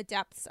really in the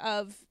depths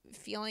of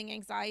feeling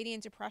anxiety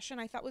and depression,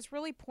 I thought was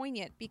really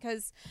poignant,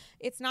 because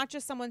it's not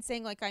just someone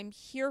saying, like, I'm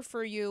here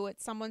for you.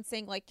 It's someone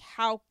saying, like,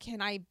 how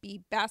can I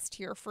be best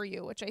here for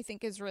you? Which I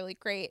think is really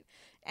great.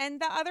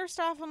 And the other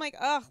stuff, I'm like,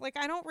 ugh, like,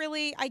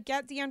 I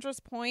get Deandra's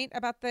point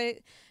about the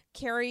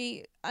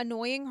Carrie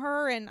annoying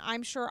her, and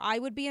I'm sure I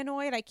would be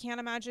annoyed. I can't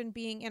imagine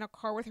being in a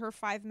car with her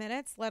 5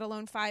 minutes, let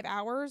alone 5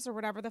 hours or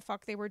whatever the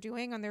fuck they were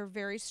doing on their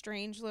very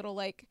strange little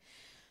like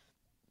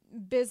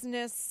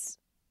business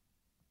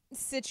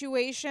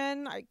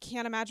situation. I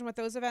can't imagine what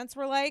those events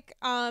were like.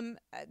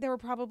 They were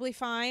probably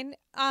fine.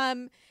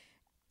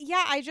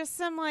 Yeah, I just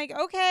am like,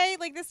 okay,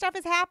 like this stuff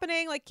is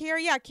happening. Like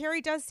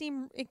Carrie does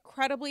seem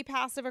incredibly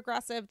passive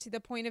aggressive to the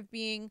point of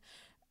being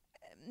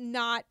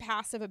not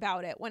passive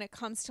about it when it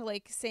comes to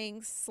like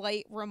saying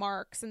slight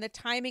remarks, and the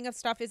timing of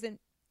stuff isn't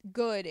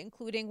good,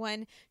 including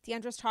when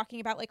Deandra's talking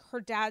about like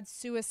her dad's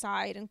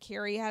suicide and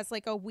Carrie has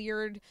like a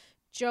weird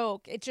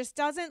joke. It just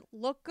doesn't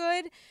look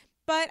good,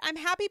 but I'm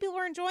happy people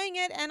are enjoying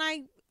it. And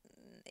I,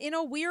 in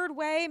a weird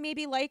way,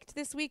 maybe liked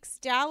this week's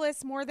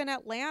Dallas more than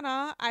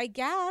Atlanta, I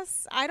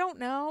guess. I don't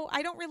know.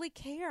 I don't really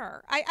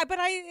care. But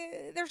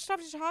there's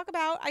stuff to talk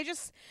about. I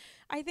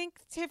think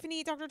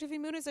Dr. Tiffany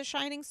Moon is a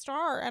shining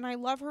star, and I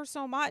love her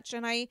so much.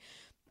 And I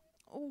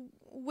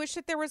wish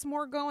that there was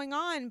more going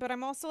on, but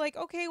I'm also like,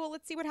 okay, well,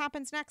 let's see what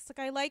happens next. Like,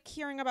 I like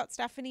hearing about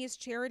Stephanie's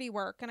charity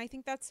work, and I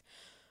think that's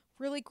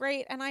really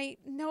great. And I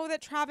know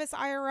that Travis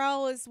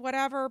IRL is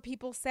whatever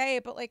people say,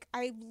 but like,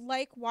 I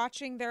like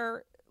watching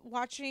their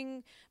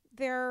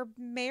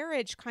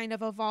marriage kind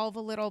of evolve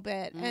a little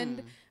bit.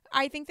 And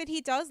I think that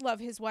he does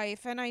love his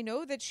wife, and I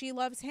know that she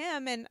loves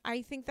him. And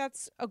I think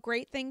that's a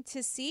great thing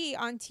to see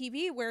on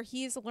TV, where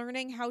he's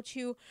learning how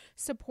to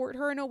support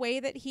her in a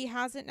way that he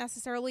hasn't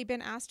necessarily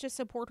been asked to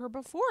support her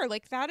before.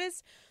 Like, that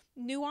is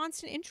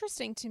nuanced and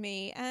interesting to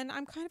me, and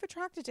I'm kind of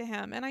attracted to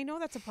him. And I know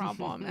that's a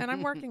problem, and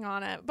I'm working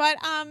on it. But,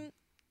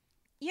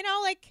 you know,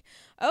 like,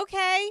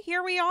 okay,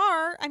 here we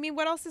are. I mean,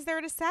 what else is there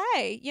to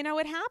say? You know,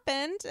 it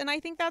happened, and I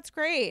think that's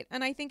great.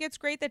 And I think it's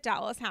great that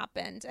Dallas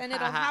happened, and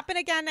it'll happen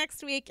again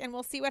next week, and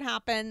we'll see what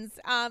happens.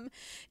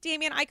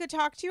 Damien, I could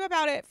talk to you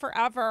about it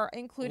forever,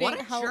 including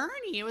what a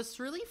journey. It was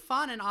really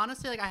fun, and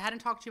honestly, like, I hadn't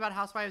talked to you about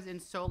Housewives in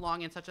so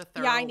long in such a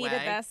thorough way. Yeah, I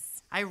needed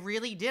this. I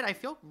really did. I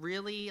feel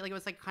really like it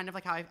was like kind of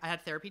like how I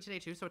had therapy today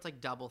too, so it's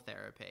like double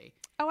therapy.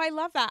 Oh, I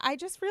love that. I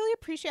just really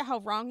appreciate how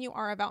wrong you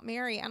are about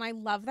Mary, and I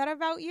love that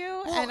about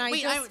you. Well, and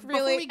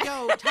before we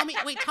go, tell me.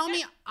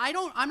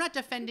 I'm not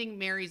defending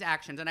Mary's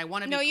actions, and I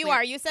want to be No, clear. you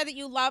are. You said that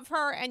you love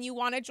her and you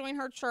want to join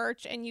her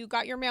church, and you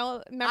got your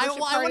membership card in the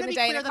day. I want to be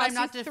clear that I'm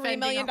not defending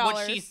what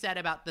she $3 million. said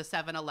about the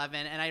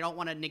 7-Eleven, and I don't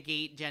want to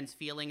negate Jen's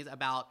feelings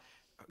about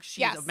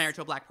she's married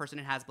to a black person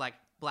and has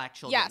black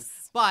children.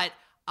 Yes, but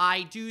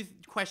I do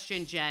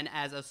question Jen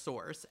as a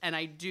source, and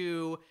I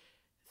do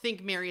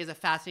think Mary is a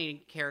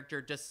fascinating character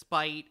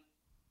despite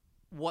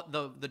what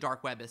the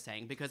dark web is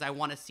saying, because I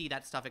want to see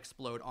that stuff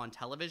explode on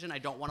television. I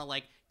don't want to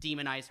like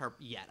demonize her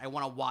yet. I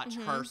want to watch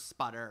her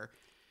sputter,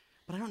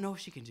 but I don't know if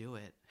she can do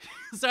it.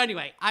 So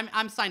anyway,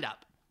 I'm signed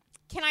up.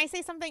 Can I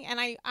say something? And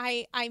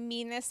I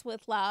mean this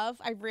with love.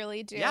 I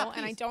really do. Yeah,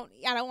 and I don't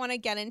want to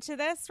get into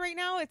this right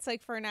now. It's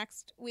like for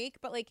next week,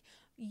 but like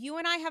you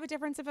and I have a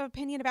difference of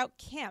opinion about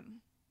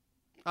Kim.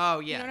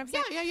 Oh, yeah. You know what I'm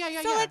saying?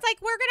 Yeah. So it's like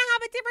we're going to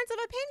have a difference of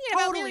opinion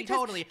about Mary.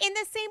 Totally. In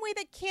the same way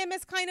that Kim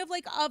is kind of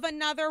like of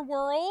another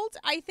world,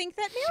 I think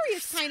that Mary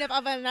is kind of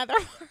another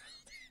world.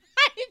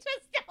 I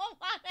just don't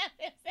want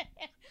to say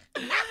it.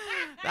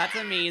 That's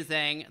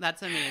amazing.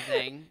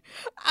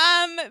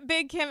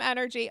 Big Kim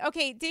energy.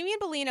 Okay, Damien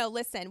Bellino,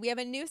 listen, we have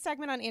a new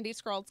segment on Andy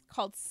Scroll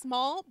called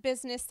Small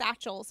Business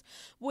Satchels,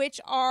 which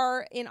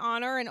are in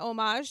honor and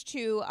homage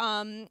to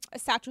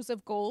Satchels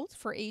of Gold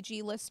for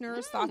AG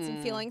listeners, thoughts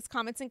and feelings,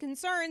 comments and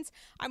concerns.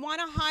 I want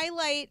to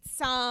highlight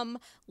some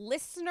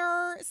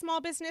listener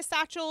small business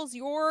satchels,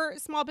 your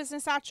small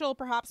business satchel,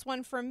 perhaps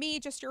one from me,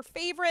 just your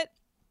favorite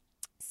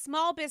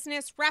small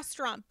business,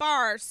 restaurant,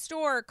 bar,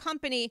 store,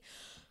 company,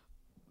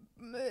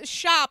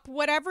 shop,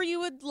 whatever you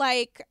would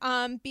like,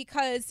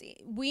 because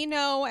we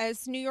know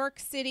as New York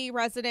City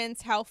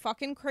residents how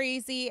fucking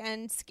crazy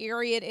and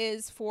scary it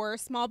is for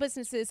small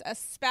businesses,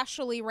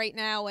 especially right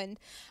now, and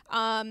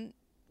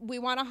we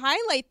want to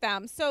highlight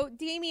them. So,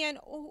 Damien,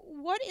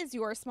 what is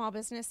your small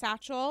business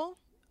satchel?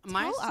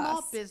 My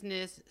small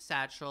business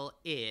satchel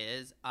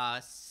is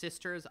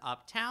Sisters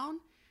Uptown.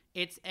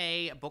 It's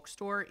a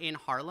bookstore in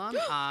Harlem.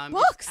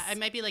 Books! It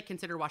might be like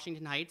considered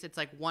Washington Heights. It's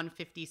like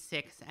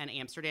 156th and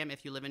Amsterdam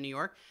if you live in New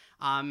York.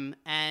 And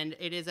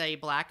it is a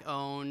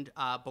Black-owned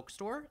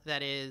bookstore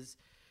that is,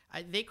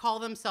 they call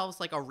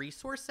themselves like a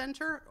resource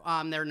center.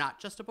 They're not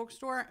just a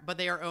bookstore, but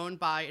they are owned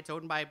by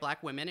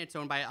Black women. It's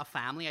owned by a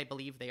family. I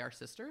believe they are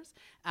sisters.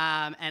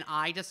 And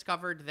I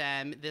discovered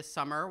them this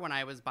summer when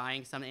I was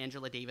buying some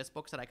Angela Davis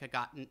books that I could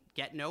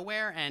get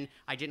nowhere. And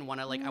I didn't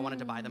want to I wanted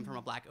to buy them from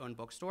a Black-owned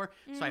bookstore.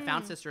 So I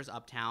found Sisters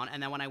Uptown.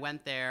 And then when I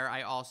went there,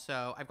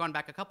 I've gone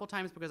back a couple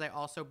times because I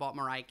also bought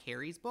Mariah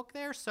Carey's book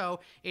there. So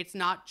it's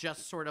not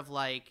just sort of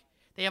like,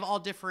 they have all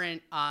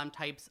different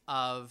types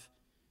of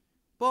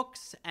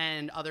books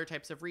and other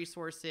types of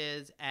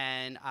resources,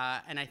 and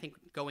I think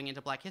going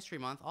into Black History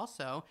Month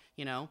also,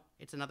 you know,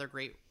 it's another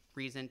great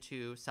reason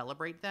to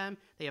celebrate them.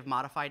 They have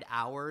modified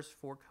hours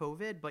for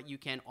COVID, but you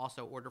can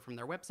also order from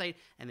their website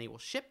and they will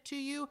ship to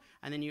you.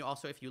 And then you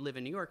also, if you live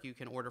in New York, you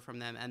can order from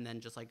them and then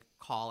just like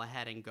call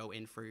ahead and go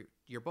in for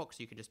your book, so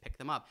you can just pick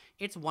them up.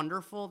 It's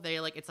wonderful.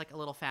 It's like a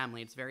little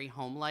family. It's very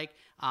home-like.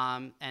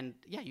 And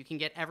yeah, you can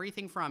get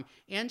everything from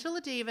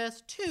Angela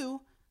Davis to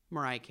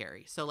Mariah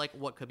Carey. So like,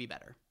 what could be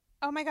better?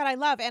 Oh my God, I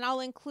love. And I'll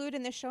include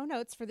in the show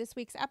notes for this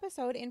week's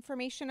episode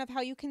information of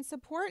how you can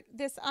support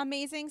this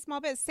amazing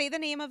small business. Say the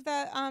name of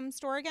the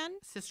store again.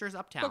 Sisters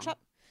Uptown. Bookshop.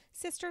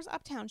 Sisters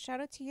Uptown, shout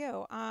out to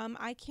you.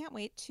 I can't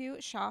wait to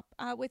shop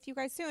with you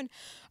guys soon.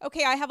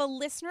 Okay, I have a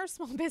listener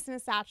small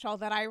business satchel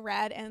that I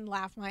read and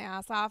laughed my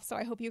ass off, so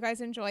I hope you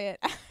guys enjoy it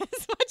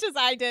as much as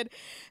I did.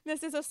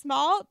 This is a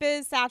small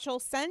biz satchel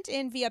sent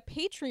in via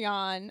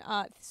Patreon,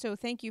 so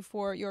thank you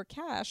for your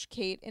cash,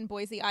 Kate in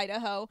Boise,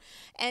 Idaho.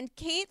 And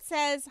Kate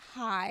says,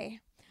 hi.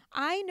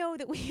 I know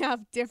that we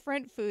have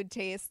different food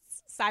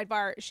tastes.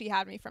 Sidebar, she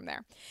had me from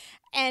there.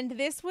 And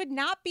this would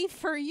not be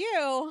for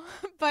you,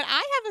 but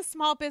I have a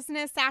small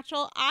business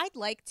satchel I'd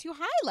like to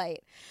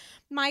highlight.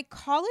 My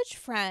college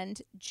friend,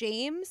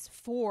 James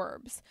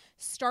Forbes,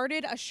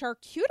 started a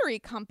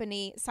charcuterie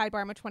company.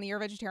 Sidebar, I'm a 20-year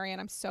vegetarian.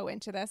 I'm so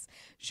into this.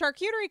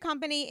 Charcuterie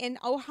company in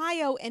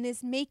Ohio and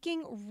is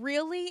making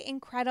really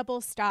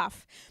incredible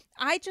stuff.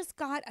 I just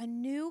got a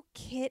new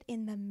kit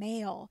in the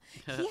mail.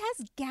 He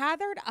has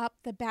gathered up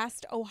the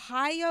best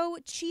Ohio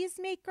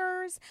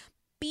cheesemakers,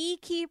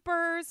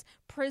 beekeepers,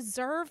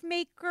 preserve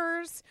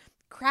makers,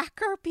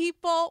 cracker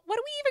people. What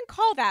do we even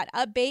call that?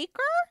 A baker?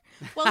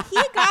 Well,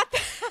 he got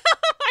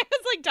I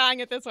was like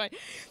dying at this one.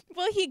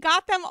 Well, he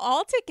got them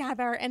all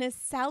together and is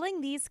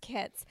selling these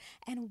kits.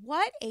 And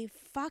what a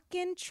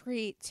fucking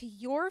treat to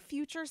your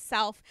future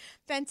self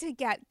than to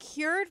get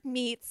cured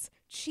meats,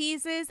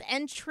 cheeses,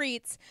 and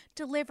treats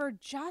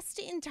delivered just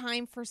in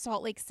time for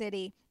Salt Lake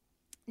City.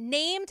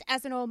 Named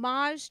as an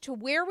homage to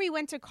where we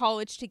went to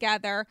college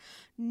together,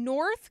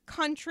 North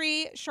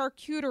Country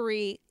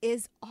Charcuterie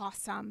is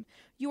awesome.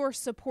 You are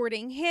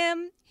supporting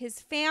him, his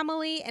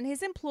family, and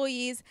his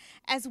employees,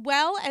 as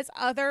well as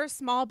other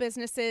small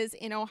businesses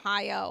in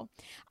Ohio.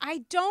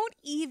 I don't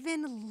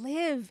even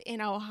live in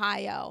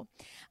Ohio.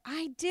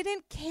 I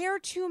didn't care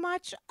too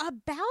much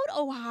about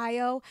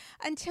Ohio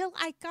until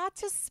I got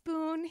to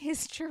spoon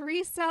his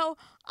chorizo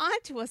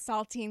onto a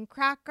saltine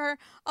cracker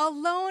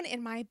alone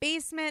in my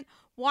basement,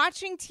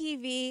 watching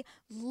TV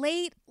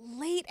late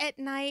at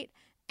night.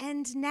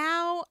 And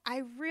now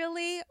I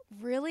really,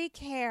 really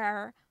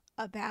care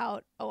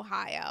about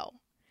Ohio.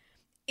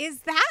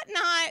 Is that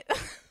not...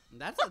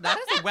 That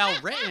is well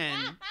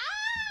written.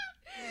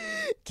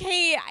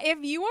 Kate,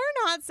 if you are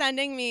not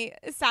sending me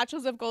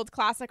Satchels of Gold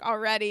Classic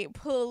already,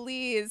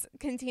 please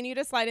continue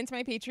to slide into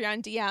my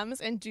Patreon DMs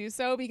and do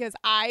so, because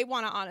I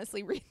want to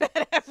honestly read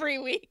that every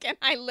week, and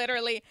I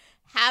literally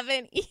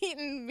haven't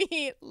eaten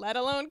meat, let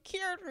alone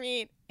cured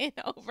meat, in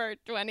over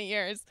 20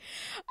 years.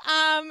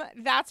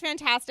 That's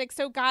fantastic.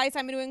 So guys,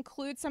 I'm going to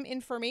include some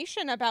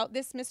information about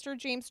this Mr.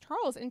 James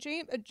Charles and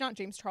not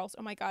James Charles.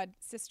 Oh my God,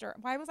 sister.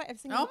 Why was I?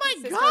 Oh my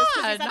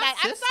God, not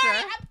sister. I'm sorry.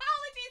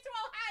 Apologies to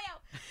Ohio.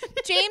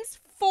 James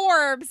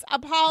Forbes,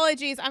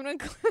 apologies. I'm going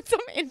to include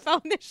some info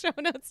in the show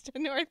notes to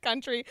North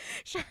Country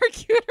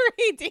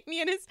Charcuterie.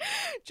 Damien is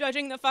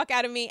judging the fuck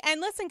out of me.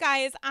 And listen,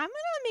 guys, I'm going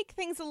to make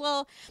things a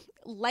little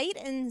light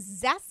and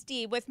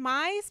zesty with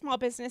my small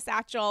business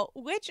satchel,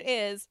 which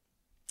is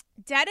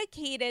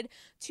dedicated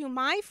to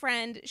my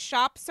friend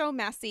Shop So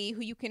Messy,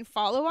 who you can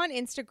follow on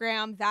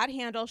Instagram, that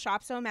handle,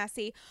 Shop So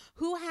Messy,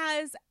 who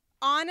has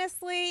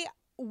honestly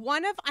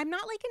I'm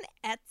not like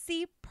an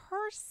Etsy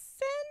person,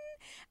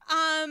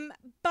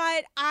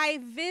 but I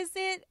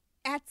visit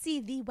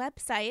Etsy, the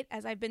website,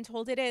 as I've been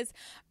told it is,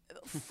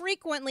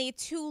 frequently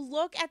to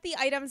look at the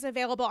items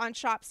available on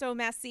Shop So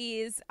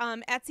Messy's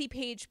Etsy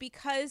page,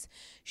 because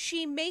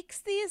she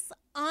makes these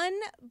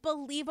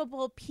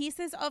unbelievable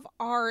pieces of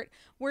art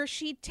where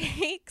she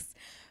takes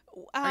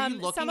are you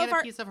looking at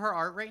a piece of her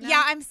art right now?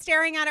 Yeah, I'm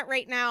staring at it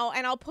right now,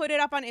 and I'll put it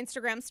up on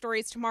Instagram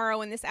stories tomorrow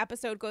when this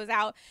episode goes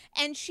out.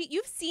 And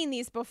you've seen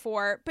these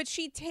before, but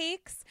she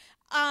takes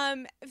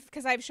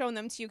because I've shown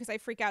them to you because I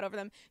freak out over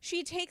them.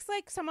 She takes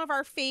like some of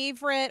our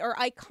favorite or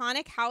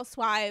iconic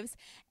housewives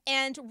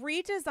and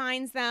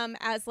redesigns them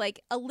as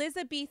like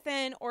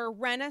Elizabethan or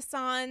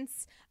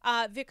Renaissance,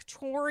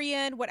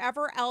 Victorian,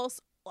 whatever else,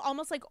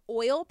 almost like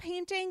oil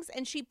paintings,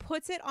 and she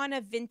puts it on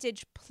a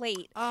vintage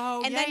plate.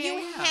 Oh, and yeah, then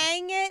you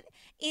hang it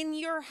in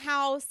your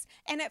house.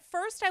 And at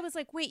first I was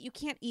like, wait, you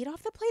can't eat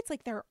off the plates?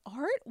 Like they're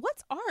art?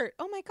 What's art?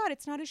 Oh my God,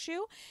 it's not a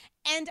shoe.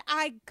 And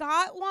I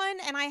got one,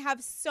 and I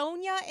have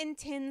Sonia in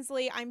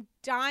Tinsley. I'm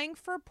dying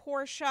for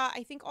Portia.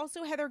 I think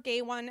also Heather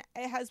Gay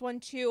has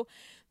one too.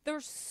 They're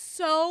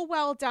so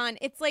well done.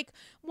 It's like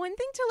one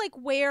thing to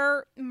like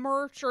wear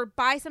merch or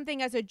buy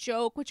something as a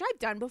joke, which I've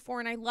done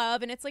before and I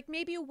love. And it's like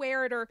maybe you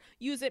wear it or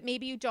use it,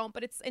 maybe you don't,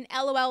 but it's an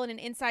LOL and an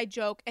inside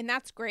joke, and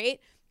that's great.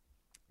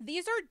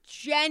 These are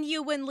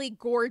genuinely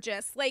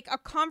gorgeous, like a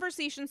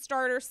conversation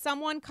starter.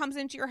 Someone comes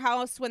into your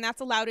house, when that's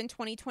allowed in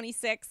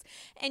 2026,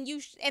 and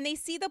and they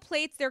see the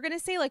plates, they're going to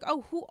say like,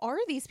 oh, who are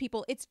these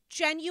people? It's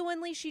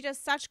genuinely, she does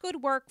such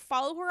good work.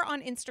 Follow her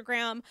on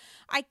Instagram.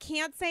 I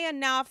can't say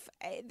enough.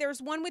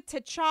 There's one with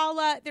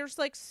T'Challa. There's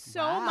like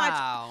so much.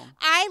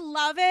 I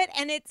love it.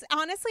 And it's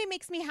honestly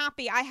makes me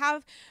happy. I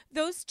have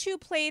those two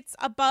plates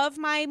above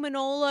my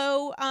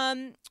Manolo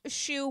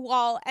shoe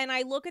wall, and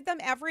I look at them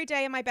every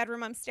day in my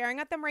bedroom. I'm staring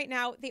at them them right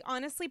now. They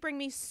honestly bring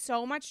me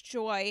so much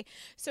joy.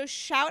 So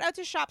shout out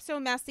to Shop So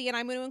Messy, and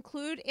I'm going to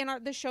include in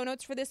the show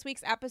notes for this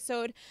week's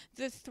episode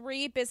the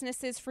 3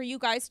 businesses for you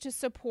guys to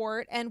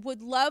support, and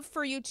would love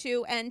for you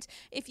to. And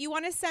if you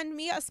want to send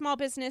me a small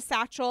business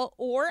satchel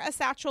or a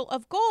satchel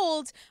of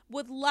gold,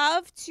 would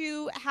love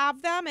to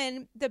have them.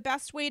 And the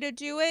best way to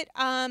do it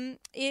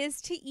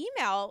is to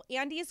email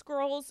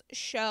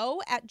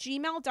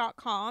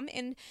andysgirlsshow@gmail.com.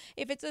 And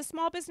if it's a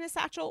small business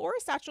satchel or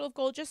a satchel of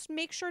gold, just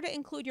make sure to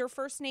include your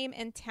first name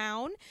and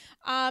town,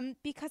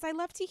 because I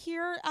love to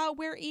hear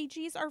where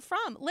AGs are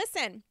from.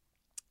 Listen,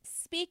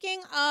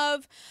 speaking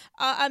of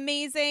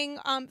amazing,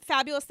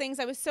 fabulous things,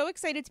 I was so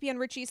excited to be on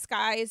Richie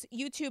Sky's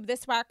YouTube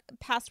this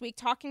past week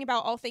talking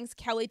about all things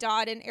Kelly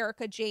Dodd and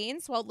Erica Jane.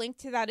 So I'll link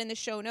to that in the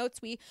show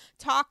notes. We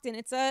talked, and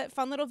it's a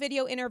fun little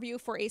video interview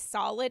for a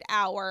solid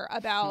hour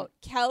about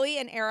Kelly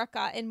and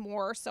Erica and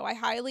more. So I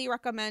highly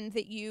recommend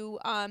that you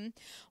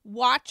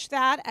watch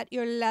that at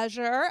your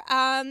leisure.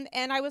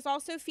 And I was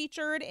also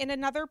featured in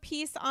another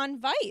piece on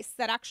Vice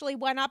that actually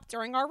went up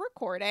during our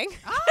recording.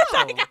 Oh.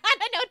 I got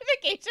a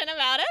notification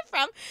about it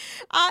from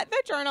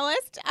the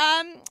journalist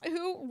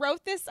who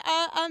wrote this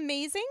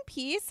amazing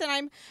piece.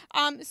 And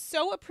I'm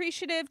so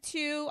appreciative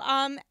to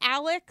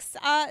Alex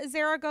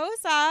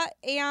Zaragoza.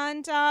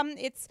 And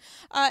it's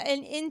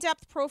an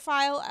in-depth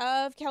profile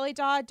of Kelly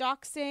Dodd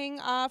doxing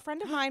a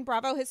friend of mine,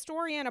 Bravo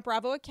historian, a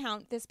Bravo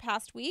account this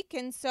past week.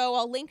 And so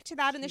I'll link to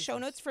that in the show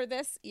notes for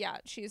this. Yeah,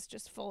 she's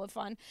just full of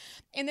fun.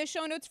 In the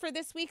show notes for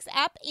this week's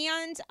ep.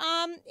 And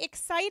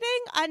exciting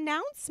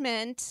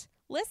announcement.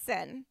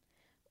 Listen.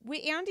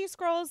 Andy's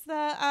Girls,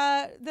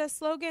 the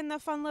slogan, the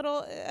fun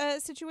little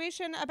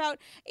situation about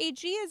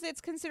AG is it's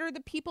considered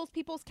the people's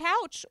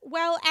couch.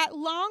 Well, at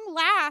long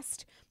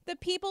last, the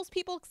people's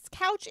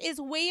couch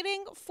is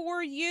waiting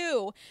for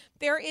you.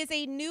 There is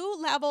a new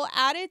level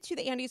added to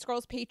the Andy's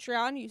Girls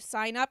Patreon. You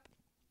sign up.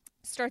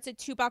 Starts at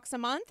 $2 a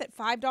month. At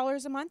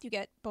 $5 a month, you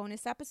get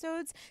bonus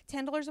episodes.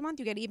 $10 a month,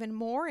 you get even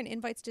more, and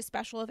invites to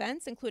special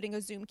events, including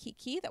a Zoom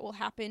Kiki that will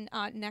happen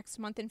next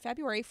month in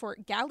February for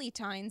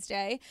Galentine's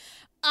Day.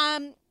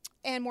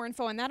 And more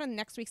info on that on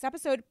next week's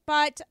episode.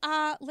 But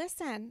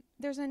listen,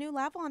 there's a new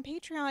level on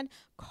Patreon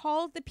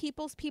called the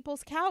People's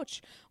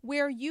Couch,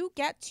 where you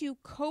get to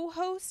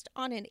co-host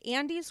on an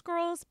Andy's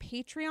Girls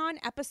Patreon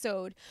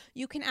episode.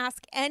 You can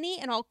ask any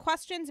and all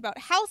questions about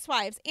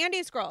Housewives,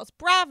 Andy's Girls,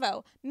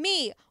 Bravo,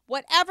 me,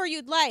 whatever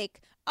you'd like.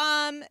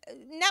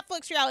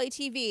 Netflix reality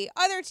TV,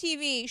 other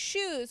TV,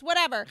 shoes,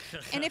 whatever.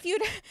 And if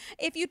you'd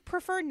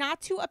prefer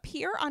not to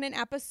appear on an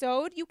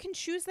episode, you can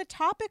choose the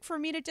topic for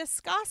me to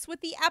discuss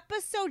with the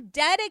episode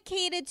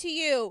dedicated to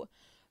you.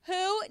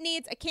 Who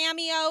needs a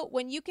cameo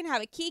when you can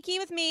have a Kiki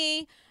with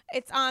me?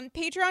 It's on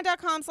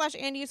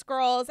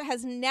patreon.com/AndysGirls. It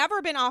has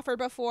never been offered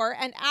before.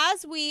 And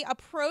as we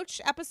approach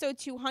episode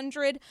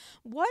 200,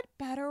 what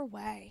better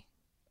way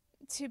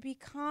to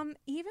become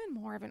even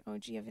more of an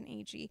OG of an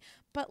AG,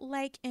 but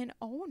like an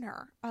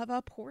owner of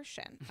a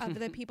portion of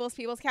the People's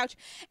Couch.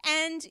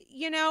 And,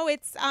 you know,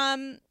 it's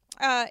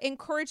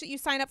encouraged that you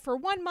sign up for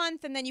 1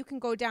 month, and then you can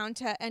go down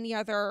to any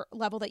other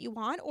level that you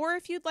want. Or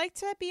if you'd like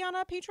to be on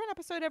a Patreon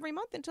episode every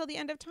month until the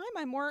end of time,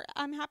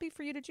 I'm happy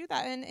for you to do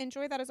that and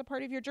enjoy that as a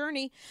part of your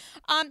journey.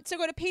 So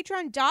go to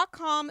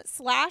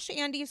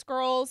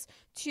patreon.com/AndysGirls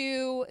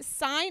to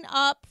sign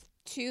up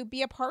to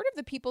be a part of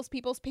the People's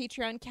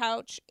Patreon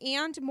couch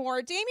and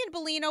more. Damian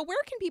Bellino,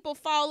 where can people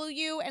follow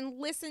you and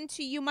listen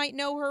to You Might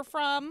Know Her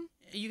From?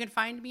 You can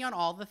find me on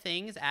all the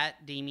things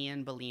at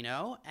Damian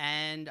Bellino,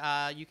 and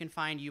you can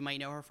find You Might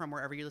Know Her From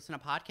wherever you listen to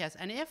podcasts.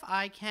 And if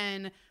I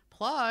can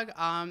plug,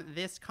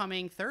 this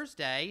coming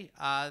Thursday,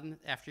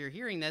 after you're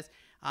hearing this,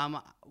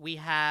 we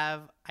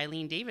have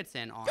Eileen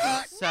Davidson on.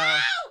 So, no!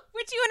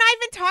 Which you and I have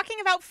been talking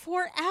about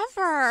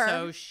forever.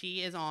 So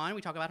she is on.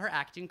 We talk about her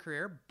acting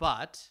career,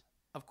 but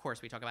of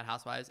course we talk about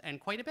Housewives and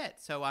quite a bit.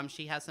 So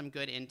she has some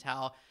good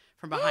intel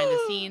from behind the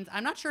scenes.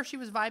 I'm not sure if she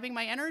was vibing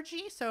my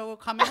energy, so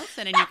come and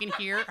listen and you can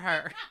hear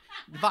her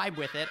vibe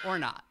with it or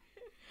not.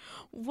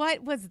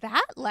 What was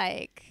that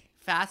like?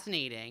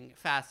 Fascinating.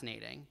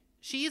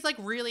 She's like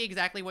really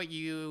exactly what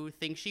you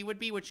think she would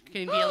be, which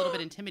can be a little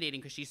bit intimidating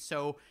because she's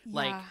so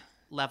like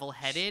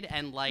level-headed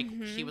and like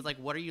she was like,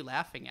 "What are you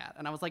laughing at?"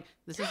 And I was like,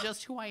 "This is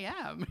just who I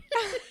am."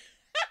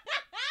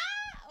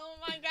 Oh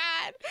my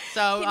God.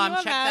 So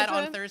check that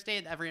on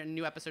Thursday. Every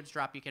new episodes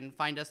drop. You can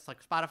find us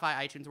like Spotify,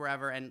 iTunes,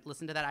 wherever, and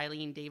listen to that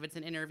Eileen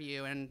Davidson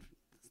interview and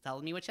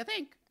tell me what you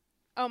think.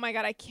 Oh my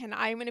God,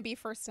 I'm going to be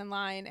first in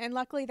line. And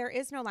luckily there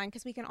is no line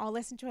because we can all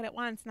listen to it at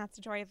once. And that's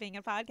the joy of being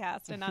a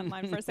podcast and not in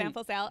line for a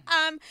sample sale.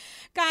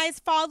 Guys,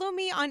 follow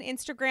me on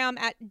Instagram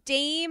at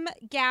Dame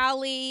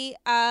Galley.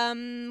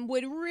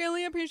 Would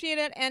really appreciate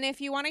it. And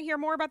if you want to hear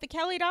more about the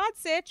Kelly Dodd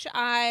sitch,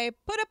 I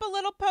put up a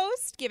little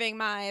post giving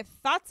my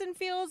thoughts and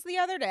feels the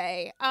other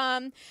day.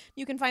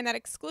 You can find that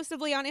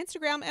exclusively on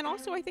Instagram. And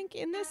also, I think,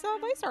 in this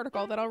Vice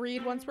article that I'll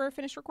read once we're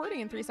finished recording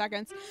in 3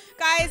 seconds.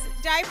 Guys,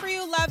 die for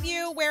you, love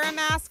you, wear a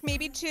mask,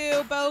 maybe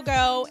 2,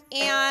 BOGO,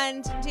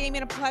 and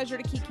Damian, a pleasure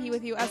to kiki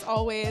with you as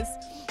always.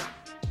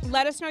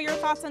 Let us know your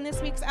thoughts on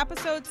this week's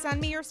episode. Send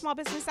me your small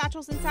business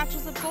satchels and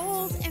satchels of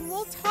gold, and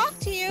we'll talk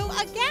to you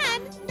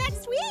again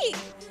next week.